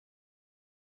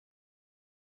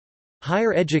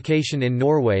 Higher education in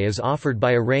Norway is offered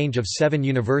by a range of 7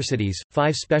 universities,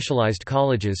 5 specialized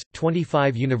colleges,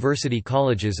 25 university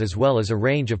colleges as well as a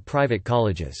range of private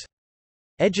colleges.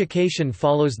 Education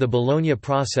follows the Bologna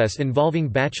process involving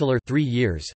bachelor 3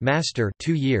 years, master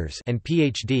 2 years and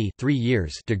PhD 3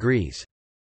 years degrees.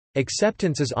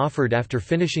 Acceptance is offered after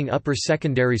finishing upper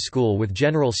secondary school with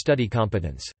general study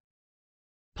competence.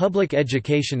 Public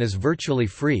education is virtually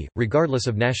free, regardless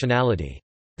of nationality.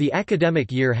 The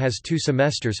academic year has 2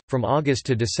 semesters, from August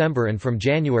to December and from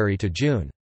January to June.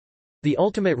 The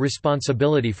ultimate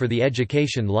responsibility for the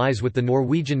education lies with the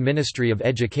Norwegian Ministry of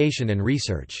Education and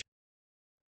Research.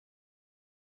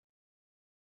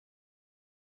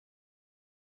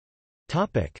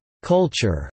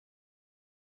 Culture.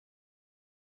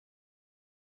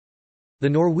 The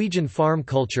Norwegian farm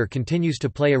culture continues to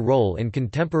play a role in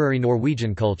contemporary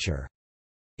Norwegian culture.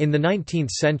 In the 19th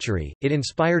century, it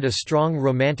inspired a strong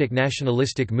romantic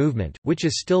nationalistic movement, which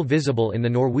is still visible in the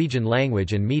Norwegian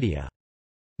language and media.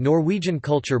 Norwegian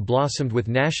culture blossomed with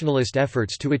nationalist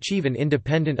efforts to achieve an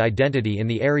independent identity in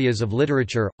the areas of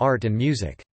literature, art and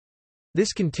music.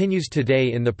 This continues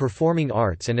today in the performing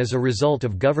arts and as a result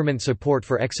of government support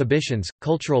for exhibitions,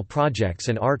 cultural projects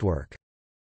and artwork.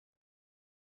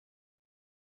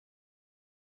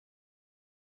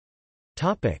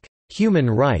 Human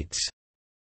rights.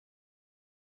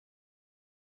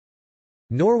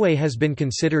 Norway has been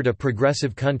considered a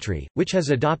progressive country, which has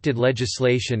adopted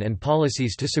legislation and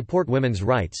policies to support women's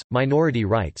rights, minority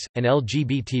rights, and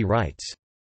LGBT rights.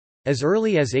 As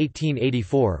early as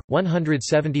 1884,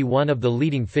 171 of the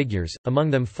leading figures,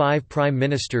 among them 5 prime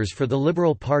ministers for the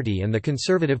Liberal Party and the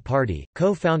Conservative Party,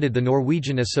 co-founded the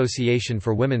Norwegian Association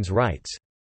for Women's Rights.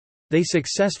 They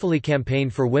successfully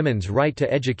campaigned for women's right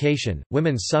to education,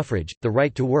 women's suffrage, the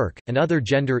right to work, and other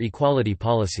gender equality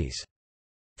policies.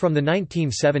 From the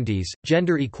 1970s,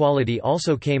 gender equality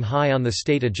also came high on the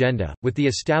state agenda, with the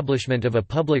establishment of a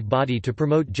public body to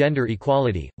promote gender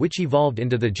equality, which evolved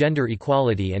into the Gender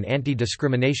Equality and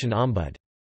Anti-Discrimination Ombud.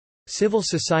 Civil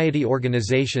society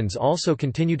organizations also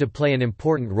continue to play an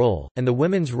important role, and the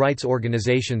women's rights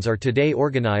organizations are today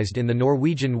organized in the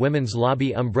Norwegian Women's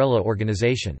Lobby umbrella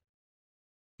organization.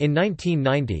 In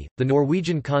 1990, the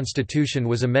Norwegian constitution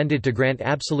was amended to grant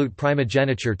absolute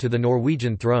primogeniture to the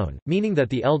Norwegian throne, meaning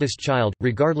that the eldest child,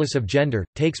 regardless of gender,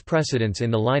 takes precedence in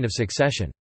the line of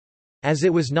succession. As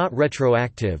it was not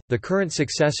retroactive, the current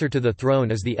successor to the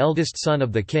throne is the eldest son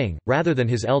of the king, rather than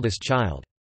his eldest child.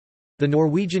 The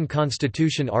Norwegian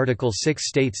constitution Article 6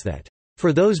 states that,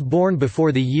 "For those born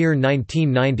before the year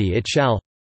 1990 it shall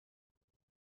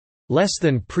less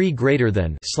than pre greater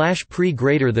than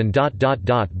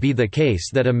be the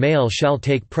case that a male shall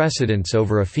take precedence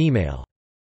over a female."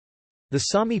 The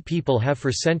Sami people have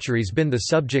for centuries been the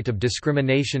subject of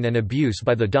discrimination and abuse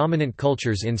by the dominant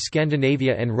cultures in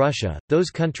Scandinavia and Russia, those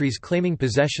countries claiming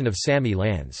possession of Sami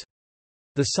lands.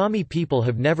 The Sami people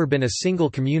have never been a single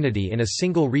community in a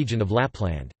single region of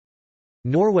Lapland.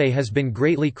 Norway has been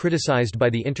greatly criticized by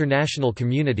the international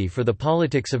community for the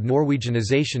politics of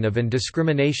Norwegianization of and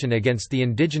discrimination against the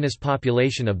indigenous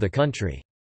population of the country.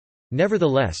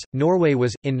 Nevertheless, Norway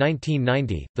was, in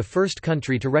 1990, the first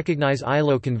country to recognize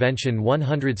ILO Convention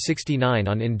 169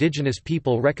 on Indigenous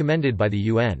People recommended by the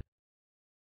UN.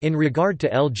 In regard to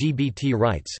LGBT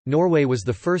rights, Norway was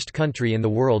the first country in the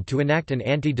world to enact an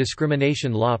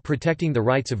anti-discrimination law protecting the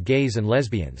rights of gays and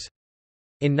lesbians.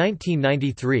 In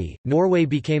 1993, Norway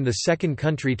became the second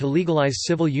country to legalize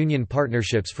civil union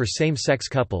partnerships for same-sex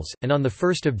couples, and on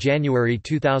 1 January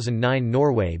 2009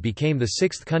 Norway became the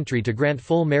sixth country to grant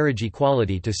full marriage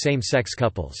equality to same-sex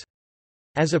couples.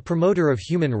 As a promoter of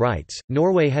human rights,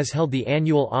 Norway has held the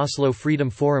annual Oslo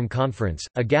Freedom Forum Conference,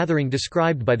 a gathering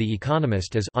described by The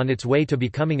Economist as on its way to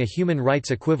becoming a human rights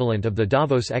equivalent of the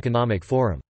Davos Economic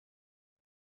Forum.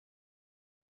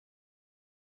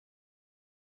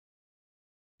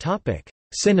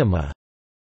 Cinema.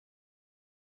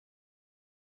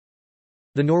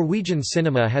 The Norwegian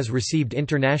cinema has received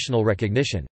international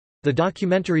recognition. The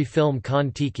documentary film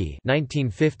Kon-Tiki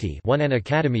 (1950) won an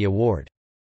Academy Award.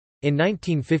 In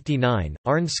 1959,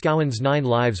 Arne Skouen's 9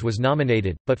 Lives was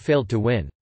nominated, but failed to win.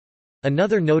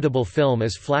 Another notable film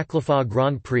is Flacklefa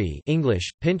Grand Prix English,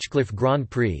 Pinchcliffe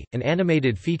Grand Prix, an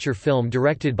animated feature film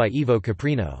directed by Ivo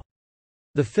Caprino.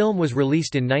 The film was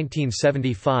released in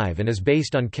 1975 and is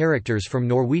based on characters from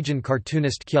Norwegian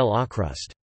cartoonist Kjell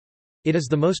Aukrust. It is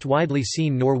the most widely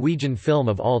seen Norwegian film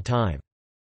of all time.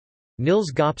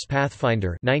 Nils Gopp's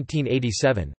Pathfinder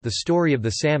 1987, The Story of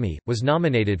the Sami, was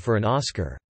nominated for an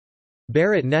Oscar.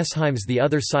 Berit Nesheim's The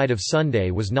Other Side of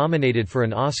Sunday was nominated for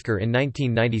an Oscar in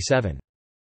 1997.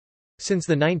 Since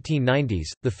the 1990s,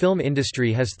 the film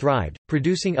industry has thrived,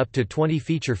 producing up to 20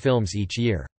 feature films each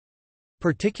year.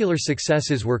 Particular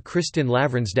successes were Kristin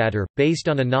Lavransdatter, based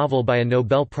on a novel by a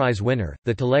Nobel Prize winner,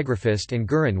 The Telegraphist, and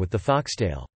Gurin with the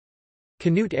Foxtail.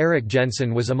 Knut Erik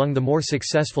Jensen was among the more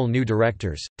successful new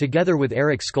directors, together with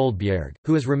Erik Skoldbjerg,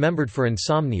 who is remembered for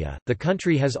Insomnia. The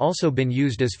country has also been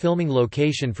used as filming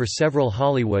location for several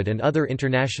Hollywood and other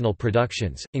international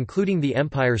productions, including The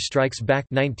Empire Strikes Back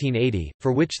 1980,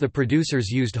 for which the producers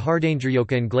used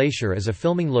Hardangerjoken Glacier as a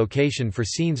filming location for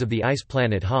scenes of the ice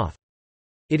planet Hoth.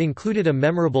 It included a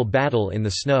memorable battle in the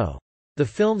snow. The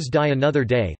films Die Another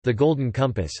Day, The Golden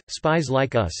Compass, Spies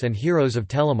Like Us and Heroes of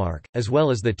Telemark, as well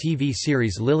as the TV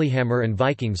series Lillehammer and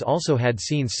Vikings also had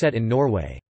scenes set in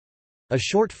Norway. A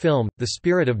short film, The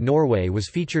Spirit of Norway, was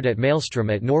featured at Maelstrom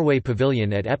at Norway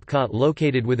Pavilion at Epcot,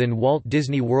 located within Walt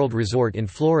Disney World Resort in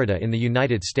Florida in the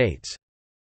United States.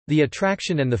 The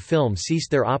attraction and the film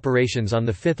ceased their operations on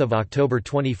 5 October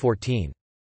 2014.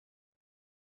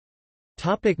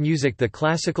 Music. The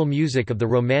classical music of the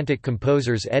Romantic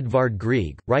composers Edvard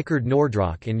Grieg, Rikard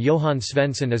Nordrock and Johan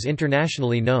Svensson is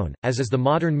internationally known, as is the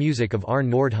modern music of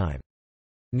Arne Nordheim.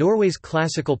 Norway's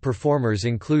classical performers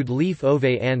include Leif Ove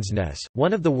Ansnes,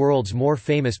 one of the world's more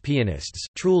famous pianists,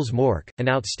 Truls Mork, an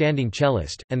outstanding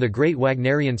cellist, and the great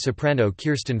Wagnerian soprano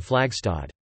Kirsten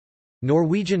Flagstad.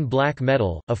 Norwegian black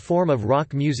metal, a form of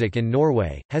rock music in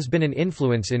Norway, has been an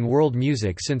influence in world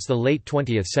music since the late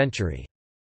 20th century.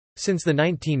 Since the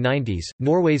 1990s,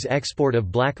 Norway's export of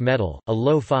black metal, a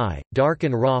lo-fi, dark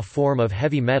and raw form of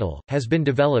heavy metal, has been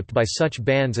developed by such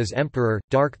bands as Emperor,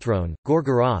 Darkthrone,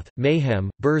 Gorgoroth, Mayhem,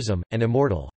 Burzum, and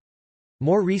Immortal.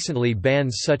 More recently,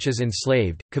 bands such as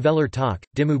Enslaved, Kveler Tak,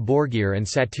 Dimmu Borgir and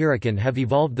Satirikan have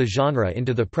evolved the genre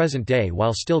into the present day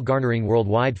while still garnering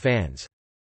worldwide fans.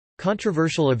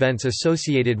 Controversial events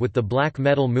associated with the black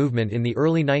metal movement in the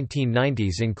early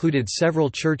 1990s included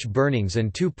several church burnings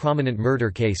and 2 prominent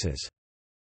murder cases.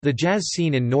 The jazz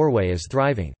scene in Norway is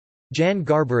thriving. Jan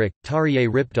Garbarek, Tarjei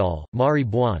Ripdahl, Mari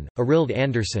Buan, Arild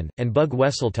Andersen, and Bug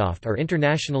Wesseltoft are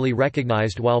internationally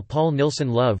recognized, while Paul Nilsson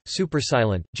Love,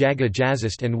 Supersilent, Jaga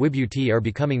Jazzist and Wibuti are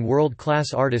becoming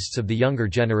world-class artists of the younger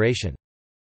generation.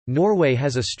 Norway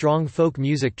has a strong folk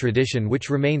music tradition which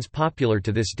remains popular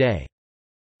to this day.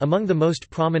 Among the most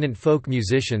prominent folk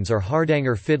musicians are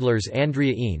Hardanger fiddlers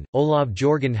Andrea Een, Olav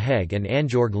Jorgen Hegg and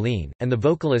Anjorg Leen, and the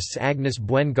vocalists Agnes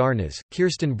Buen Garnes,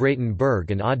 Kirsten Brayton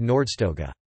Berg and Odd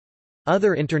Nordstoga.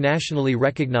 Other internationally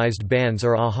recognized bands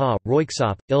are a-ha,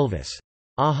 Röyksopp, Ylvis.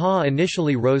 a-ha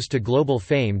initially rose to global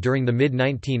fame during the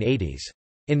mid-1980s.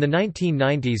 In the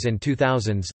 1990s and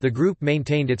 2000s, the group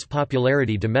maintained its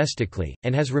popularity domestically,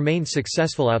 and has remained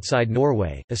successful outside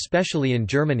Norway, especially in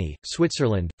Germany,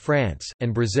 Switzerland, France,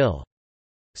 and Brazil.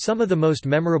 Some of the most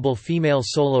memorable female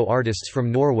solo artists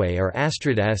from Norway are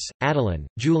Astrid S., Adeline,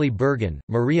 Julie Bergen,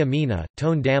 Maria Mina,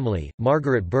 Tone Damli,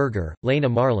 Margaret Berger, Lena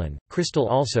Marlin, Crystal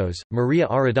Alsos, Maria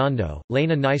Arredondo,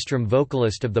 Lena Nystrom,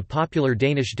 vocalist of the popular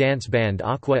Danish dance band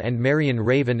Aqua, and Marion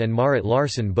Raven and Marit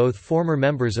Larsen, both former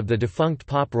members of the defunct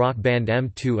pop-rock band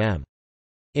M2M.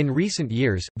 In recent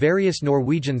years, various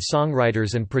Norwegian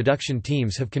songwriters and production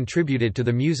teams have contributed to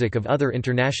the music of other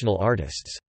international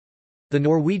artists. The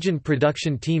Norwegian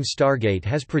production team Stargate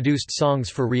has produced songs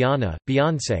for Rihanna,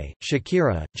 Beyoncé,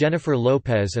 Shakira, Jennifer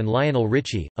Lopez and Lionel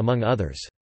Richie, among others.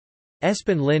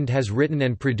 Espen Lind has written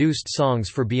and produced songs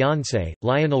for Beyoncé,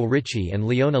 Lionel Richie and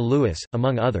Leona Lewis,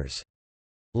 among others.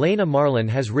 Lena Marlin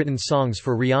has written songs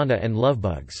for Rihanna and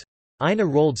Lovebugs. Ina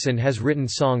Roldson has written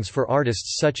songs for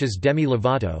artists such as Demi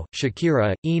Lovato,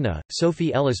 Shakira, Ina,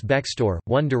 Sophie Ellis-Bextor,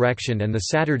 One Direction and The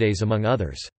Saturdays, among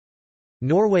others.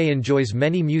 Norway enjoys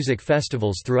many music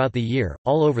festivals throughout the year,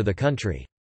 all over the country.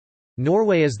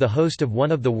 Norway is the host of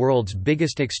one of the world's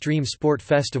biggest extreme sport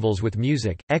festivals with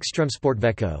music,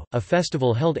 Ekstremsportveko, a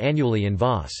festival held annually in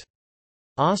Voss.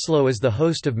 Oslo is the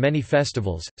host of many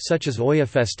festivals, such as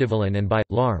Øyafestivalen and By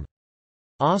Larm.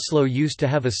 Oslo used to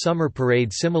have a summer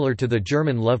parade similar to the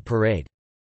German Love Parade.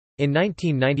 In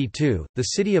 1992, the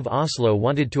city of Oslo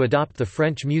wanted to adopt the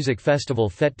French music festival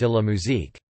Fête de la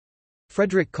Musique.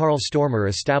 Frederick Karl Stormer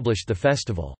established the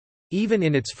festival. Even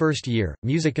in its first year,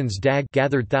 Musikens Dag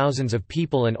gathered thousands of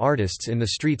people and artists in the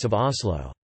streets of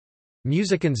Oslo.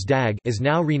 Musikens Dag is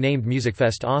now renamed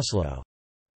Musikfest Oslo.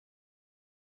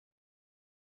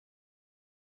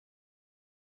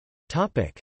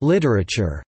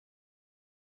 Literature.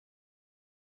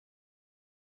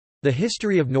 The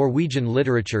history of Norwegian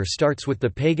literature starts with the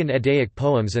pagan Eddaic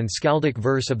poems and skaldic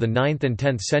verse of the 9th and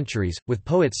 10th centuries, with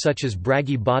poets such as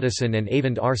Bragi Boddason and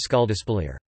Eyvind R.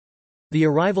 Skaldaspiller. The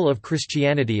arrival of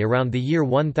Christianity around the year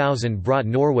 1000 brought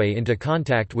Norway into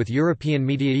contact with European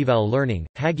medieval learning,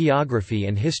 hagiography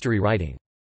and history writing.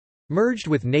 Merged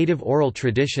with native oral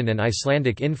tradition and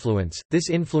Icelandic influence, this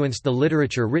influenced the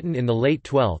literature written in the late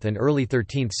 12th and early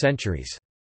 13th centuries.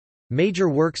 Major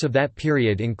works of that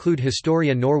period include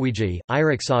Historia Norwegiae,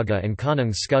 Eirikssaga and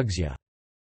Konungs Skuggsjá.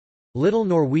 Little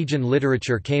Norwegian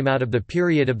literature came out of the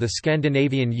period of the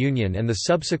Scandinavian Union and the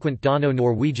subsequent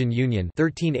Dano-Norwegian Union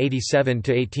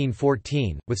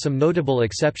 1387–1814, with some notable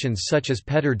exceptions such as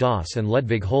Petter Dass and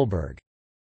Ludvig Holberg.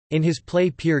 In his play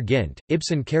Peer Gynt,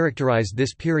 Ibsen characterized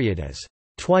this period as,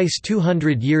 "twice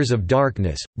 200 years of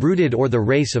darkness, brooded o'er the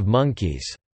race of monkeys."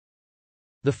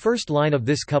 The first line of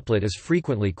this couplet is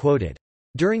frequently quoted.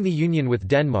 During the union with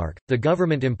Denmark, the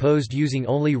government imposed using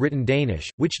only written Danish,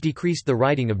 which decreased the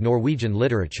writing of Norwegian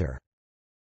literature.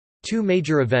 Two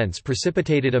major events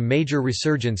precipitated a major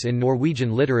resurgence in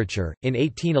Norwegian literature. In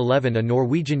 1811 a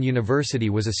Norwegian university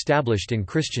was established in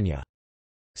Kristiania.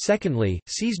 Secondly,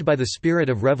 seized by the spirit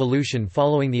of revolution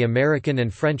following the American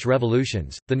and French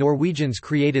revolutions, the Norwegians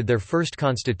created their first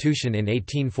constitution in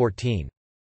 1814.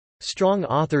 Strong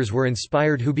authors were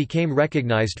inspired who became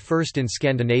recognized first in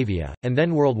Scandinavia, and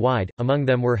then worldwide. Among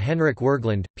them were Henrik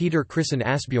Wergeland, Peter Christen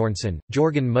Asbjornsen,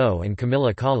 Jorgen Moe and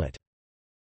Camilla Collett.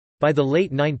 By the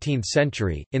late 19th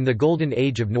century, in the golden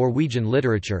age of Norwegian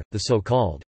literature, the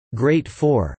so-called Great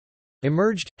Four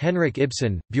emerged: Henrik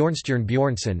Ibsen, Bjørnstjerne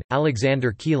Bjørnson,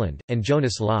 Alexander Kielland, and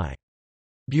Jonas Lie.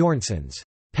 Bjørnson's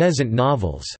peasant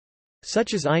novels,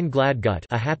 such as Ein Gladgutt,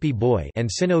 A Happy Boy, and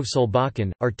Synnøve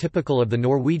Solbakken, are typical of the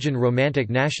Norwegian romantic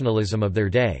nationalism of their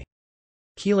day.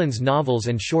 Kieland's novels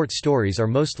and short stories are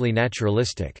mostly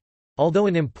naturalistic. Although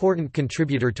an important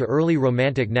contributor to early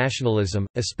romantic nationalism,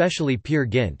 especially Peer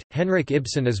Gynt, Henrik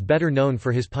Ibsen is better known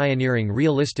for his pioneering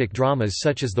realistic dramas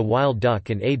such as The Wild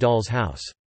Duck and A Doll's House.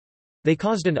 They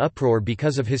caused an uproar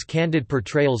because of his candid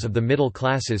portrayals of the middle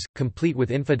classes, complete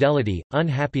with infidelity,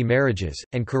 unhappy marriages,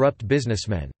 and corrupt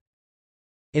businessmen.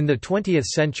 In the 20th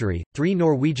century, 3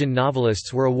 Norwegian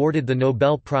novelists were awarded the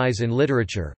Nobel Prize in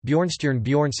Literature: Bjørnstjerne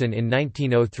Bjørnson in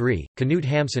 1903, Knut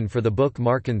Hamsun for the book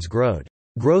Markens Grod,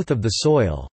 Growth of the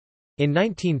Soil, in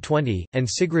 1920, and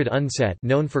Sigrid Undset,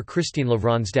 known for Kristin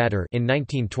Lavransdatter, in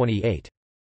 1928.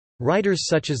 Writers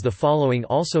such as the following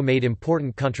also made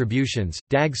important contributions: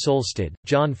 Dag Solstad,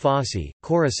 John Fosse,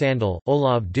 Cora Sandal,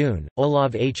 Olav Dune,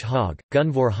 Olav H. Haag,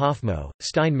 Gunvor Hofmo,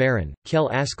 Stein Maren,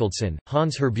 Kjell Askildsen,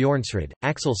 Hans Herbjørnsrud,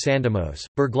 Axel Sandemos,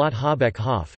 Bergljot Habeck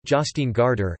Hoff, Jostein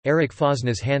Garder, Erik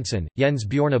Fosnes Hansen, Jens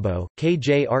Bjørneboe, K.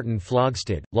 J. Arten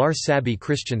Flogstad, Lars Sabi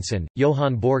Christiansen,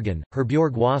 Johan Borgen,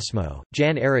 Herbjørg Wasmo,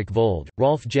 Jan Erik Vold,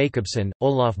 Rolf Jacobsen,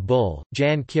 Olaf Bull,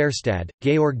 Jan Kjærstad,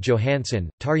 Georg Johansson,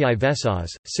 Tarjei Vesaas,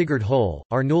 Sigurd Hoel,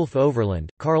 Arnulf Overland,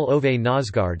 Karl Ove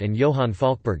Nosgaard and Johan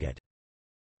Falkberget.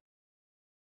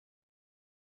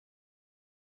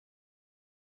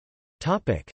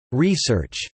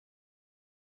 Research.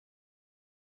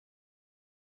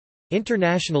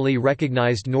 Internationally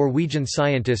recognized Norwegian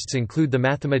scientists include the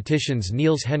mathematicians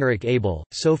Niels Henrik Abel,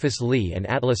 Sophus Lie and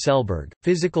Atle Selberg,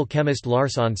 physical chemist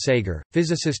Lars on Sager,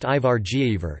 physicist Ivar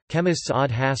Giæver, chemists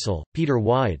Odd Hassel, Peter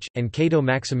Waage, and Cato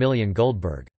Maximilian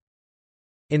Goldberg.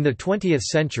 In the 20th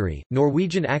century,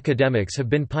 Norwegian academics have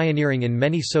been pioneering in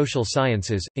many social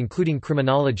sciences, including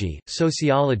criminology,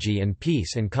 sociology and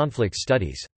peace and conflict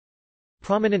studies.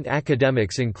 Prominent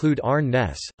academics include Arne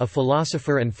Næss, a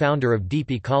philosopher and founder of deep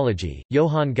ecology,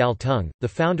 Johan Galtung, the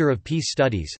founder of peace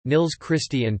studies, Nils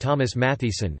Christie and Thomas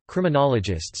Mathieson,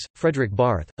 criminologists, Fredrik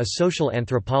Barth, a social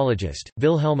anthropologist,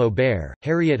 Wilhelm Aubert,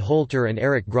 Harriet Holter and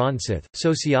Eric Gronseth,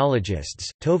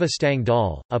 sociologists, Tove Stang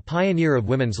Dahl, a pioneer of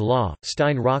women's law,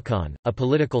 Stein Rokkan, a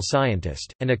political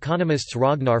scientist, and economists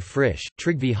Ragnar Frisch,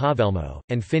 Trygve Havelmo,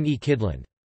 and Finn E. Kydland.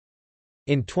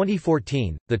 In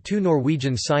 2014, the two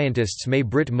Norwegian scientists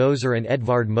May-Britt Moser and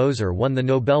Edvard Moser won the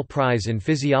Nobel Prize in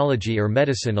Physiology or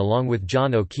Medicine along with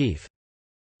John O'Keefe.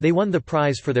 They won the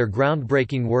prize for their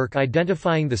groundbreaking work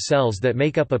identifying the cells that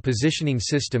make up a positioning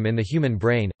system in the human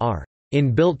brain, our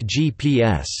inbuilt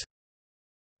GPS.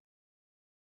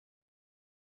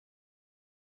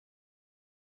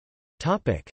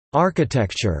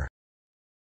 Architecture.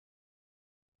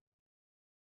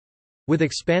 With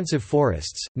expansive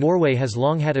forests, Norway has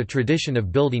long had a tradition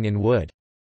of building in wood.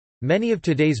 Many of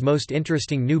today's most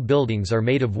interesting new buildings are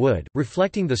made of wood,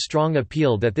 reflecting the strong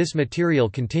appeal that this material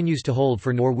continues to hold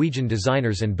for Norwegian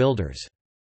designers and builders.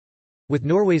 With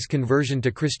Norway's conversion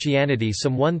to Christianity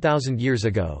some 1,000 years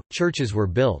ago, churches were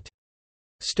built.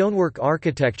 Stonework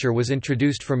architecture was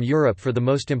introduced from Europe for the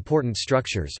most important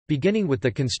structures, beginning with the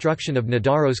construction of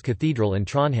Nidaros Cathedral in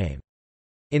Trondheim.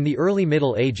 In the early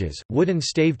Middle Ages, wooden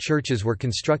stave churches were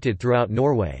constructed throughout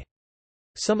Norway.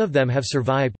 Some of them have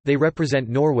survived. They represent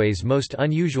Norway's most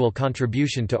unusual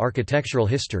contribution to architectural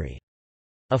history.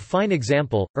 A fine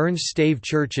example, Ørns Stave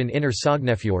Church in Inner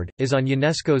Sognefjord, is on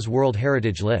UNESCO's World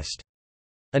Heritage List.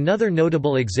 Another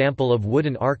notable example of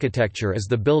wooden architecture is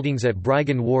the buildings at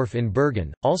Bryggen Wharf in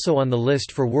Bergen, also on the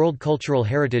list for World Cultural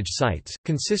Heritage Sites,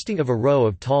 consisting of a row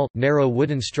of tall, narrow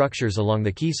wooden structures along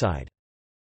the quayside.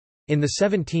 In the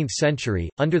 17th century,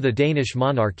 under the Danish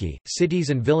monarchy, cities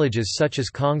and villages such as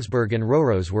Kongsberg and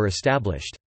Røros were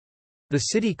established. The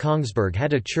city Kongsberg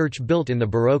had a church built in the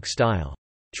Baroque style.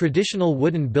 Traditional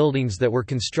wooden buildings that were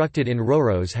constructed in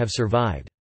Røros have survived.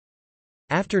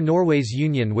 After Norway's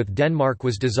union with Denmark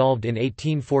was dissolved in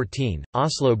 1814,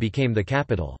 Oslo became the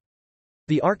capital.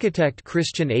 The architect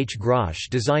Christian H. Grosch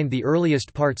designed the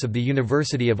earliest parts of the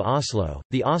University of Oslo,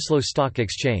 the Oslo Stock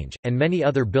Exchange, and many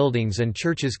other buildings and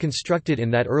churches constructed in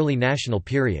that early national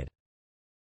period.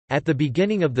 At the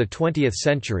beginning of the 20th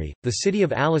century, the city of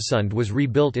Ålesund was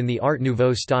rebuilt in the Art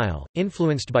Nouveau style,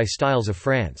 influenced by styles of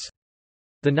France.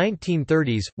 The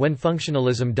 1930s, when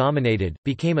functionalism dominated,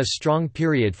 became a strong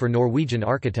period for Norwegian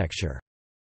architecture.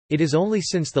 It is only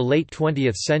since the late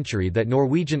 20th century that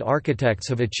Norwegian architects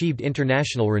have achieved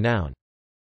international renown.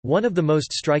 One of the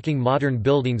most striking modern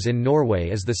buildings in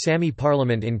Norway is the Sami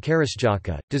Parliament in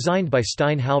Karasjaka, designed by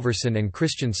Stein Halvorsen and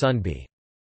Christian Sundby.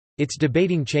 Its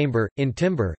debating chamber, in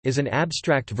timber, is an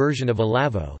abstract version of a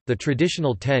lavvo, the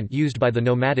traditional tent used by the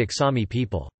nomadic Sami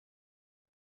people.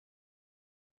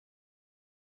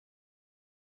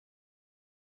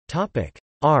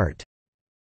 Art.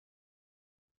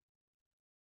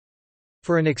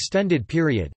 For an extended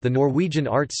period, the Norwegian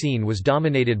art scene was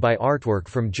dominated by artwork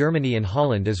from Germany and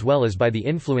Holland as well as by the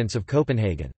influence of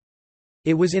Copenhagen.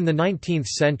 It was in the 19th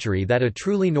century that a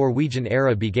truly Norwegian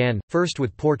era began, first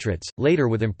with portraits, later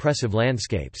with impressive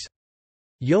landscapes.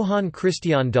 Johann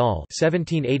Christian Dahl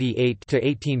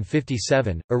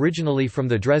 (1788–1857), originally from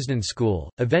the Dresden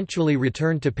school, eventually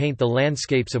returned to paint the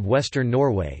landscapes of western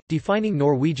Norway, defining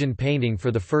Norwegian painting for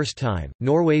the first time.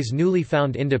 Norway's newly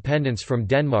found independence from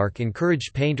Denmark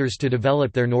encouraged painters to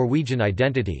develop their Norwegian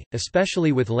identity,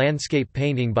 especially with landscape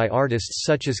painting by artists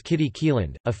such as Kitty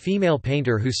Kieland, a female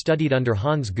painter who studied under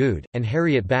Hans Gude, and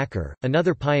Harriet Backer,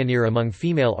 another pioneer among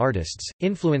female artists,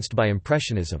 influenced by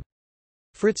Impressionism.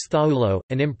 Fritz Thaulo,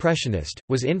 an Impressionist,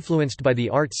 was influenced by the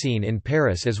art scene in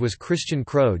Paris, as was Christian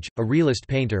Kroege, a realist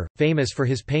painter, famous for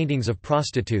his paintings of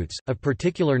prostitutes. Of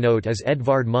particular note is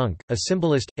Edvard Munch, a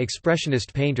symbolist,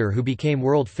 expressionist painter who became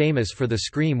world famous for the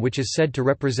scream, which is said to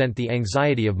represent the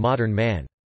anxiety of modern man.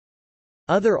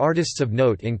 Other artists of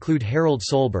note include Harold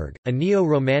Solberg, a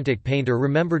neo-romantic painter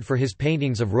remembered for his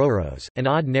paintings of Røros, and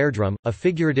Odd Nerdrum, a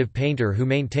figurative painter who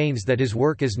maintains that his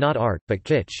work is not art, but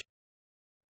kitsch.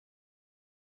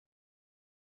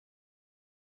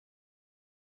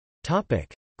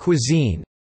 Cuisine.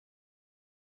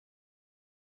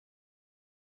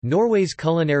 Norway's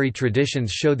culinary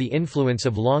traditions show the influence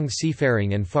of long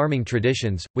seafaring and farming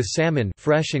traditions, with salmon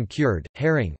fresh and cured,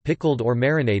 herring pickled or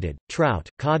marinated, trout,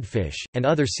 codfish, and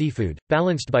other seafood,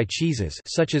 balanced by cheeses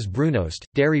such as brunost,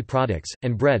 dairy products,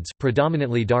 and breads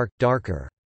predominantly darker.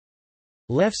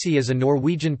 Lefse is a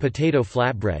Norwegian potato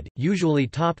flatbread, usually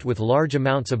topped with large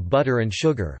amounts of butter and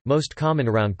sugar, most common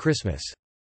around Christmas.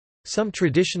 Some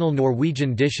traditional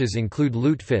Norwegian dishes include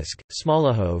lutefisk,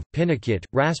 smalahove, pinnekjøtt,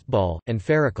 raspball, and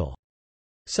fårikål.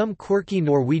 Some quirky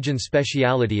Norwegian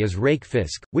speciality is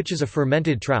rakefisk, which is a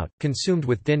fermented trout, consumed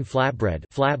with thin flatbread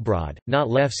flatbrød, not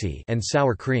lefse, and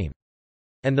sour cream.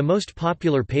 And the most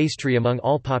popular pastry among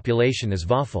all population is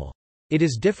vaffel. It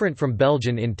is different from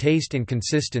Belgian in taste and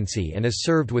consistency and is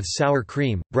served with sour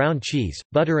cream, brown cheese,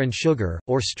 butter and sugar,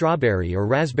 or strawberry or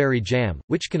raspberry jam,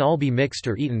 which can all be mixed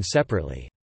or eaten separately.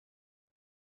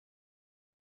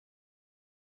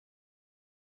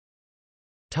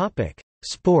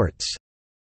 Sports.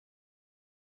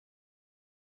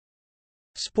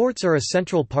 Sports are a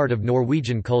central part of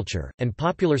Norwegian culture, and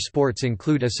popular sports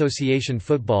include association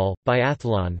football,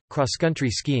 biathlon, cross-country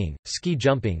skiing, ski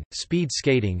jumping, speed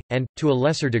skating, and, to a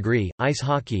lesser degree, ice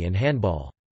hockey and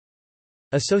handball.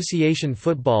 Association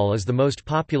football is the most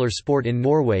popular sport in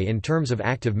Norway in terms of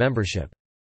active membership.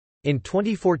 In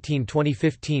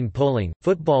 2014–2015 polling,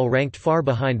 football ranked far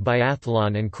behind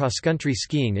biathlon and cross-country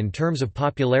skiing in terms of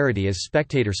popularity as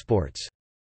spectator sports.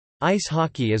 Ice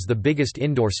hockey is the biggest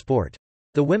indoor sport.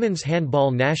 The women's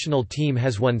handball national team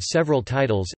has won several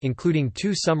titles, including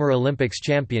 2 Summer Olympics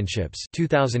championships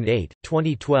 2008,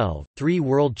 2012, 3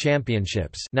 World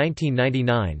Championships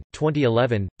 1999,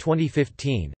 2011,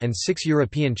 2015, and 6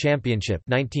 European Championship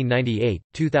 1998,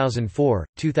 2004,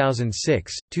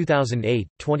 2006, 2008,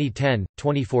 2010,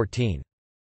 2014.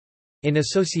 In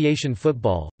association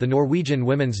football, the Norwegian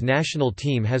women's national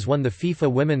team has won the FIFA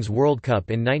Women's World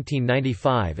Cup in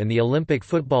 1995 and the Olympic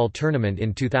football tournament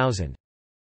in 2000.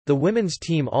 The women's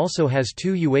team also has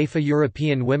 2 UEFA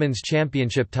European Women's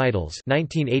Championship titles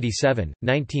 1987,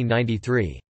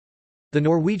 1993. The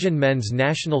Norwegian men's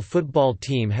national football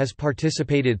team has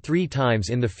participated 3 times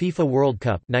in the FIFA World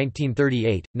Cup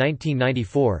 1938,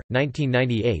 1994,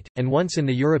 1998, and once in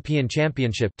the European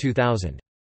Championship 2000.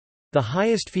 The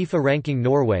highest FIFA ranking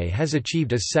Norway has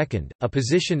achieved is second, a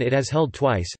position it has held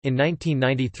twice, in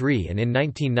 1993 and in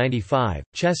 1995.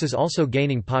 Chess is also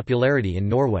gaining popularity in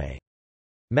Norway.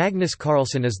 Magnus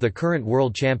Carlsen is the current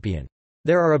world champion.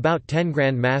 There are about 10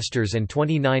 Grand Masters and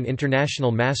 29 International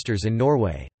Masters in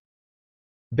Norway.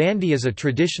 Bandy is a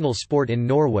traditional sport in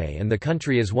Norway and the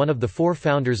country is one of the 4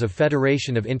 founders of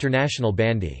Federation of International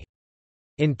Bandy.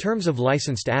 In terms of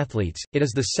licensed athletes, it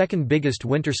is the second biggest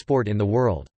winter sport in the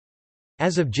world.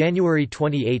 As of January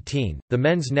 2018, the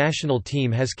men's national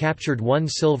team has captured 1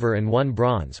 silver and 1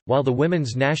 bronze, while the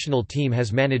women's national team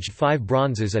has managed 5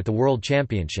 bronzes at the World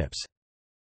Championships.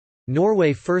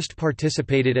 Norway first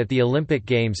participated at the Olympic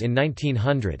Games in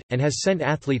 1900, and has sent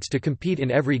athletes to compete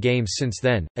in every Games since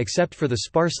then, except for the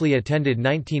sparsely attended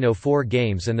 1904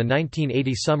 Games and the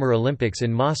 1980 Summer Olympics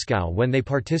in Moscow when they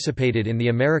participated in the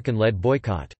American-led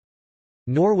boycott.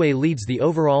 Norway leads the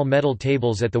overall medal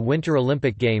tables at the Winter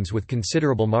Olympic Games with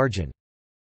considerable margin.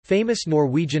 Famous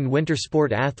Norwegian winter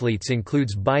sport athletes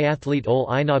includes biathlete Ole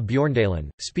Einar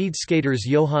Bjørndalen, speed skaters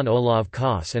Johan Olav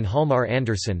Koss and Halmar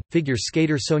Andersen, figure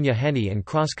skater Sonja Henie and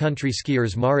cross-country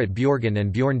skiers Marit Bjørgen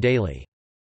and Bjørn Daly.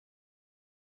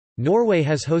 Norway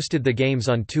has hosted the Games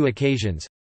on 2 occasions: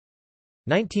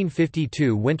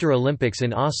 1952 Winter Olympics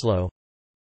in Oslo,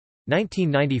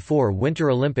 1994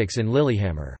 Winter Olympics in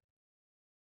Lillehammer.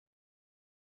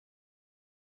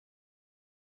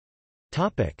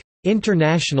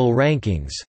 International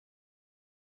rankings.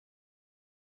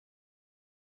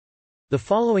 The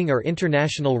following are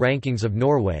international rankings of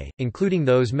Norway, including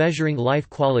those measuring life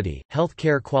quality, health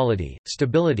care quality,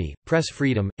 stability, press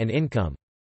freedom, and income.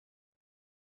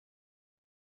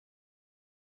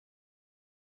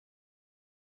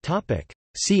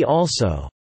 See also: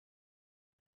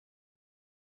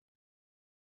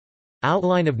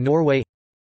 Outline of Norway,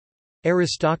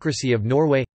 Aristocracy of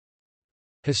Norway,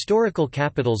 Historical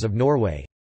capitals of Norway.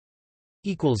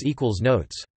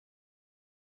 Notes